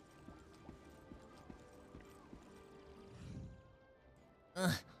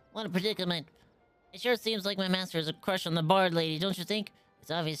 What a predicament. It sure seems like my master has a crush on the bard lady, don't you think?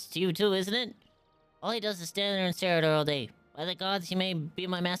 It's obvious to you too, isn't it? All he does is stand there and stare at her all day. By the gods, he may be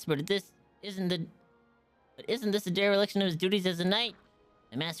my master, but isn't this a dereliction of his duties as a knight?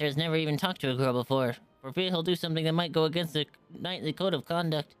 My master has never even talked to a girl before. For fear he'll do something that might go against the knightly code of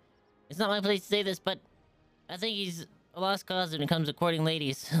conduct. It's not my place to say this, but I think he's a lost cause when it comes to courting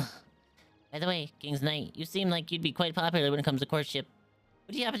ladies. By the way, King's Knight, you seem like you'd be quite popular when it comes to courtship.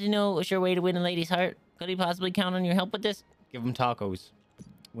 Would you happen to know a sure way to win a lady's heart? Could he possibly count on your help with this? Give him tacos.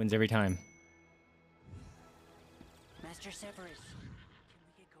 Wins every time. Master Severus, can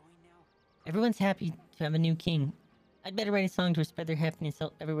we get going now? Everyone's happy to have a new king. I'd better write a song to spread their happiness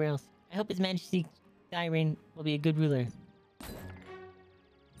everywhere else. I hope His Majesty Skyrain will be a good ruler.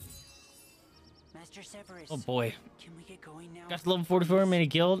 Master Severus. Oh boy. Can we get going now? Got to level 44, made a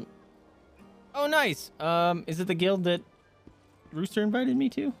guild. Oh nice. Is it the guild that Rooster invited me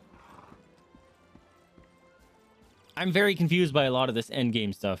to? I'm very confused by a lot of this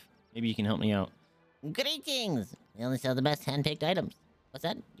endgame stuff. Maybe you can help me out. Greetings! We only sell the best hand-picked items. What's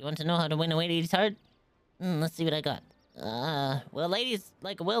that? You want to know how to win a lady's heart? Let's see what I got. Well, ladies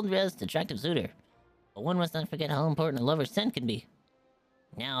like a well-dressed, attractive suitor. But one must not forget how important a lover's scent can be.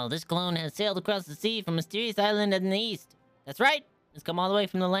 Now, this clone has sailed across the sea from a mysterious island in the east. That's right! It's come all the way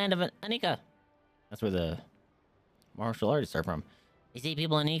from the land of Anika. That's where the martial artists are from. They say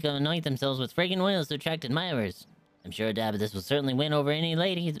people in Anika anoint themselves with fragrant oils to attract admirers. I'm sure a dab of this will certainly win over any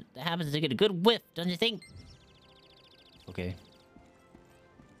lady that happens to get a good whiff, don't you think? Okay.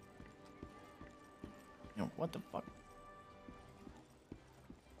 You know, what the fuck?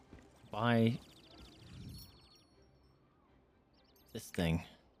 Buy this thing.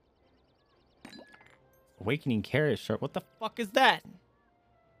 Awakening Carrot Sharp. What the fuck is that?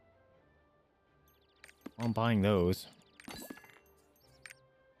 I'm buying those.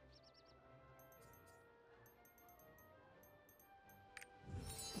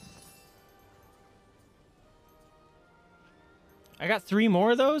 I got 3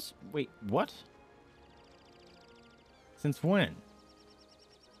 more of those? Wait, what? Since when?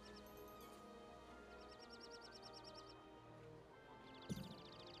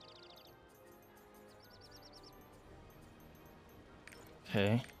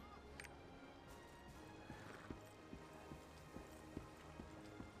 Okay.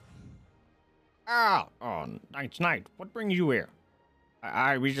 Ah! Oh, night. What brings you here?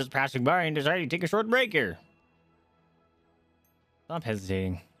 I was just passing by and decided to take a short break here. Stop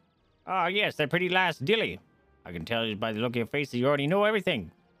hesitating. Ah, yes, that pretty last dilly. I can tell you by the look of your face that you already know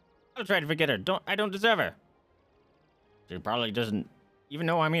everything. I'll try to forget her. I don't deserve her. She probably doesn't even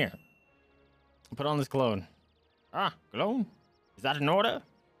know I'm here. Put on this cologne. Ah, cologne? Is that an order?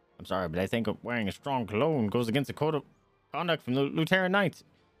 I'm sorry, but I think wearing a strong cologne goes against the code of conduct from the Lieutenant Knights.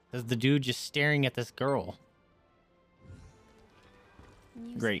 Says the dude just staring at this girl.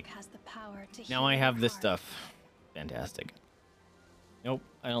 Music Great. has the power to Now heal I have your this heart. stuff. Fantastic. Nope,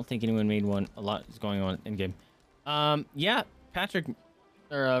 I don't think anyone made one. A lot is going on in game. Yeah, Patrick,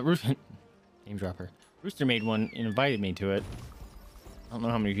 or Rooster, name dropper. Rooster made one and invited me to it. I don't know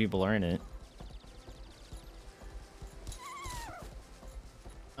how many people are in it.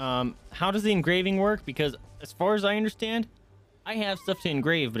 How does the engraving work? Because as far as I understand, I have stuff to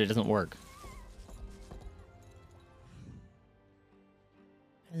engrave, but it doesn't work.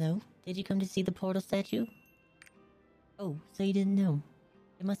 Hello? Did you come to see the portal statue? Oh, so you didn't know.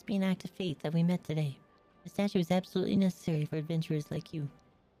 It must be an act of fate that we met today. The statue is absolutely necessary for adventurers like you.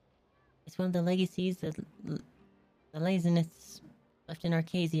 It's one of the legacies that the laziness left in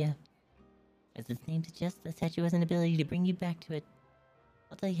Arcasia. As its name suggests, the statue has an ability to bring you back to it.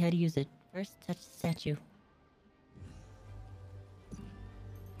 I'll tell you how to use it. First, touch the statue.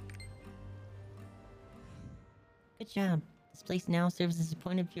 Good job. This place now serves as a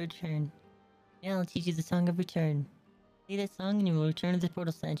point of your return. Now I'll teach you the Song of Return. Say that song and you will return to the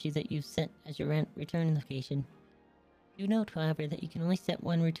portal statue that you've set as your return location. Do note, however, that you can only set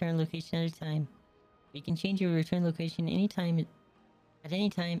one return location at a time. You can change your return location at any time,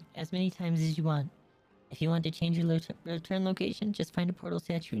 as many times as you want. If you want to change your return location, just find a portal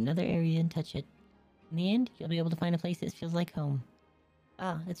statue in another area and touch it. In the end, you'll be able to find a place that feels like home.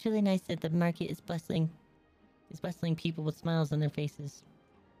 Ah, it's really nice that the market is bustling people with smiles on their faces.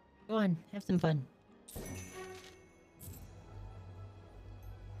 Go on, have some fun.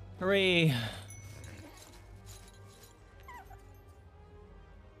 Hooray!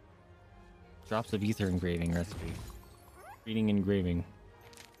 Drops of ether engraving recipe. Reading engraving.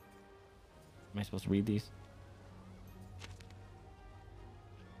 Am I supposed to read these?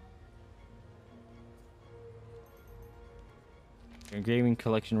 Your engraving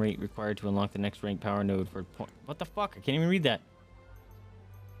collection rate required to unlock the next rank power node for what the fuck? I can't even read that.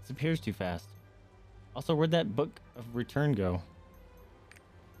 This appears too fast. Also, where'd that book of return go?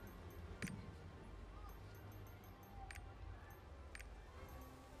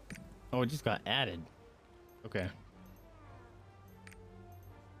 Oh, it just got added. Okay.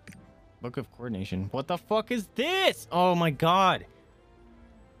 Book of coordination. What the fuck is this? Oh my god.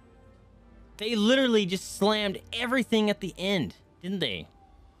 They literally just slammed everything at the end, didn't they?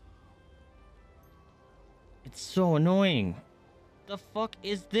 It's so annoying. The fuck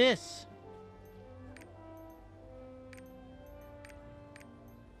is this?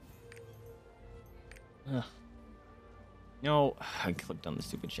 Ugh. No, I clicked on the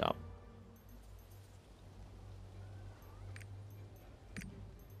stupid shop.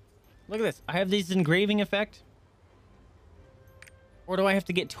 Look at this. I have this engraving effect. Or do I have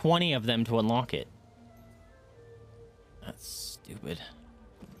to get 20 of them to unlock it? That's stupid.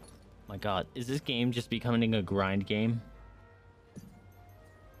 My god, is this game just becoming a grind game?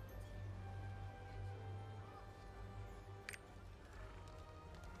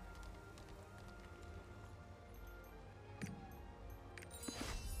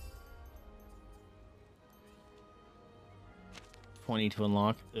 To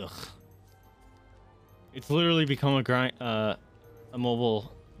unlock. Ugh. It's literally become a grind, a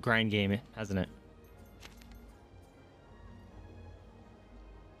mobile grind game, hasn't it?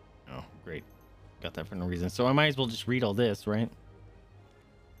 Oh, great. Got that for no reason. So I might as well just read all this, right?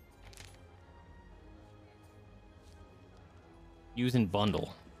 Use and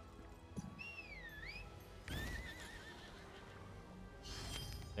bundle.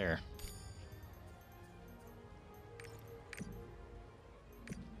 There.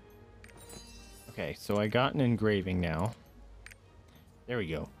 Okay, so I got an engraving now. There we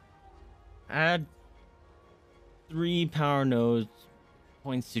go. Add 3 power nodes.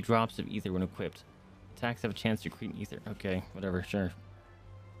 Points to drops of ether when equipped. Attacks have a chance to create ether. Okay, whatever, sure.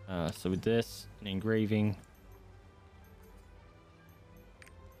 So with this, an engraving.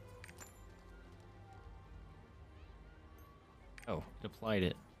 Oh, it applied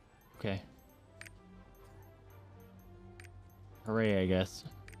it. Okay. Hooray, I guess.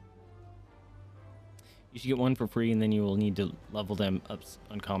 You should get one for free, and then you will need to level them up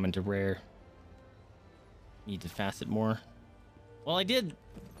uncommon to rare. Need to fast it more. Well, I did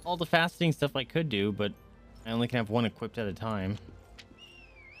all the fasting stuff I could do, but I only can have one equipped at a time.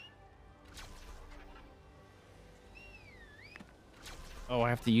 Oh, I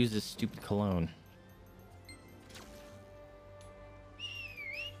have to use this stupid cologne.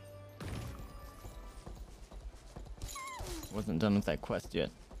 Wasn't done with that quest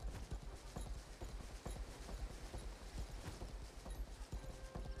yet.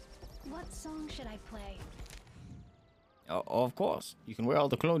 What song should I play? Oh, of course. You can wear all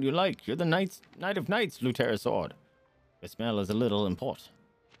the cologne you like. You're the Knight of Knights, Lutera Sword. Your smell is a little important.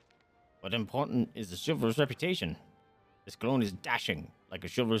 What important is the chivalrous reputation? This cologne is dashing, like a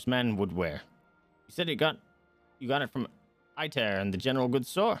chivalrous man would wear. You said you got it from Iter and the general goods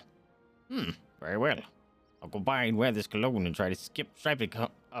store? Very well. I'll go by and wear this cologne and try to skip striping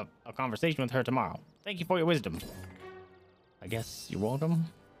a conversation with her tomorrow. Thank you for your wisdom. I guess you're welcome.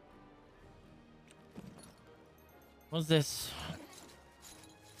 What's this?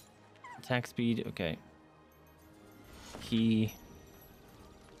 Attack speed, okay. Key.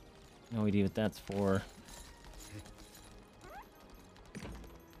 No idea what that's for.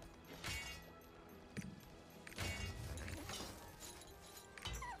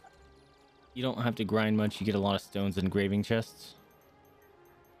 You don't have to grind much, you get a lot of stones and engraving chests.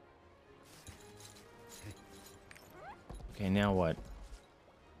 Okay, now what?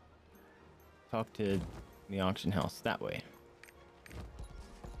 Talk to the auction house that way.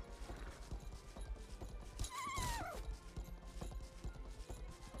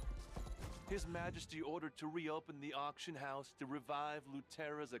 His Majesty ordered to reopen the auction house to revive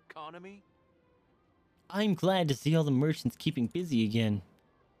Lutera's economy? I'm glad to see all the merchants keeping busy again.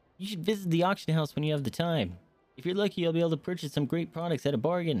 You should visit the auction house when you have the time. If you're lucky, you'll be able to purchase some great products at a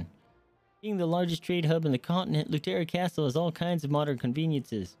bargain. Being the largest trade hub in the continent, Lutera Castle has all kinds of modern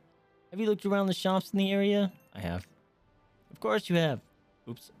conveniences. Have you looked around the shops in the area? I have. Of course you have.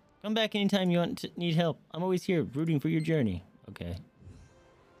 Oops. Come back anytime you need help. I'm always here, rooting for your journey. Okay.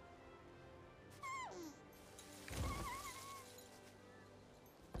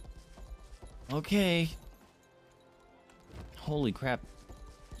 Okay. Holy crap.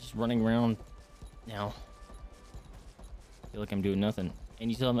 Just running around now. Feel like I'm doing nothing. And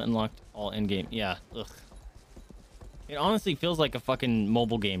you still haven't unlocked all endgame. Yeah. Ugh. It honestly feels like a fucking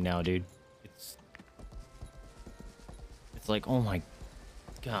mobile game now, dude. It's like, oh my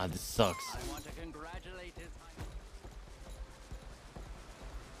god, this sucks. I want to congratulate His Highness.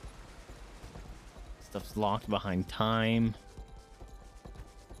 Stuff's locked behind time.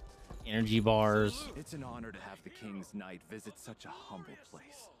 Energy bars. It's an honor to have the King's Knight visit such a humble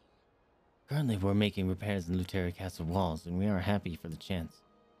place. Currently, we're making repairs in Lutera Castle walls, and we are happy for the chance.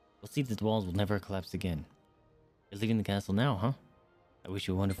 We'll see that the walls will never collapse again. You're leaving the castle now, huh? I wish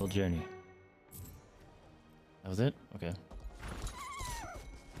you a wonderful journey. That was it? Okay.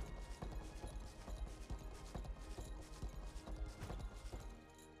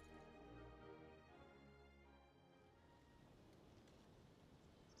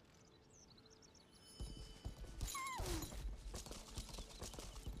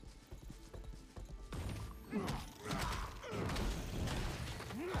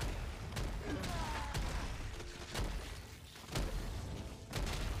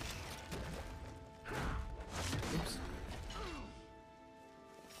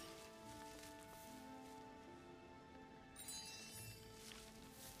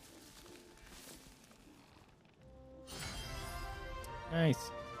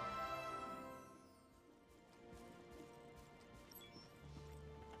 Nice.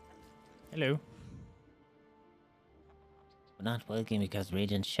 Hello. We're not working because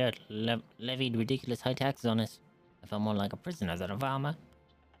Regent Shirt levied ridiculous high taxes on us. I felt more like a prisoner than a farmer.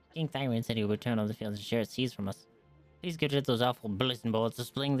 King Thyrion said he would return all the fields and Shirt seized from us. Please get rid of those awful bulletin boards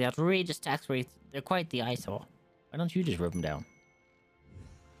displaying the outrageous tax rates. They're quite the eyesore. Why don't you just rip them down?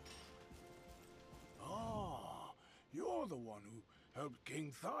 Ah, you're the one who helped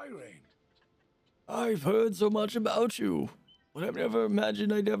King Thyrion. I've heard so much about you, but I've never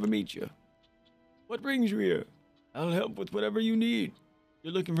imagined I'd ever meet you. What brings you here? I'll help with whatever you need.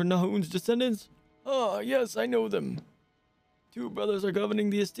 You're looking for Nahun's descendants? Ah, yes, I know them. Two brothers are governing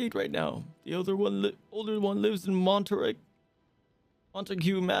the estate right now. The older one lives in Montague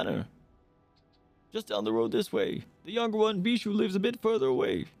Manor, just down the road this way. The younger one, Bishu, lives a bit further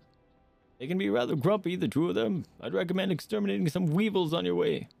away. They can be rather grumpy, the two of them. I'd recommend exterminating some weevils on your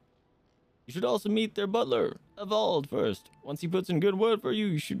way. You should also meet their butler, Evald, first. Once he puts in good word for you,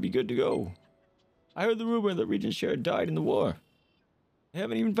 you should be good to go. I heard the rumor that Regent Sheriff died in the war. I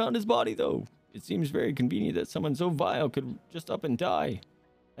haven't even found his body, though. It seems very convenient that someone so vile could just up and die.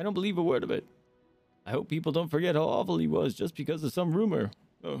 I don't believe a word of it. I hope people don't forget how awful he was just because of some rumor.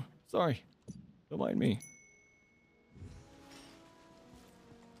 Oh, sorry. Don't mind me.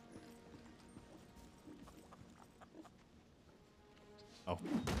 Oh.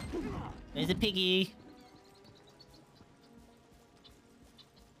 There's a piggy.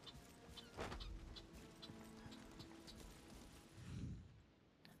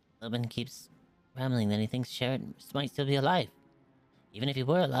 Lubin keeps rambling that he thinks Sheridan might still be alive. Even if he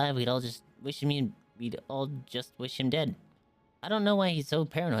were alive, we'd all just wish him dead. I don't know why he's so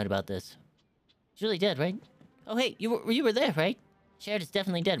paranoid about this. He's really dead, right? Oh hey, you were there, right? Sheridan's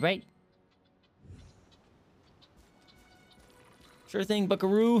definitely dead, right? Sure thing,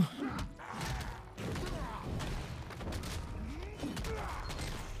 buckaroo.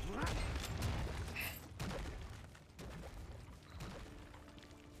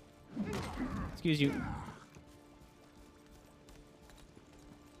 Excuse you.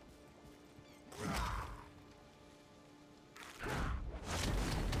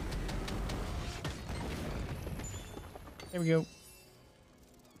 There we go.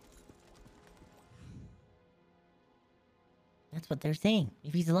 That's what they're saying.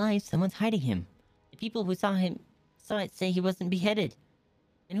 If he's alive, someone's hiding him. The people who saw it say he wasn't beheaded.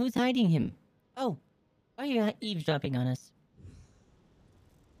 And who's hiding him? Oh, why are you eavesdropping on us?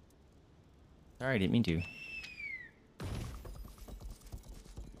 Sorry, I didn't mean to.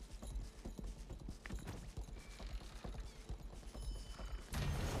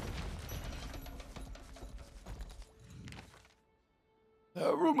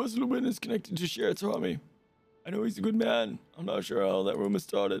 Rumors Lubin is connected to Sheriff's army. I know he's a good man. I'm not sure how that rumor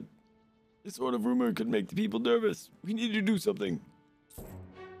started. This sort of rumor could make the people nervous. We need to do something.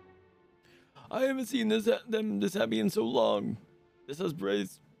 I haven't seen them this happy in so long. This has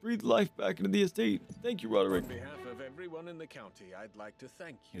breathed life back into the estate. Thank you, Roderick. On behalf of everyone in the county, I'd like to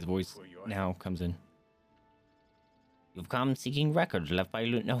thank you. His voice for your now comes in. You've come seeking records left by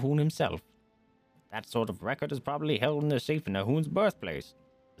Nahun himself. That sort of record is probably held in the safe in Nahun's birthplace.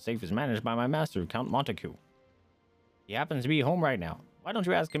 The safe is managed by my master, Count Montague. He happens to be home right now. Why don't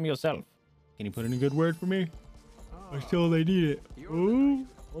you ask him yourself? Can you put in a good word for me? I still they need it. Ooh,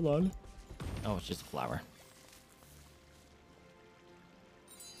 hold on. Oh, it's just a flower.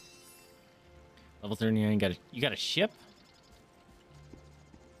 Level 39. You got a ship?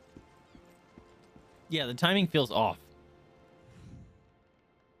 Yeah, the timing feels off.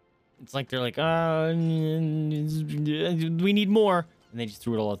 It's like they're like, we need more, and they just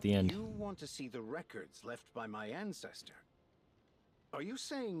threw it all at the end. You want to see the records left by my ancestor? Are you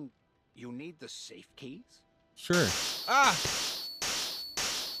saying you need the safe keys? Sure. Ah!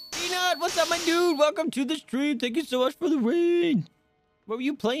 Peanut, what's up, my dude? Welcome to the stream. Thank you so much for the raid. What were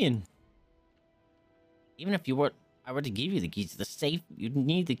you playing? Even if I were to give you the keys to the safe, you'd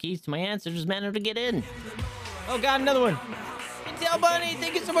need the keys to my ancestor's manor to get in. Oh god, another one. Intel Bunny,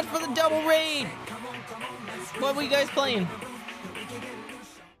 thank you so much for the double raid. What were you guys playing?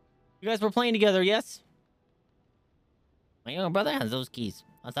 You guys were playing together, yes? My younger brother has those keys.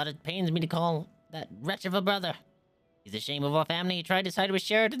 I thought it pains me to call that wretch of a brother. He's the shame of our family. He tried to side with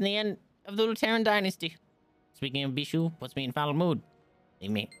Sherrod in the end of the Lutheran dynasty. Speaking of Bishu, puts me in foul mood.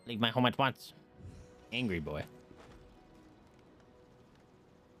 Leave my home at once. Angry boy.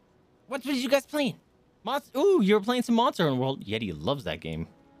 What was you guys playing? Ooh, you were playing some Monster Hunter World. Yeti loves that game.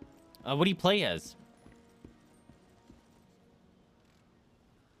 What do you play as?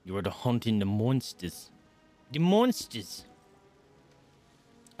 You were hunting the monsters. The monsters.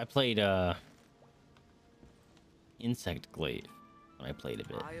 I played Insect Glaive when I played a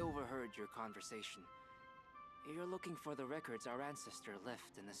bit. I overheard your conversation. You're looking for the records our ancestor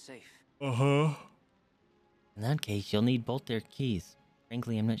left in the safe. Uh-huh. In that case, you'll need both their keys.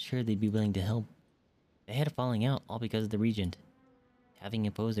 Frankly, I'm not sure they'd be willing to help. They had a falling out, all because of the regent. Having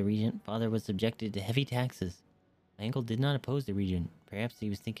opposed the regent, father was subjected to heavy taxes. My uncle did not oppose the regent. Perhaps he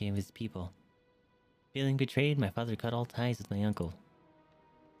was thinking of his people. Feeling betrayed, my father cut all ties with my uncle.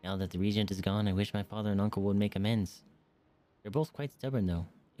 Now that the regent is gone, I wish my father and uncle would make amends. They're both quite stubborn, though.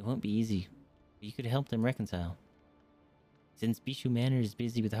 It won't be easy, but you could help them reconcile. Since Bishu Manor is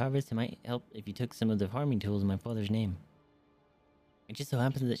busy with harvest, it might help if you took some of the farming tools in my father's name. It just so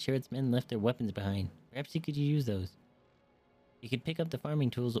happens that Sherrod's men left their weapons behind. Perhaps you could use those. You could pick up the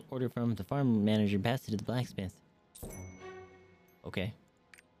farming tools, order from the farm manager, and pass it to the blacksmith. Okay.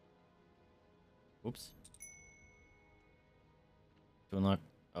 Oops. To unlock...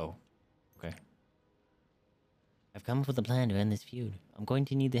 Oh. Okay. I've come up with a plan to end this feud. I'm going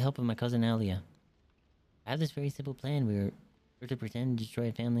to need the help of my cousin Alia. I have this very simple plan. We're to pretend to destroy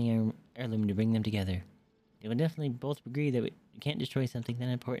a family heirloom to bring them together. They will definitely both agree that we can't destroy something that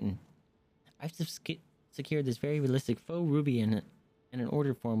important. I've secured this very realistic faux ruby in an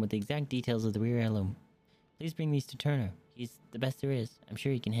order form with the exact details of the rare heirloom. Please bring these to Turner. He's the best there is. I'm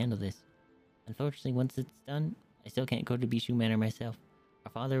sure he can handle this. Unfortunately, once it's done, I still can't go to Bishu Manor myself.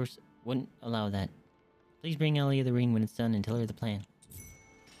 Our father wouldn't allow that. Please bring Alia the ring when it's done and tell her the plan.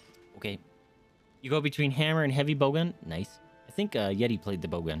 Okay. You go between hammer and heavy bowgun? Nice. I think Yeti played the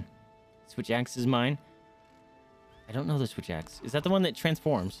bowgun. Switch axe is mine. I don't know the switch axe. Is that the one that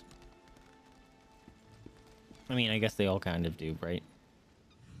transforms? I mean, I guess they all kind of do, right?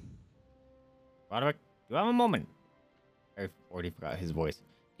 Roderick, do you have a moment? I already forgot his voice.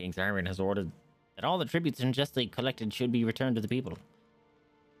 King Siren has ordered that all the tributes unjustly collected should be returned to the people.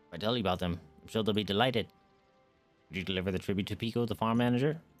 If I tell you about them, I'm sure they'll be delighted. Would you deliver the tribute to Pico, the farm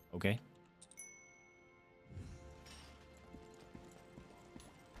manager? Okay.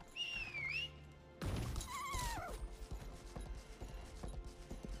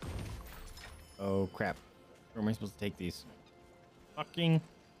 Oh, crap. Where am I supposed to take these? Fucking...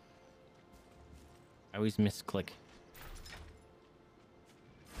 I always misclick.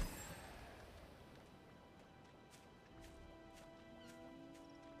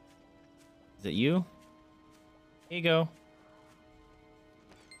 Is it you? Here you go.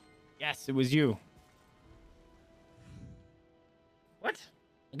 Yes, it was you. What?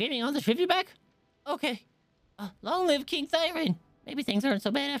 You're giving all the tribute back? Okay. Long live King Siren. Maybe things aren't so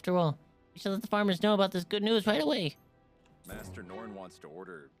bad after all. We should let the farmers know about this good news right away. Master Norn wants to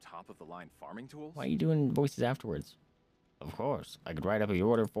order top-of-the-line farming tools? Why are you doing voices afterwards? Of course. I could write up your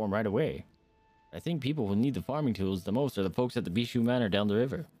order form right away. I think people who need the farming tools the most are the folks at the Bishu Manor down the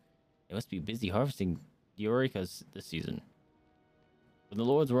river. They must be busy harvesting Dioricas this season. When the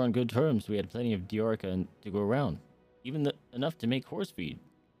lords were on good terms, we had plenty of Diorica to go around. Even enough to make horse feed.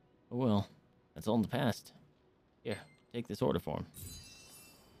 Oh well, that's all in the past. Here, take this order form.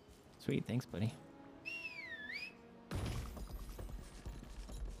 Sweet, thanks, buddy.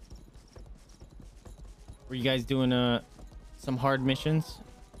 Were you guys doing some hard missions?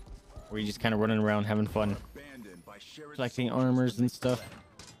 Or were you just kind of running around having fun? Collecting armors and stuff?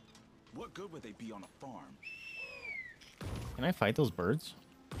 What What good would they be on a farm? Can I fight those birds?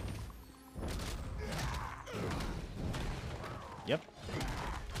 Yep.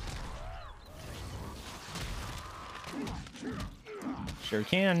 Sure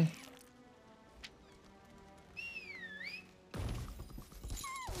can.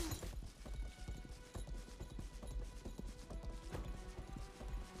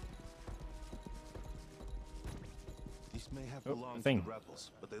 These may have Oh, belonged to thing. the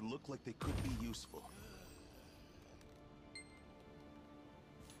rebels, but they look like they could be useful.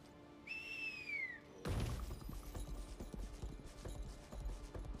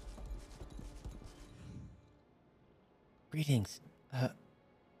 Greetings.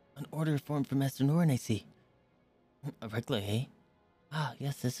 An order formed for Master Norin, I see. A replica, eh? Ah,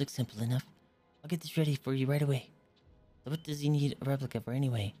 yes, this looks simple enough. I'll get this ready for you right away. So what does he need a replica for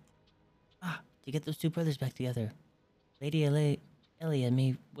anyway? Ah, to get those two brothers back together. Lady Elia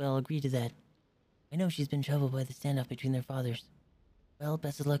may well agree to that. I know she's been troubled by the standoff between their fathers. Well,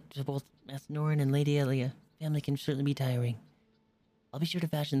 best of luck to both Master Norin and Lady Elia. Family can certainly be tiring. I'll be sure to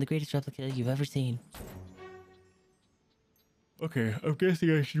fashion the greatest replica you've ever seen. Okay, I'm guessing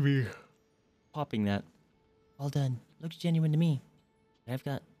I should be popping that. All done. Looks genuine to me. I've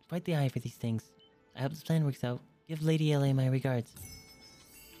got quite the eye for these things. I hope this plan works out. Give Lady L.A. my regards.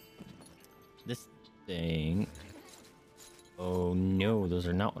 This thing. Oh no, those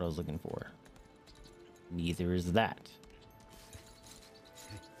are not what I was looking for. Neither is that.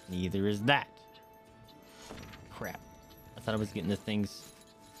 Neither is that. Crap. I thought I was getting the things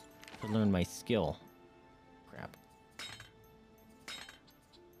to learn my skill. Crap.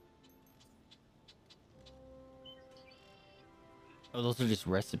 Oh, those are just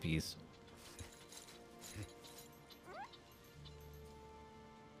recipes.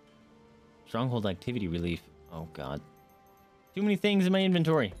 Stronghold activity relief. Oh god. Too many things in my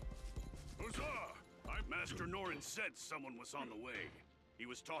inventory. Huzzah! Master Norin said someone was on the way. He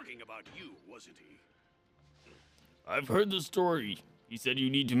was talking about you, wasn't he? I've heard the story. He said you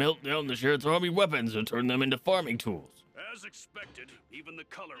need to melt down the Sheriff's army weapons and turn them into farming tools. As expected, even the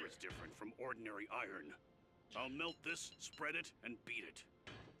color is different from ordinary iron. I'll melt this, spread it, and beat it.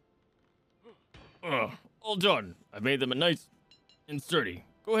 All done. I made them nice and sturdy.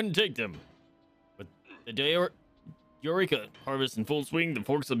 Go ahead and take them. But the day Eureka harvest in full swing, the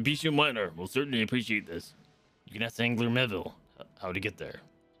forks of Bishu Minor will certainly appreciate this. You can ask Angler Melville how to get there.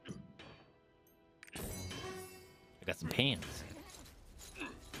 I got some pants.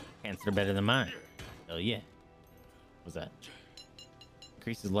 Pants are better than mine. Hell yeah. What's that?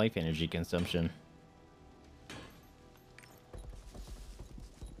 Increases life energy consumption.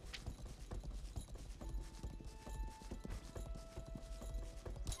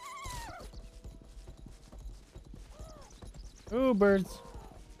 Oh, birds.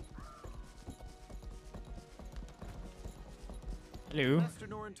 Hello. Master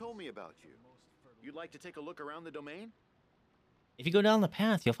Norin told me about you. You'd like to take a look around the domain? If you go down the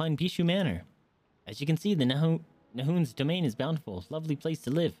path, you'll find Bishu Manor. As you can see, the Nahun's domain is bountiful, lovely place to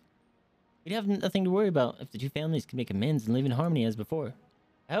live. We'd have nothing to worry about if the two families can make amends and live in harmony as before.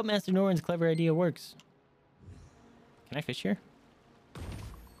 I hope Master Norin's clever idea works. Can I fish here?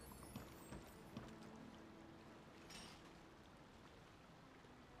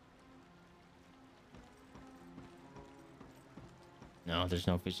 No, there's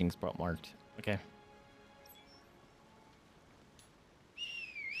no fishing spot marked. Okay.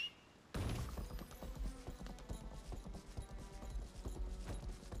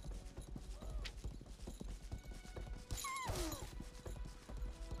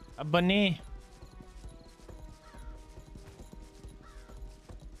 A bunny.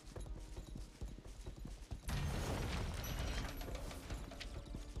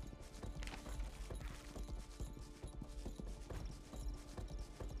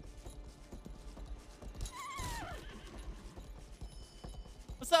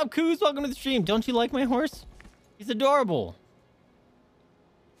 What's up, Coos? Welcome to the stream. Don't you like my horse? He's adorable.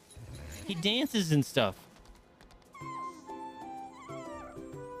 He dances and stuff.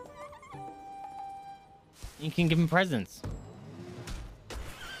 You can give him presents.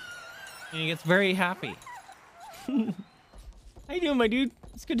 And he gets very happy. How you doing, my dude?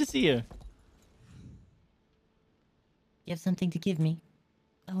 It's good to see you. You have something to give me?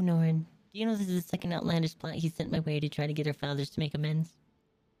 Oh, Norin. Do you know this is the second outlandish plot he sent my way to try to get our fathers to make amends?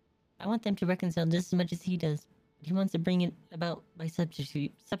 I want them to reconcile just as much as he does, but he wants to bring it about by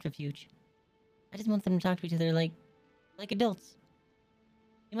subterfuge. I just want them to talk to each other like adults.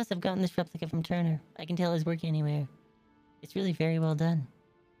 He must have gotten this replica from Turner. I can tell his work anywhere. It's really very well done.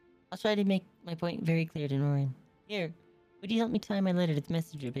 I'll try to make my point very clear to Norin. Here, would you help me tie my letter to the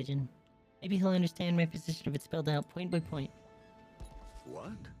messenger pigeon? Maybe he'll understand my position if it's spelled out point by point.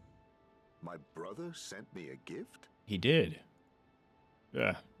 What? My brother sent me a gift? He did.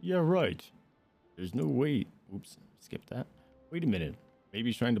 Yeah, right. There's no way. Oops, skip that. Wait a minute. Maybe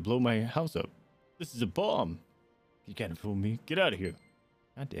he's trying to blow my house up. This is a bomb. You can't fool me. Get out of here.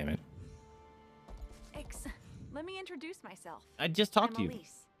 God damn it. Let me introduce myself. I just talked to you.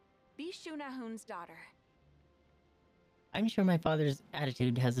 Elise, be Shunahun's daughter. I'm sure my father's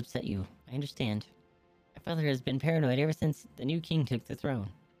attitude has upset you. I understand. My father has been paranoid ever since the new king took the throne.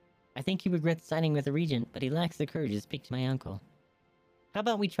 I think he regrets siding with the regent, but he lacks the courage to speak to my uncle. How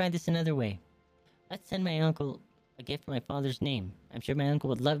about we try this another way? Let's send my uncle a gift for my father's name. I'm sure my uncle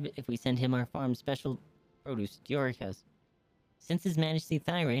would love it if we send him our farm's special produce, Dioricas. Since His Majesty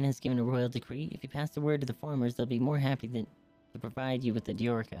Thyrain has given a royal decree, if you pass the word to the farmers, they'll be more happy to provide you with the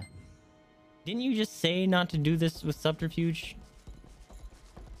Diorica. Didn't you just say not to do this with subterfuge?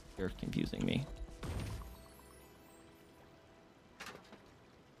 You're confusing me.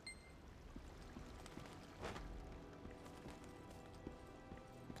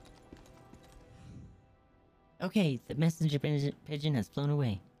 Okay, the messenger pigeon has flown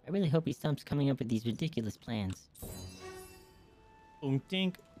away. I really hope he stops coming up with these ridiculous plans.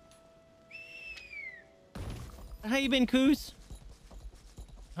 Dink. How you been, Coos?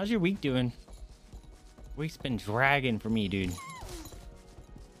 How's your week doing? Week's been dragging for me, dude.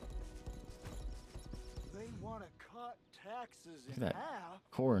 They want to cut taxes Look in at that half?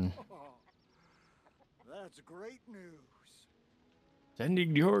 corn. Oh, that's great news.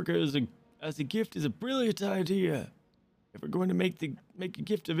 Sending Diorca as a gift is a brilliant idea. If we're going to make a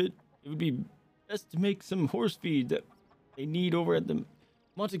gift of it, it would be best to make some horse feed that they need over at the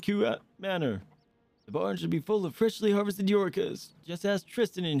Montague Manor. The barn should be full of freshly harvested Diorcas. Just ask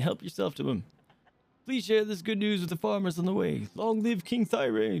Tristan and help yourself to him. Please share this good news with the farmers on the way. Long live King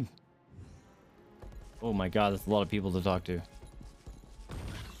Thyrain. Oh my god, that's a lot of people to talk to.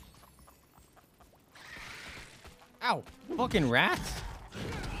 Ow! Fucking rats!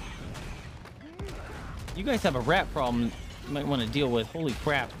 You guys have a rat problem you might want to deal with. Holy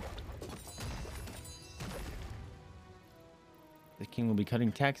crap. The king will be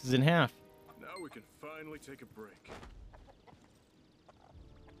cutting taxes in half. Now we can finally take a break.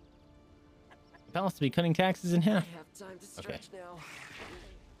 The palace will be cutting taxes in half. I have time to stretch now.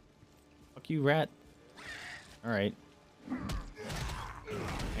 Fuck you, rat. Alright.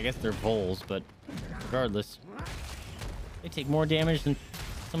 I guess they're voles, but regardless. They take more damage than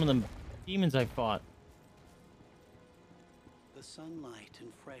some of the demons I fought. The sunlight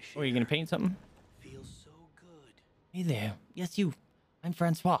and fresh Oh, are you gonna paint something? feels so good. Hey there. Yes, you. I'm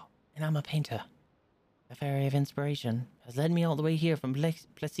Francois, and I'm a painter. The Fairy of Inspiration has led me all the way here from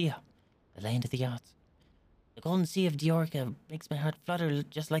Placia, the land of the arts. The golden sea of Diorca makes my heart flutter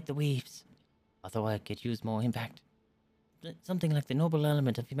just like the waves. Although I could use more impact. Something like the noble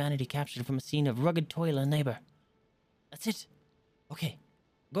element of humanity captured from a scene of rugged toil and labor. That's it. Okay,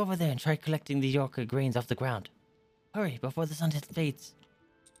 go over there and try collecting the Diorca grains off the ground. Hurry, before the sunset fades.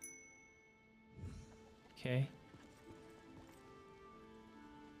 Okay.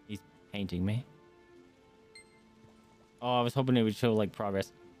 He's painting me. Oh, I was hoping it would show, like,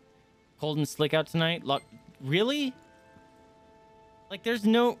 progress. Cold and slick out tonight? Really? Like, there's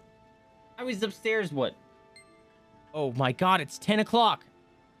no... I was upstairs, what? Oh my god, it's 10 o'clock!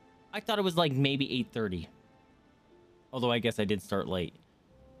 I thought it was, like, maybe 8:30. Although I guess I did start late.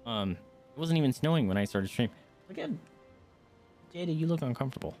 It wasn't even snowing when I started streaming. Look at... Jada, you look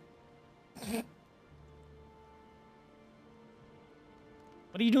uncomfortable.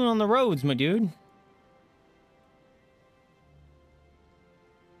 What are you doing on the roads, my dude?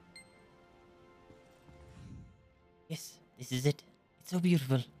 Yes, this is it. It's so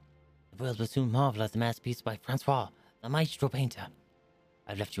beautiful. The world will soon marvel at the masterpiece by Francois, the maestro painter.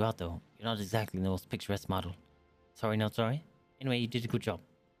 I've left you out, though. You're not exactly the most picturesque model. Sorry, not sorry. Anyway, you did a good job.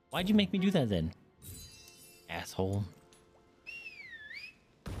 Why'd you make me do that, then? Asshole.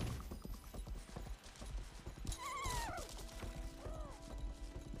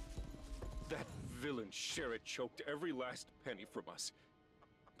 That villain Sherrod choked every last penny from us.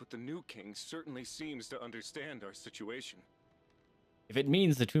 But the new king certainly seems to understand our situation. If it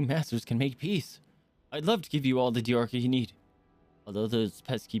means the two masters can make peace, I'd love to give you all the Diorca you need. Although those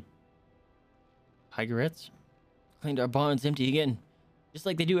pesky pigarettes cleaned our barns empty again, just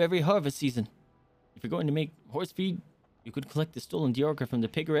like they do every harvest season. If you're going to make horse feed, you could collect the stolen Diorca from the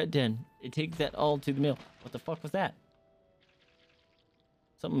pigaret den and take that all to the mill. What the fuck was that?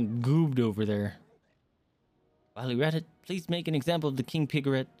 Something goobed over there. While you're at it, please make an example of the king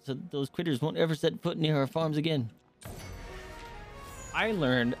pigaret so those critters won't ever set foot near our farms again. I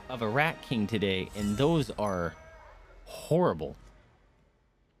learned of a rat king today, and those are horrible.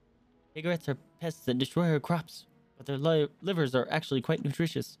 Pig rats are pests that destroy our crops, but their livers are actually quite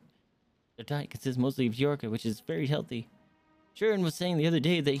nutritious. Their diet consists mostly of Yorka, which is very healthy. Sharon was saying the other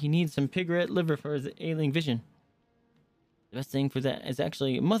day that he needs some pig rat liver for his ailing vision. The best thing for that is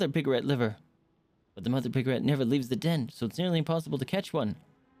actually mother pig rat liver. But the mother pig rat never leaves the den, so it's nearly impossible to catch one.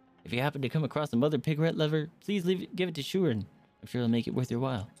 If you happen to come across a mother pig rat liver, please give it to Shuren. I'm sure it'll make it worth your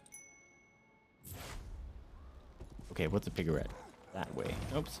while. Okay, what's a pig rat? That way.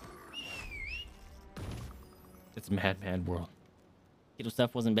 Oops. It's mad world. Keto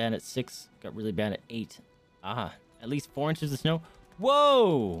stuff wasn't bad at 6, got really bad at 8. Ah, at least 4 inches of snow.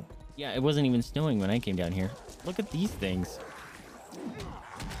 Whoa! Yeah, it wasn't even snowing when I came down here. Look at these things.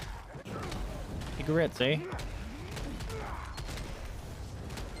 Cigarettes, eh?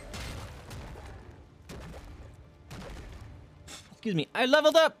 Excuse me, I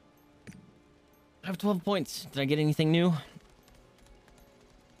leveled up! I have 12 points. Did I get anything new?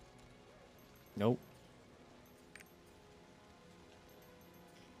 Nope.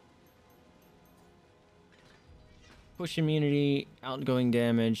 Push immunity, outgoing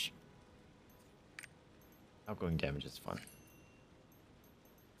damage. Outgoing damage is fun.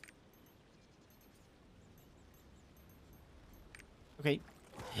 Okay.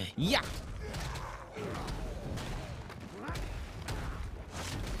 Yeah!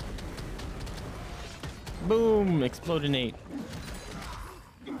 Boom! Explodinate.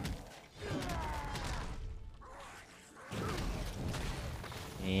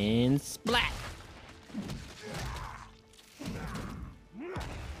 And splat!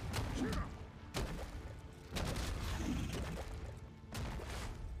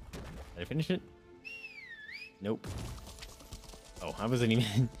 Did I finish it? Nope. Oh, I wasn't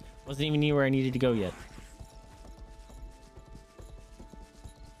even near where I needed to go yet.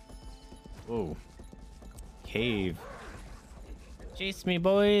 Whoa. Cave. Chase me,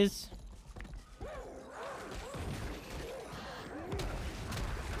 boys.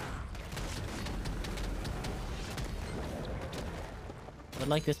 Would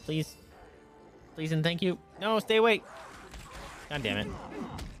like this, please. Please and thank you. No, stay away. God damn it.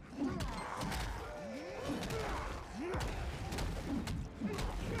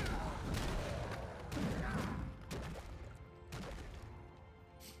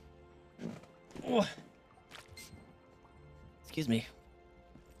 Oh. Excuse me.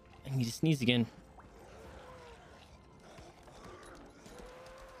 I need to sneeze again.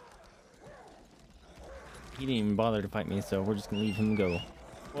 He didn't even bother to fight me, so we're just gonna leave him go.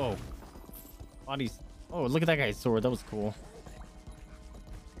 Whoa. Bodies. Oh, look at that guy's sword. That was cool.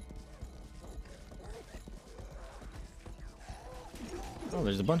 Oh,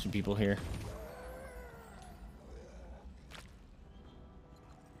 there's a bunch of people here.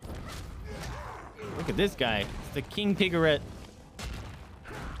 Look at this guy. It's the King Piggerette.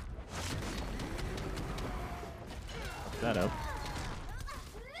 Fuck that up.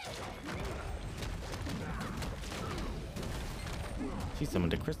 She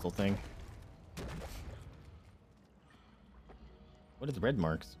summoned a crystal thing. What are the red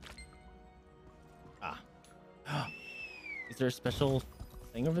marks? Ah. Is there a special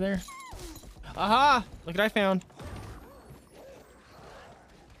thing over there? Aha! Look what I found.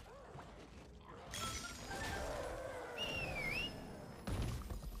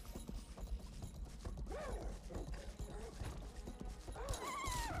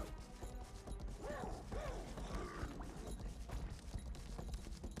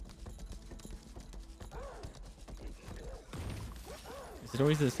 Is it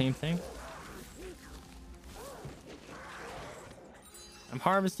always the same thing? I'm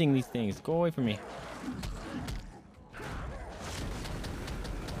harvesting these things. Go away from me.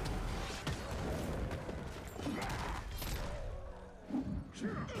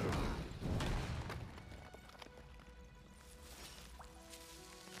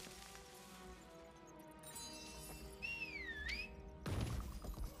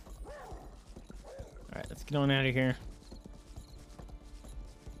 Alright, let's get on out of here.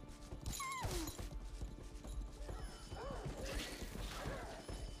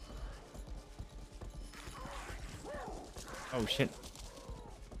 Oh shit.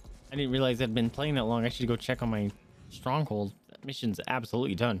 I didn't realize I'd been playing that long. I should go check on my stronghold. That mission's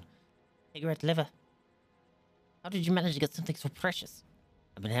absolutely done. Cigarette liver. How did you manage to get something so precious?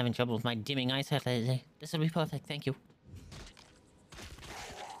 I've been having trouble with my dimming eyesight lately. This will be perfect, thank you.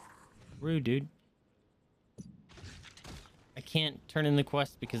 Rude, dude. I can't turn in the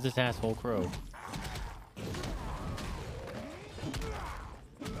quest because this asshole crow.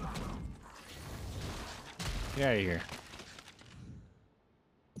 Get out of here.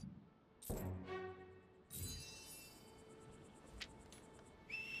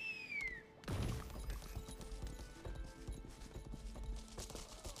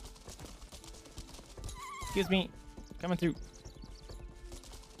 Excuse me. Coming through.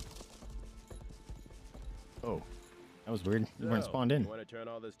 Oh. That was weird. You weren't spawned in. You want to turn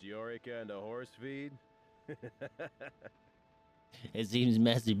all this Diorica into horse feed? It seems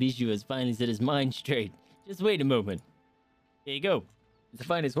Master Bishu has finally set his mind straight. Just wait a moment. Here you go. It's the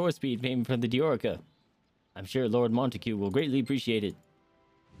finest horse feed made from the Diorica. I'm sure Lord Montague will greatly appreciate it.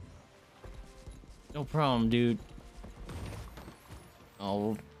 No problem, dude.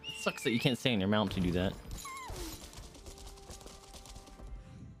 Oh, it sucks that you can't stay on your mount to do that.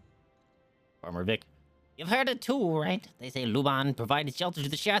 Farmer Vic. You've heard it too, right? They say Luban provided shelter to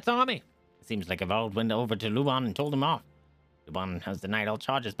the Shat's army. It seems like Evolved went over to Luban and told him off. Luban has denied all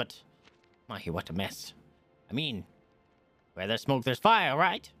charges, but... my, what a mess. I mean, where there's smoke, there's fire,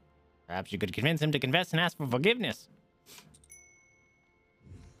 right? Perhaps you could convince him to confess and ask for forgiveness.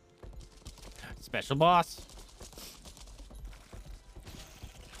 Special boss.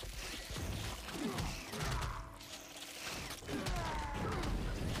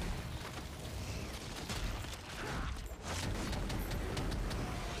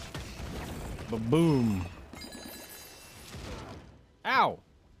 Ba-boom. Ow!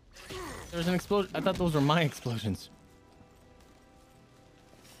 There's an explosion. I thought those were my explosions.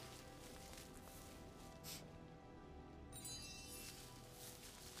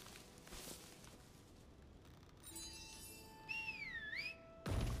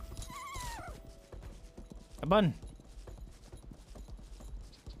 A button.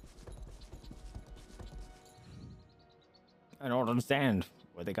 I don't understand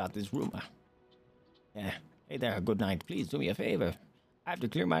where they got this rumor. Yeah. Hey there, good night. Please do me a favor. I have to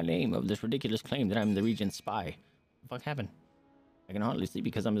clear my name of this ridiculous claim that I'm the Regent's spy. What the fuck happened? I can hardly sleep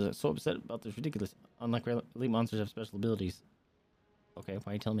because I'm so upset about this ridiculous. Unlike elite monsters have special abilities. Okay,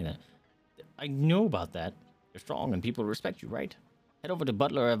 why are you telling me that? I know about that. You're strong and people respect you, right? Head over to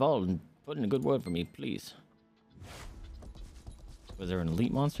Butler Evolved and put in a good word for me, please. Was there an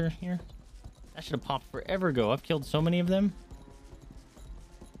elite monster here? That should have popped forever ago. I've killed so many of them.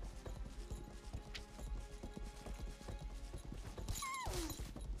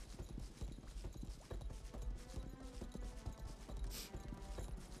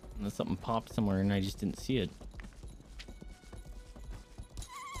 Unless something popped somewhere and I just didn't see it.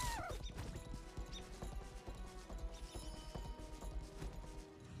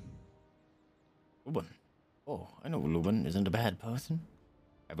 Luban. Oh, I know Luban isn't a bad person.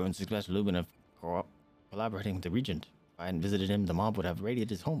 Everyone suspects Luban of collaborating with the Regent. If I hadn't visited him, the mob would have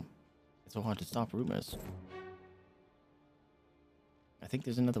raided his home. It's so hard to stop rumors. I think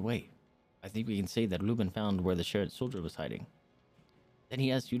there's another way. I think we can say that Luban found where the shared soldier was hiding. Then he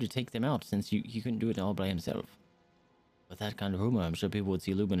asked you to take them out, since he couldn't do it all by himself. With that kind of rumor, I'm sure people would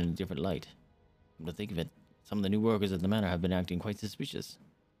see Luban in a different light. Come to think of it, some of the new workers at the manor have been acting quite suspicious.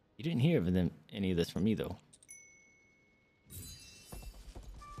 You didn't hear of them, any of this from me, though.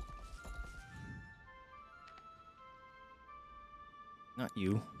 Not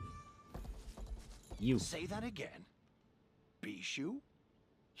you. You. Say that again. Bishu?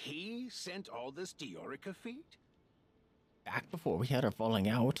 He sent all this Diorica feed? Back before we had our falling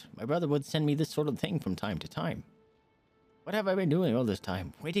out, my brother would send me this sort of thing from time to time. What have I been doing all this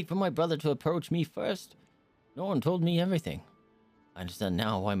time? Waiting for my brother to approach me first? No one told me everything. I understand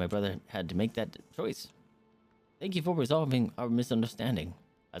now why my brother had to make that choice. Thank you for resolving our misunderstanding.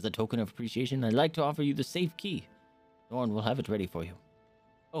 As a token of appreciation, I'd like to offer you the safe key. Norn will have it ready for you.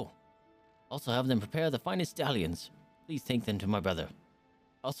 Oh, also have them prepare the finest stallions. Please take them to my brother.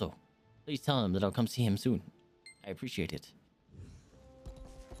 Also, please tell him that I'll come see him soon. I appreciate it.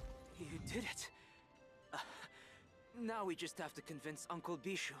 You did it. Now we just have to convince Uncle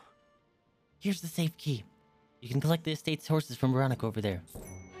Bishu. Here's the safe key. You can collect the estate's horses from Veronica over there.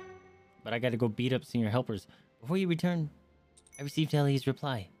 But I gotta go beat up senior helpers. Before you return, I received Ellie's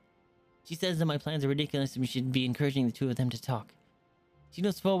reply. She says that my plans are ridiculous and we should be encouraging the two of them to talk. She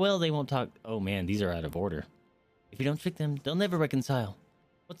knows full well they won't talk. Oh man, these are out of order. If you don't trick them, they'll never reconcile.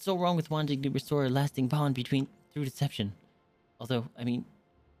 What's so wrong with wanting to restore a lasting bond through deception? Although, I mean,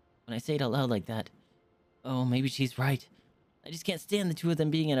 when I say it out loud like that, oh, maybe she's right. I just can't stand the two of them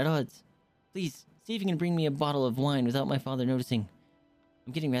being at odds. Please, see if you can bring me a bottle of wine without my father noticing.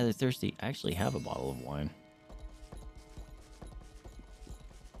 I'm getting rather thirsty. I actually have a bottle of wine.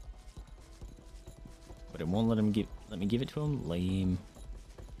 But it won't let me give it to him? Lame.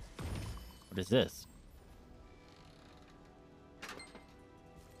 What is this?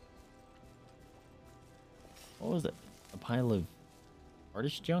 What was it? A pile of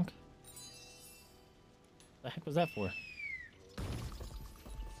artist junk? The heck was that for?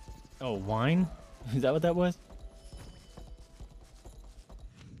 Oh, wine? Is that what that was?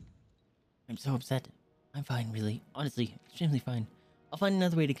 I'm so upset. I'm fine, really. Honestly, extremely fine. I'll find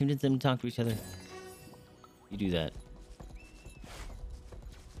another way to convince them to talk to each other. You do that.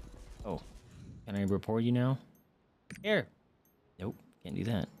 Oh. Can I report you now? Here! Nope, can't do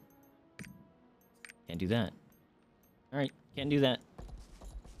that. Can't do that. Alright, can't do that.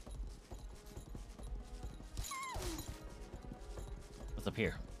 What's up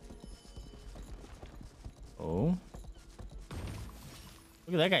here? Oh.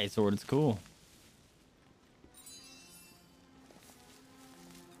 Look at that guy's sword, it's cool.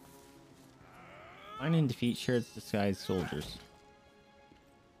 Find and defeat Sheriff's disguised soldiers.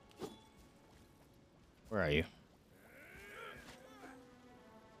 Where are you?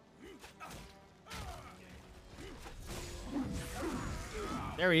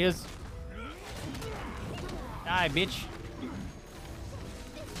 There he is. Die, bitch.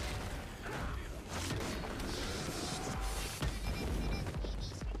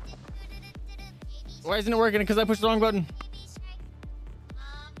 Why isn't it working? Because I pushed the wrong button.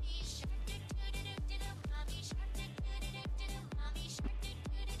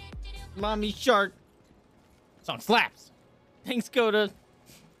 Mommy Shark. Song slaps. Thanks, Coda.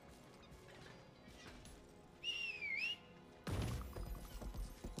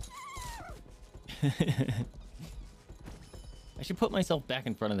 I should put myself back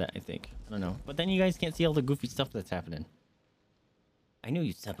in front of that, I think. I don't know. But then you guys can't see all the goofy stuff that's happening. I knew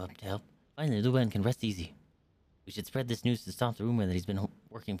you'd step up to help. Finally, Luan can rest easy. We should spread this news to stop the rumor that he's been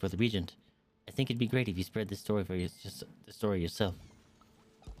working for the Regent. I think it'd be great if you spread this story for just the story yourself.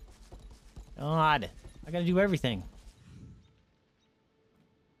 God, I gotta do everything.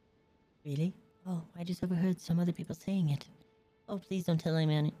 Really? Oh, I just overheard some other people saying it. Oh, please don't tell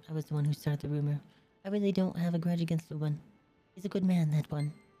Ayman I was the one who started the rumor. I really don't have a grudge against Luan. He's a good man, that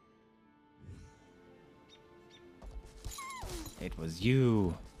one. It was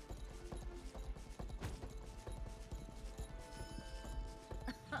you.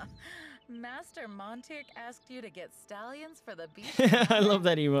 Master Montic asked you to get stallions for the beach. I love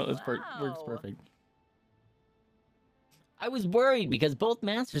that emote. Works perfect. I was worried because both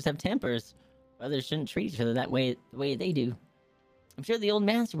masters have tempers. Brothers shouldn't treat each other that way, the way they do. I'm sure the old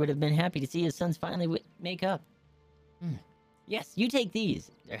master would have been happy to see his sons finally make up. Yes, you take these.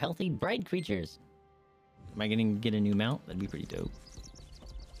 They're healthy, bright creatures. Am I gonna get a new mount? That'd be pretty dope.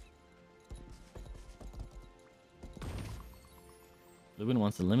 Luban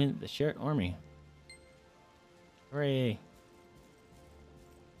wants to limit the Sheriff army. Hooray.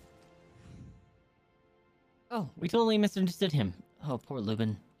 Oh, we totally misunderstood him. Oh, poor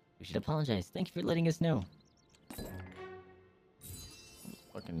Luban. We should apologize. Thank you for letting us know.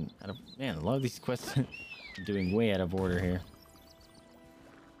 Fucking out of... Man, a lot of these quests are doing way out of order here.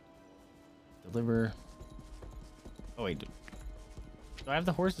 Deliver... Oh, wait. Do I have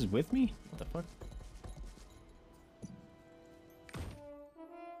the horses with me? What the fuck?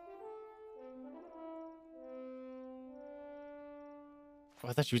 Oh,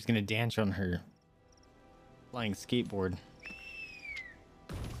 I thought she was gonna dance on her flying skateboard.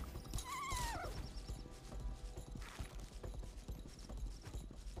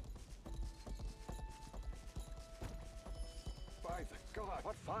 By the god,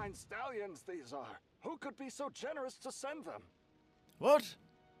 what fine stallions these are! Who could be so generous to send them? What?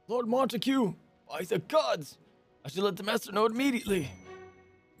 Lord Montague! By the gods! I should let the master know immediately.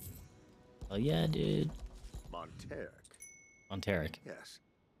 Oh yeah, dude. Monteric. Yes.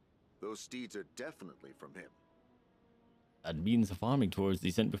 Those steeds are definitely from him. That means the farming tours they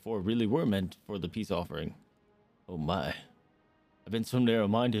sent before really were meant for the peace offering. Oh my. I've been so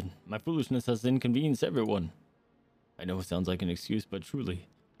narrow-minded. My foolishness has inconvenienced everyone. I know it sounds like an excuse, but truly,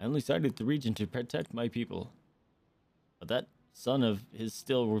 I only sided the Regent to protect my people. But that son of his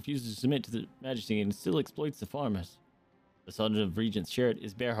still refuses to submit to the Majesty and still exploits the farmers. The son of Regent Sherritt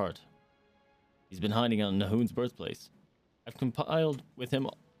is Bearheart. He's been hiding out in Nahun's birthplace. I've complied with him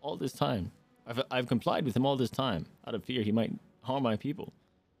all this time. I've complied with him all this time, out of fear he might harm my people.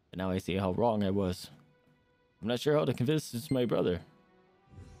 And now I see how wrong I was. I'm not sure how to convince this my brother.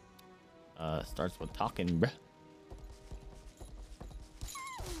 Starts with talking, bruh.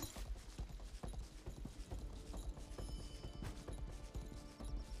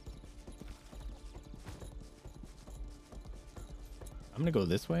 I'm gonna go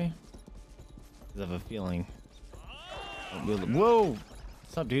this way. Because I have a feeling. Whoa!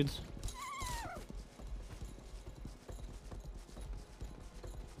 What's up, dudes?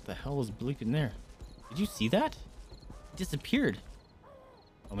 What the hell was bleeping there? Did you see that? It disappeared.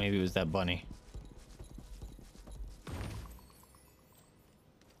 Oh, maybe it was that bunny.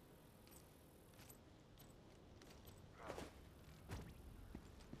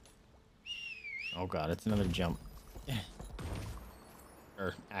 Oh god, it's another jump.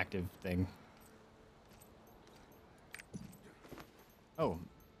 Or active thing. Oh.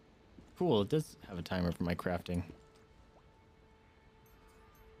 Cool, it does have a timer for my crafting.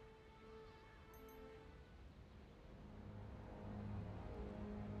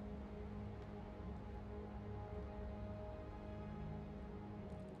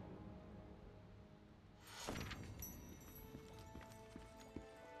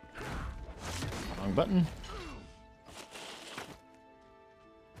 Wrong button.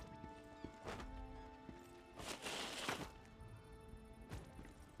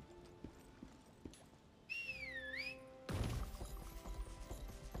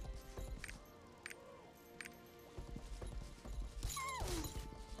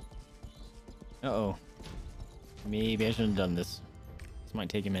 Uh-oh. Maybe I shouldn't have done this. This might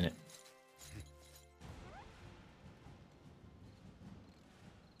take a minute.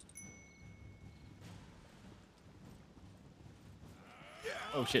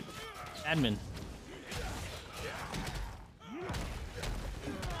 Oh shit. Admin.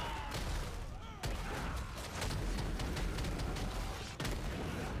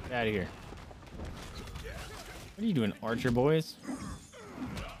 Get out of here. What are you doing, archer boys?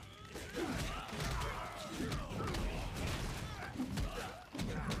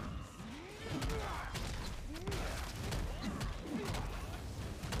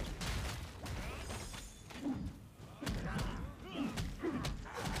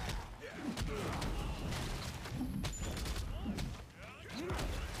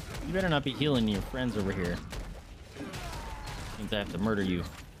 You better not be healing your friends over here. Means I have to murder you.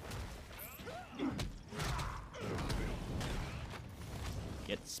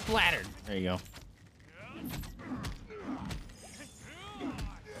 Get splattered. There you go.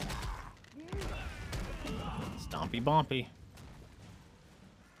 Stompy bompy.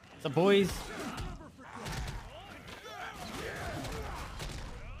 What's up, boys?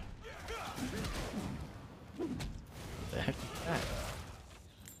 What the heck is that?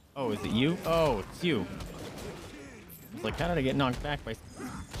 Oh, is it you? Oh, it's you. It's like, how did I get knocked back by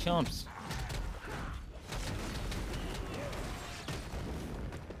chumps?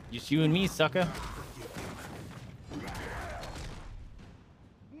 Just you and me, sucker.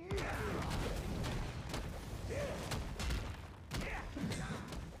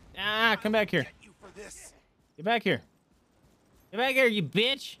 Ah, come back here. Get back here. Get back here, you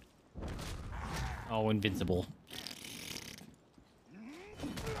bitch. Oh, invincible.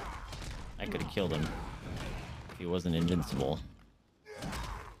 I could have killed him if he wasn't invincible.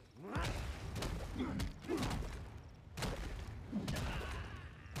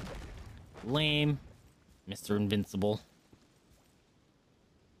 Lame, Mr. Invincible.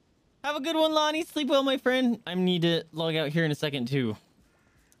 Have a good one, Lonnie. Sleep well, my friend. I need to log out here in a second, too.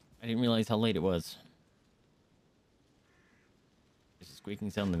 I didn't realize how late it was. There's a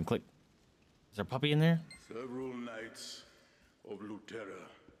squeaking sound, then click. Is there a puppy in there? Several knights of Lutera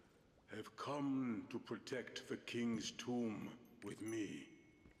have come to protect the king's tomb with me.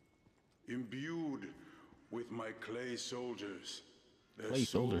 Imbued with my clay soldiers, their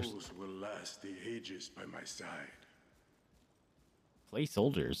souls will last the ages by my side. Clay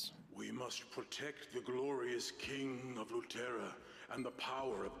soldiers? We must protect the glorious king of Lutera and the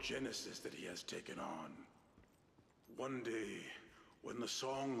power of Genesis that he has taken on. One day, when the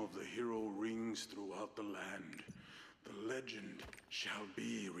song of the hero rings throughout the land, the legend shall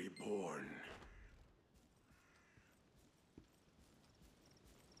be reborn.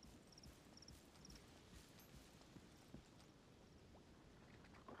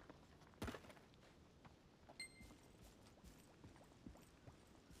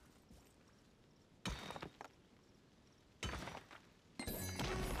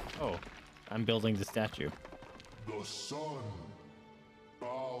 Oh, I'm building the statue. The sun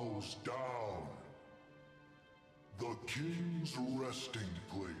bows down. The king's resting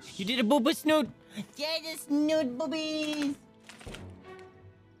place. You did a booba snoot! Yeah, the snoot boobies!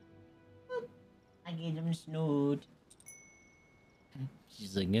 Boop. I gave him snoot.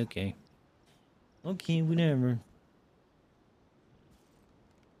 She's like, okay. Okay, whatever.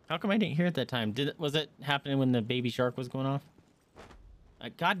 How come I didn't hear it that time? Was it happening when the baby shark was going off?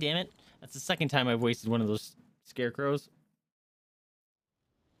 God damn it. That's the second time I've wasted one of those scarecrows.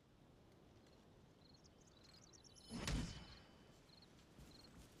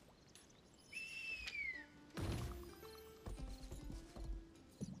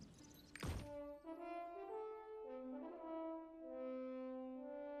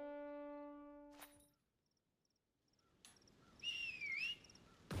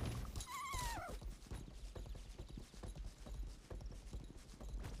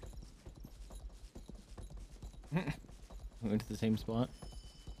 We went to the same spot.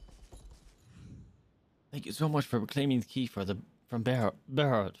 Thank you so much for reclaiming the key from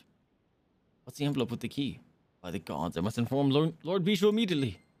Berhard. What's the envelope with the key? By the gods, I must inform Lord Bijou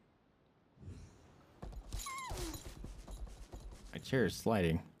immediately. My chair is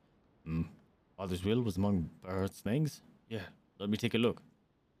sliding. Father's will was among Berhard's things? Yeah, let me take a look.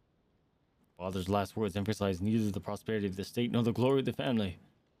 Father's last words emphasized neither the prosperity of the state nor the glory of the family.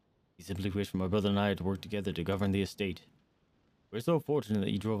 He simply wished for my brother and I to work together to govern the estate. We're so fortunate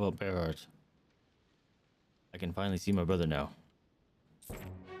that you drove out Berhard. I can finally see my brother now. I'm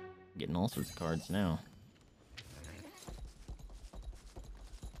getting all sorts of cards now.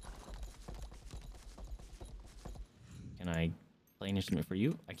 Can I play an instrument for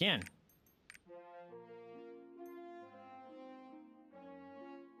you? I can.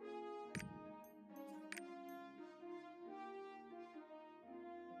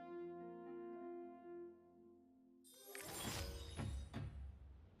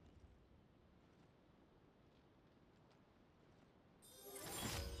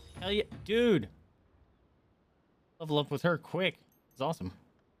 Hell yeah, dude! Level up with her quick. It's awesome.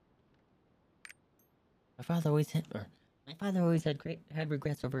 My father always had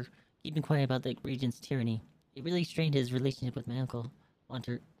regrets over keeping quiet about the regent's tyranny. It really strained his relationship with my uncle, I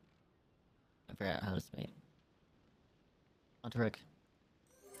forgot how to say it. Monteric.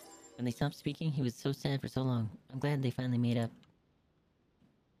 When they stopped speaking, he was so sad for so long. I'm glad they finally made up.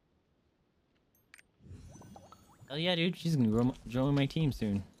 Hell yeah, dude! She's gonna join my team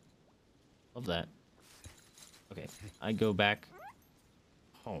soon. Love that. Okay, I go back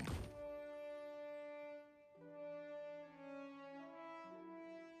home.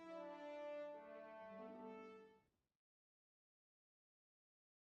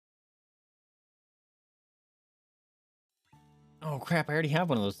 Oh crap, I already have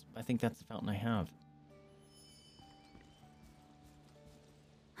one of those. I think that's the fountain I have.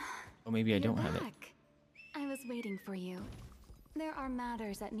 Oh, maybe I don't have it. I was waiting for you. There are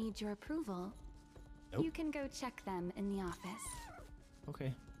matters that need your approval. Nope. You can go check them in the office.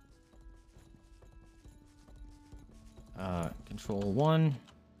 Okay. Control 1. Here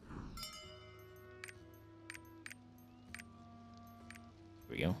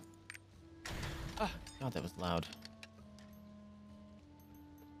we go. Ah, God, that was loud.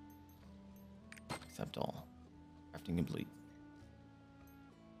 Accept all. Crafting complete.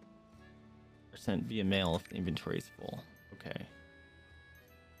 Or sent via mail if the inventory is full. Okay.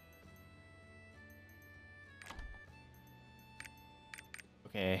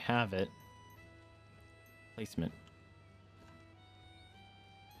 Okay, I have it. Placement.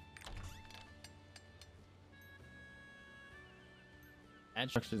 Add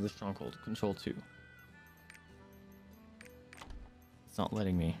structure to the stronghold. Control 2. It's not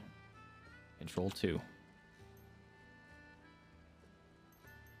letting me. Control 2.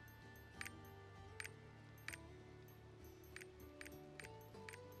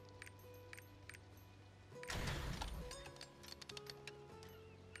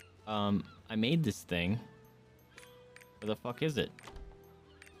 I made this thing. Where the fuck is it?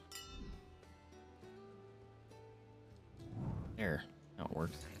 There. Now it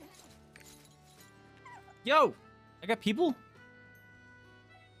works. Yo! I got people?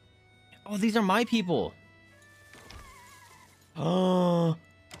 Oh, these are my people. Oh.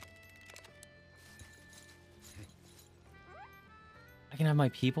 I can have my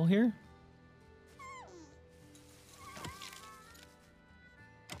people here?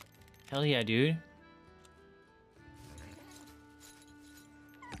 Hell yeah, dude.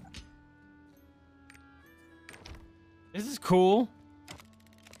 This is cool.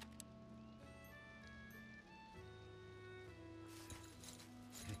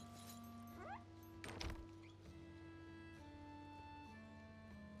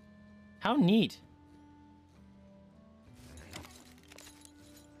 How neat.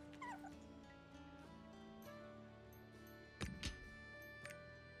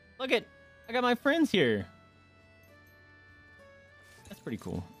 Look it, I got my friends here. That's pretty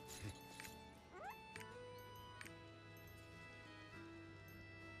cool.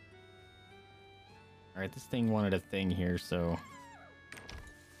 All right, this thing wanted a thing here, so.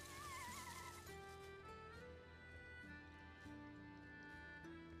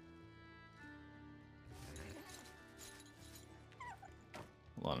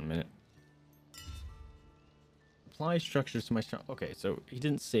 Hold on a minute. Apply structures to my strong. Okay, so he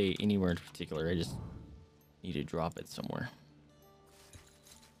didn't say anywhere in particular. I just need to drop it somewhere.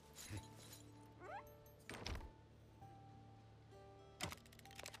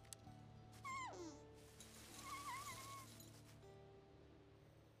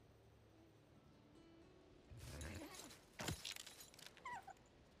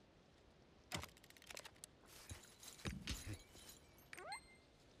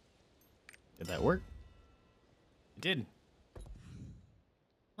 Did that work? It did.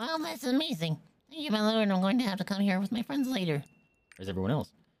 Well, that's amazing. Thank you, my lord. I'm going to have to come here with my friends later. Where's everyone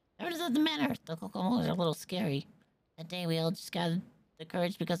else? Everyone doesn't matter. The Kokomos are a little scary. That day we all just got the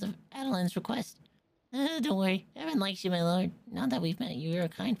courage because of Adeline's request. Don't worry. Everyone likes you, my lord. Now that we've met you, you're a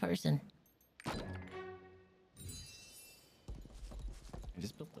kind person. I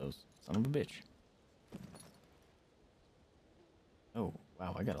just built those. Son of a bitch. Oh,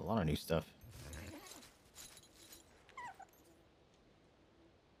 wow. I got a lot of new stuff.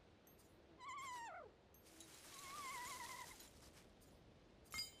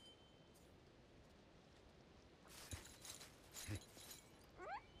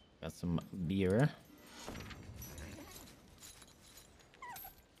 Got some beer.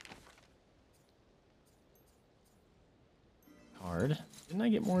 Card. Didn't I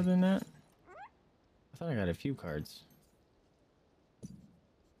get more than that? I thought I got a few cards.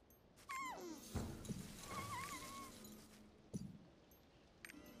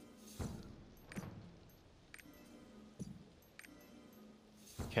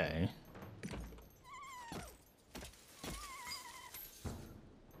 Okay.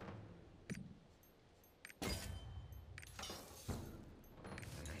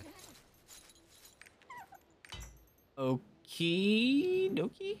 Okie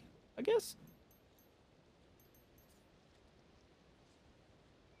dokie, I guess.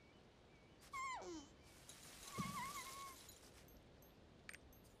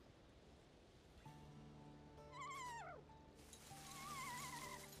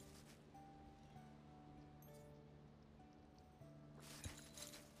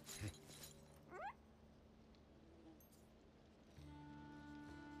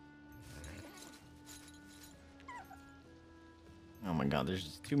 Oh my god, there's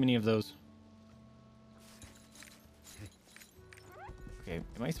just too many of those. Okay,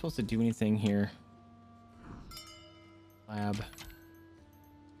 am I supposed to do anything here? Lab.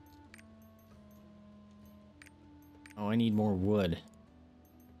 Oh, I need more wood.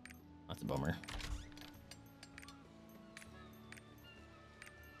 That's a bummer.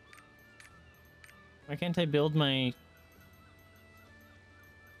 Why can't I build my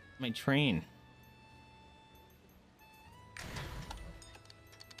train?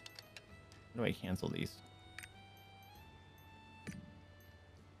 How do I cancel these?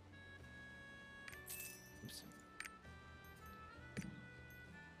 Oops.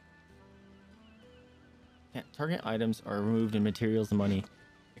 Yeah, target items are removed and materials and money,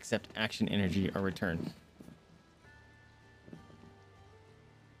 except action energy are returned.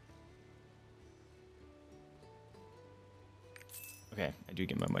 Okay, I do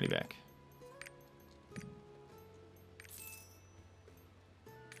get my money back.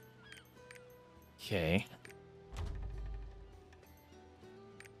 Okay.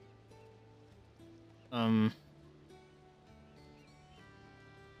 Do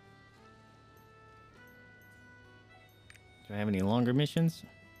I have any longer missions?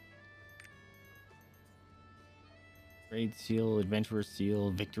 Raid seal, adventurer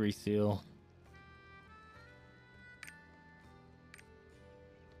seal, victory seal.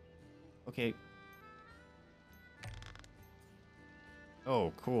 Okay.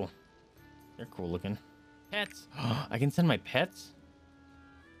 Oh, cool. They're cool looking. Pets! I can send my pets?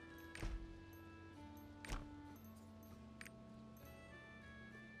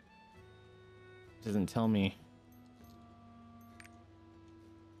 Doesn't tell me.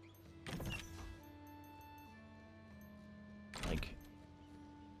 Like...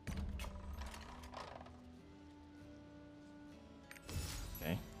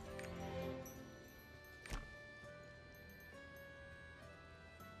 Okay.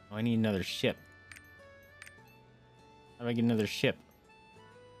 Oh, I need another ship. How do I get another ship?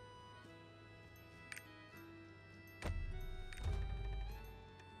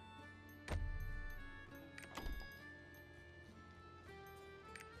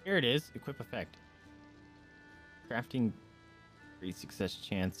 Here it is. Equip effect. Crafting 3 success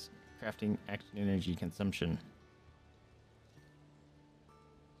chance. Crafting action energy consumption.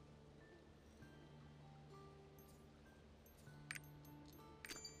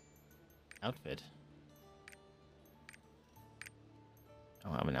 Outfit. I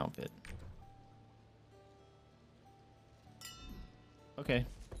don't have an outfit. Okay.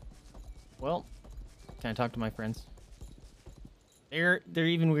 Well, can I talk to my friends? They're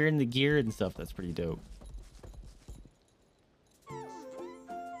even wearing the gear and stuff. That's pretty dope.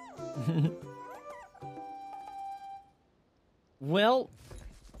 Well,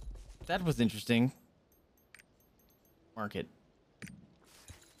 that was interesting. Market.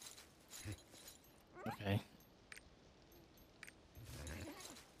 Okay.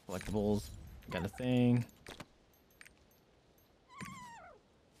 Collectibles. Got a thing.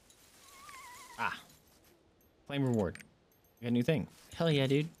 Ah. Claim reward. Got a new thing. Hell yeah,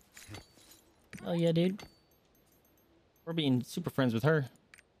 dude. Hell yeah, dude. We're being super friends with her.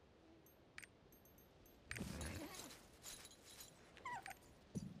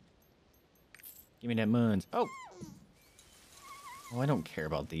 Give me that muns. Oh! Oh, I don't care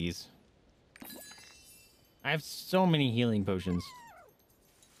about these. I have so many healing potions.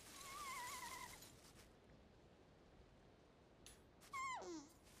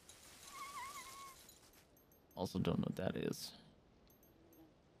 Also don't know what that is.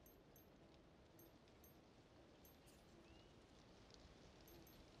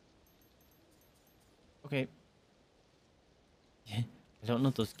 Okay. I don't know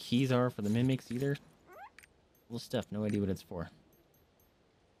what those keys are for the mimics either. Little stuff, no idea what it's for.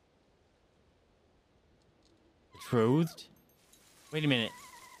 Betrothed? Wait a minute.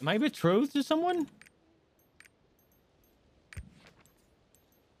 Am I betrothed to someone?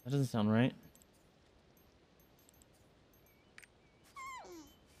 That doesn't sound right.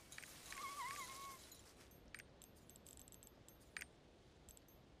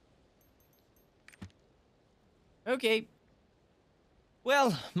 Okay.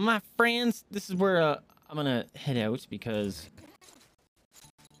 Well, my friends, this is where I'm gonna head out because...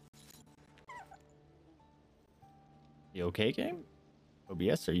 You okay, game?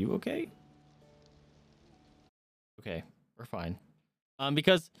 OBS, are you okay? Okay, we're fine.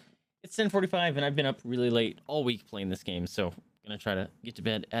 Because it's 10:45 and I've been up really late all week playing this game, so gonna try to get to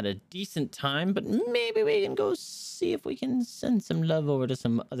bed at a decent time, but maybe we can go see if we can send some love over to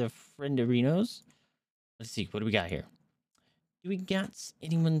some other frienderinos. Let's see, what do we got here? Do we got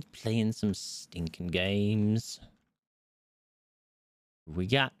anyone playing some stinking games? Who we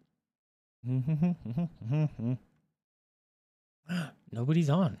got? Nobody's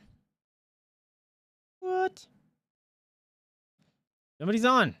on. What? Nobody's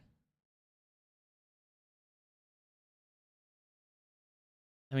on.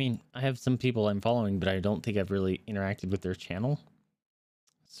 I mean, I have some people I'm following, but I don't think I've really interacted with their channel.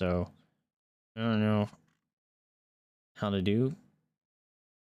 So, I don't know how to do.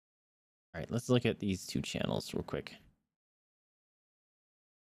 All right, let's look at these two channels real quick.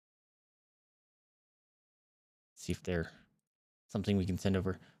 See if they're something we can send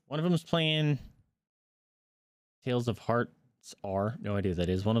over. One of them is playing Tales of Hearts R. No idea what that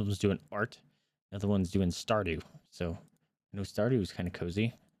is. One of them's doing art. The other one's doing Stardew. So, I know Stardew is kind of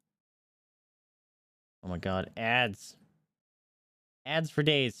cozy. Oh my god, ads. Ads for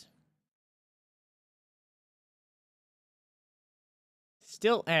days.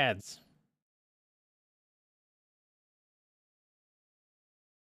 Still ads.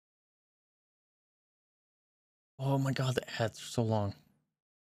 Oh my god, the ads are so long.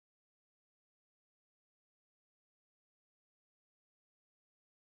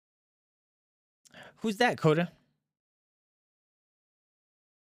 Who's that, Coda?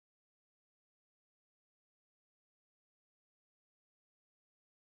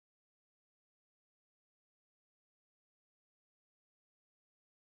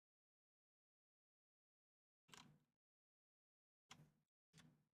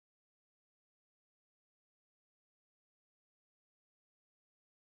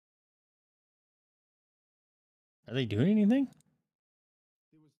 Are they doing anything?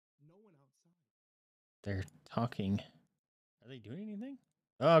 They're talking. Are they doing anything?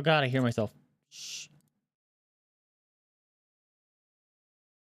 Oh god, I hear myself. Shh.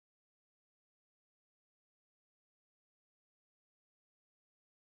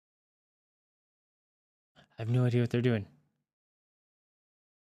 I have no idea what they're doing.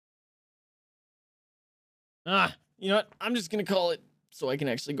 Ah, you know what? I'm just gonna call it so I can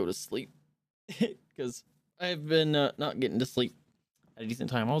actually go to sleep. Because I've been not getting to sleep at a decent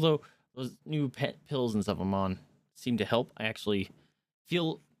time. Although those new pet pills and stuff I'm on seem to help. I actually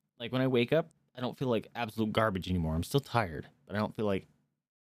feel like when I wake up, I don't feel like absolute garbage anymore. I'm still tired, but I don't feel like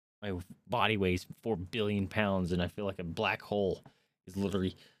my body weighs 4 billion pounds and I feel like a black hole is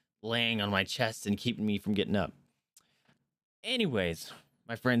literally laying on my chest and keeping me from getting up. Anyways,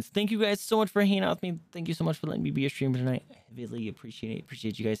 my friends, thank you guys so much for hanging out with me. Thank you so much for letting me be a streamer tonight. I really appreciate it.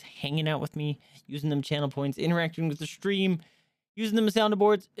 Appreciate you guys hanging out with me, using them channel points, interacting with the stream, using them as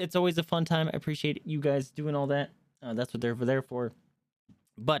soundboards. It's always a fun time. I appreciate you guys doing all that. That's what they're there for.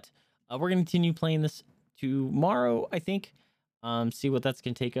 But we're going to continue playing this tomorrow, I think. See what that's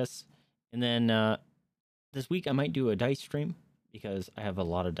going to take us. And then this week I might do a dice stream because I have a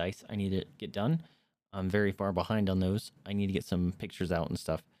lot of dice I need to get done. I'm very far behind on those. I need to get some pictures out and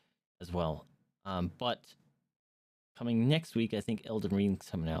stuff as well. But coming next week, I think Elden Ring's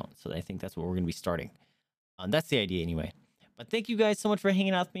coming out. So I think that's what we're going to be starting. That's the idea anyway. But thank you guys so much for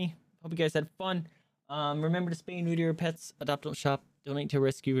hanging out with me. Hope you guys had fun. Remember to spay and neuter your pets. Adopt, don't shop. Donate to a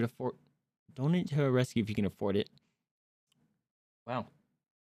rescue if you can afford it. Wow.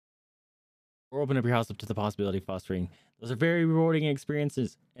 Or open up your house up to the possibility of fostering. Those are very rewarding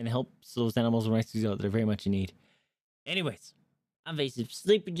experiences and helps those animals and rescues out that are very much in need. Anyways, I'm Vaesive.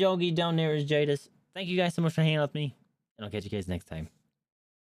 Sleepy Jogi, down there is Jadis. Thank you guys so much for hanging out with me. And I'll catch you guys next time.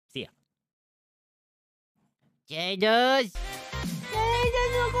 See ya. Jadis!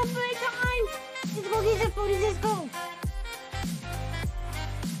 Jadis, look at playtime! Let's go get the food, let's go!